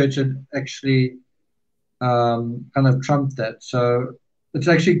research had actually kind of trumped that. So it's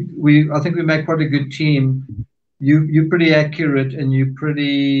actually I think we make quite a good team. You're pretty accurate, and you're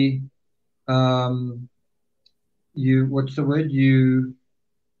pretty you what's the word,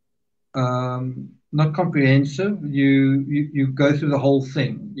 not comprehensive. You go through the whole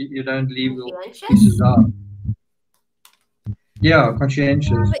thing. You don't leave little Conscientious? pieces out. Yeah, Yeah,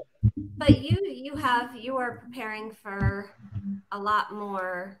 conscientious. but you are preparing for a lot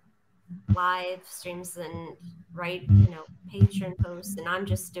more live streams than Patreon posts, and I'm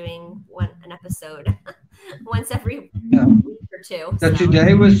just doing an episode once every Yeah. week or two. So So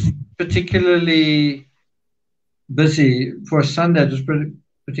today was particularly busy for a Sunday. It was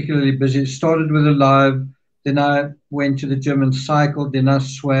particularly busy. It started with a live, then I went to the gym and cycled, then I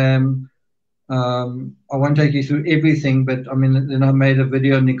swam. I won't take you through everything, but I mean, then I made a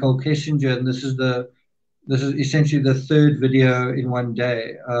video on Nicole Kessinger, and this is essentially the third video in one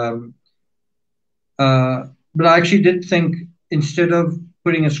day. But I actually did think, instead of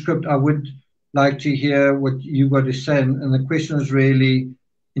putting a script, I would like to hear what you got to say. And the question is really,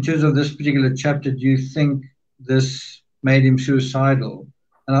 in terms of this particular chapter, do you think this made him suicidal?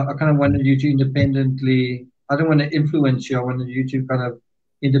 And I kind of wanted you to independently, I don't want to influence you. I wanted you to kind of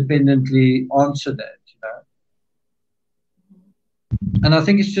independently answer that. And I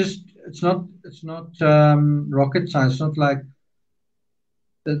think it's not rocket science. It's not like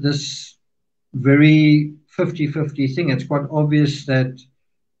this very 50-50 thing. It's quite obvious that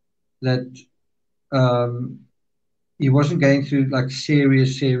he wasn't going through like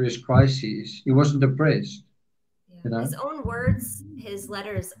serious crises. He wasn't depressed. Yeah. His own words, his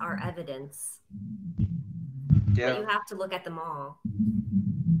letters are evidence. Yeah. But you have to look at them all.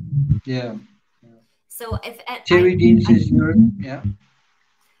 Yeah. So if Terry Dean says you're, yeah.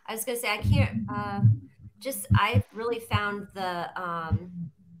 I was gonna say I can't I've really found the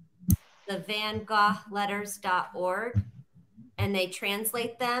vangogletters.org, and they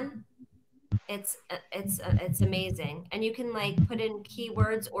translate them. It's amazing, and you can like put in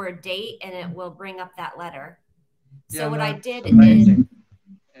keywords or a date, and it will bring up that letter. So what I did is,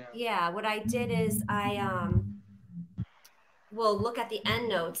 what I did is I will look at the end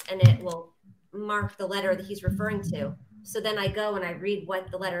notes, and it will mark the letter that he's referring to. So then I go and I read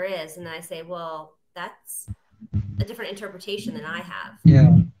what the letter is, and then I say, well, that's a different interpretation than I have.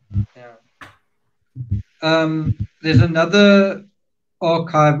 Yeah. There's another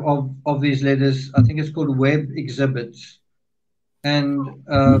archive of these letters. I think it's called Web Exhibits, and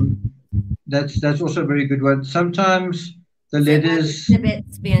that's also a very good one. Sometimes the letters. Web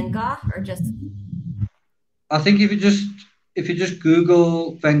Exhibits Van Gogh, or just. I think if you just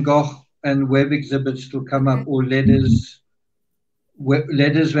Google Van Gogh and Web Exhibits, it'll come up, or letters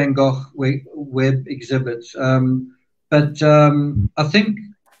Van Gogh web exhibits. But I think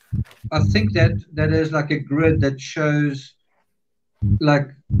that is like a grid that shows like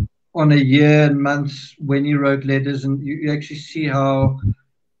on a year and months when he wrote letters, and you actually see how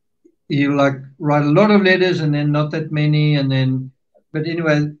you like write a lot of letters and then not that many, and then but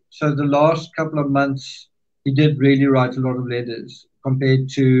anyway, so the last couple of months he did really write a lot of letters compared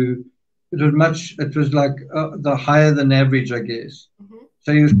to it was like the higher than average, I guess.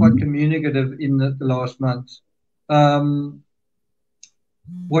 So he was quite communicative in the last months.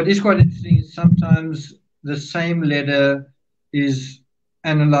 What is quite interesting is sometimes the same letter is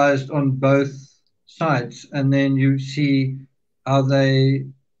analyzed on both sides, and then you see how they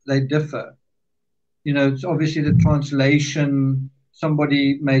differ. It's obviously the translation.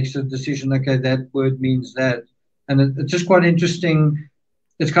 Somebody makes a decision. Okay, that word means that, and it's just quite interesting.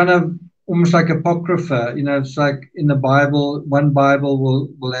 It's kind of almost like apocrypha. It's like in the Bible. One Bible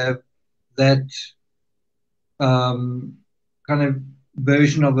will have that kind of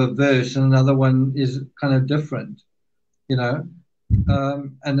version of a verse, and another one is kind of different. And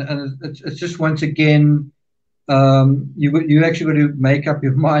it's just once again. You actually got to make up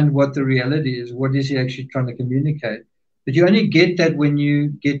your mind what the reality is. What is he actually trying to communicate? But you only get that when you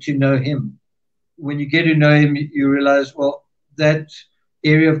get to know him. When you get to know him, you realize, well, that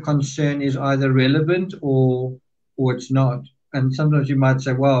area of concern is either relevant or it's not. And sometimes you might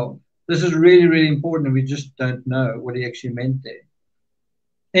say, well, this is really, really important, and we just don't know what he actually meant there.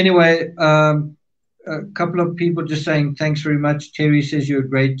 Anyway, a couple of people just saying thanks very much. Terry says you're a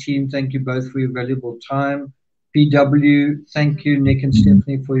great team. Thank you both for your valuable time. PW, thank you, Nick and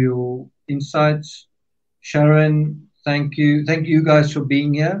Stephanie, for your insights. Sharon, thank you. Thank you guys for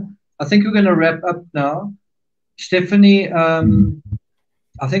being here. I think we're going to wrap up now. Stephanie, I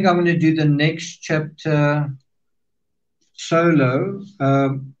think I'm going to do the next chapter solo.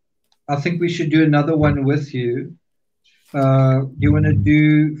 I think we should do another one with you. You want to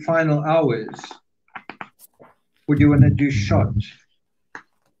do final hours? Or do you want to do shot?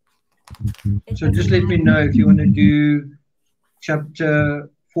 So just let me know if you want to do chapter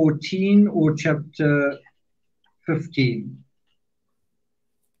 14 or chapter 15.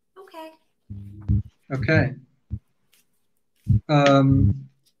 Okay.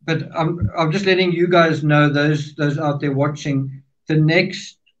 But I'm just letting you guys know, those out there watching, the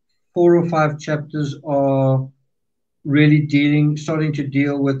next 4 or 5 chapters are really starting to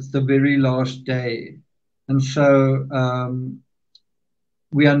deal with the very last day. And so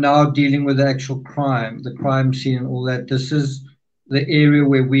we are now dealing with the actual crime, the crime scene and all that. This is the area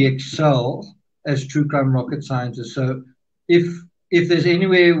where we excel as true crime rocket scientists. So if there's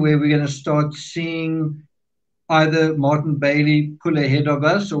anywhere where we're going to start seeing either Martin Bailey pull ahead of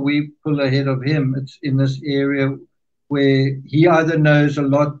us or we pull ahead of him, it's in this area where he either knows a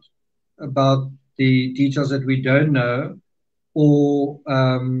lot about the details that we don't know, or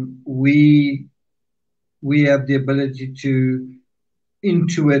we have the ability to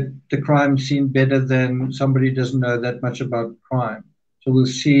intuit the crime scene better than somebody who doesn't know that much about crime. So we'll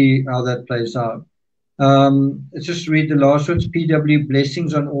see how that plays out. Let's just read the last ones. PW,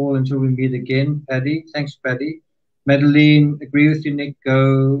 blessings on all until we meet again. Paddy, thanks, Paddy. Madeline, agree with you, Nick.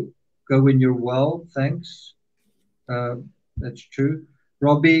 Go when you're well. Thanks. That's true.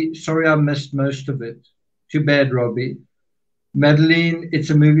 Robbie, sorry I missed most of it. Too bad, Robbie. Madeline, it's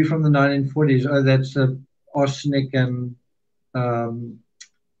a movie from the 1940s. Oh, that's arsenic and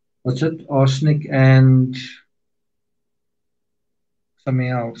what's it? Arsenic and something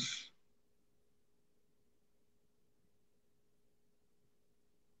else.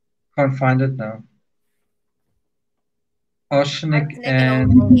 Can't find it now. Arsenic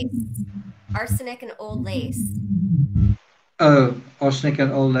and and old lace. Arsenic and old lace. oh, arsenic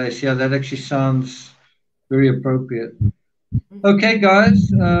and old lace. Yeah, that actually sounds very appropriate. Okay, guys.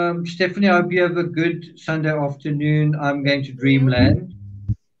 Stephanie, I hope you have a good Sunday afternoon. I'm going to Dreamland.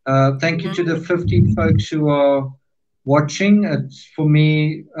 Thank you to the 50 folks who are watching. It's for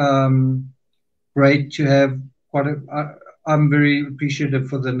me great to have quite a. I'm very appreciative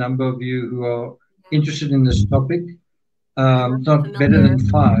for the number of you who are interested in this topic. Not better than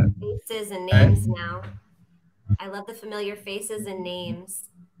 5. Faces and Right? names now. I love the familiar faces and names.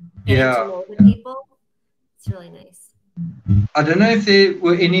 Getting to Yeah. know the people. It's really nice. I don't know if there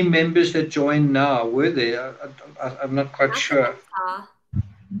were any members that joined now. Were there? I'm not quite sure.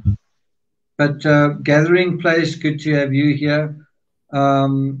 But gathering place, good to have you here.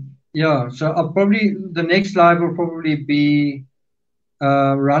 Yeah, so I'll probably, the next live will probably be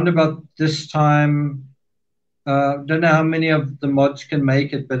around about this time. Don't know how many of the mods can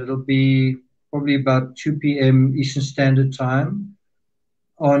make it, but it'll be probably about 2 p.m. Eastern Standard Time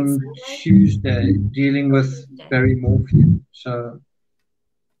on Tuesday, dealing with Barry Morphew. So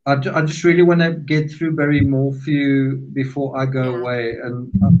I just really want to get through Barry Morphew before I go away,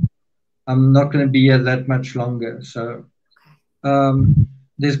 and I'm not going to be here that much longer. So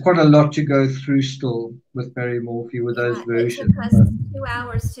there's quite a lot to go through still with Barry Morphew with those versions. It took us 2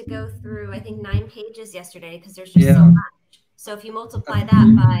 hours to go through, I think, 9 pages yesterday because there's just so much. So if you multiply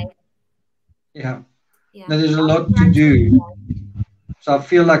that by... Yeah. Now there's a lot to do. So I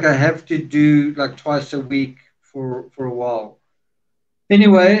feel like I have to do like twice a week for a while.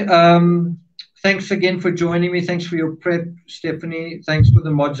 Anyway, thanks again for joining me. Thanks for your prep, Stephanie. Thanks for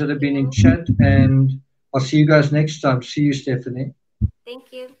the mods that have been in chat. And I'll see you guys next time. See you, Stephanie.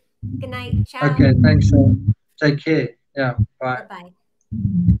 Thank you. Good night. Ciao. Okay, thanks. Take care. Yeah, bye.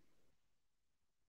 Bye-bye.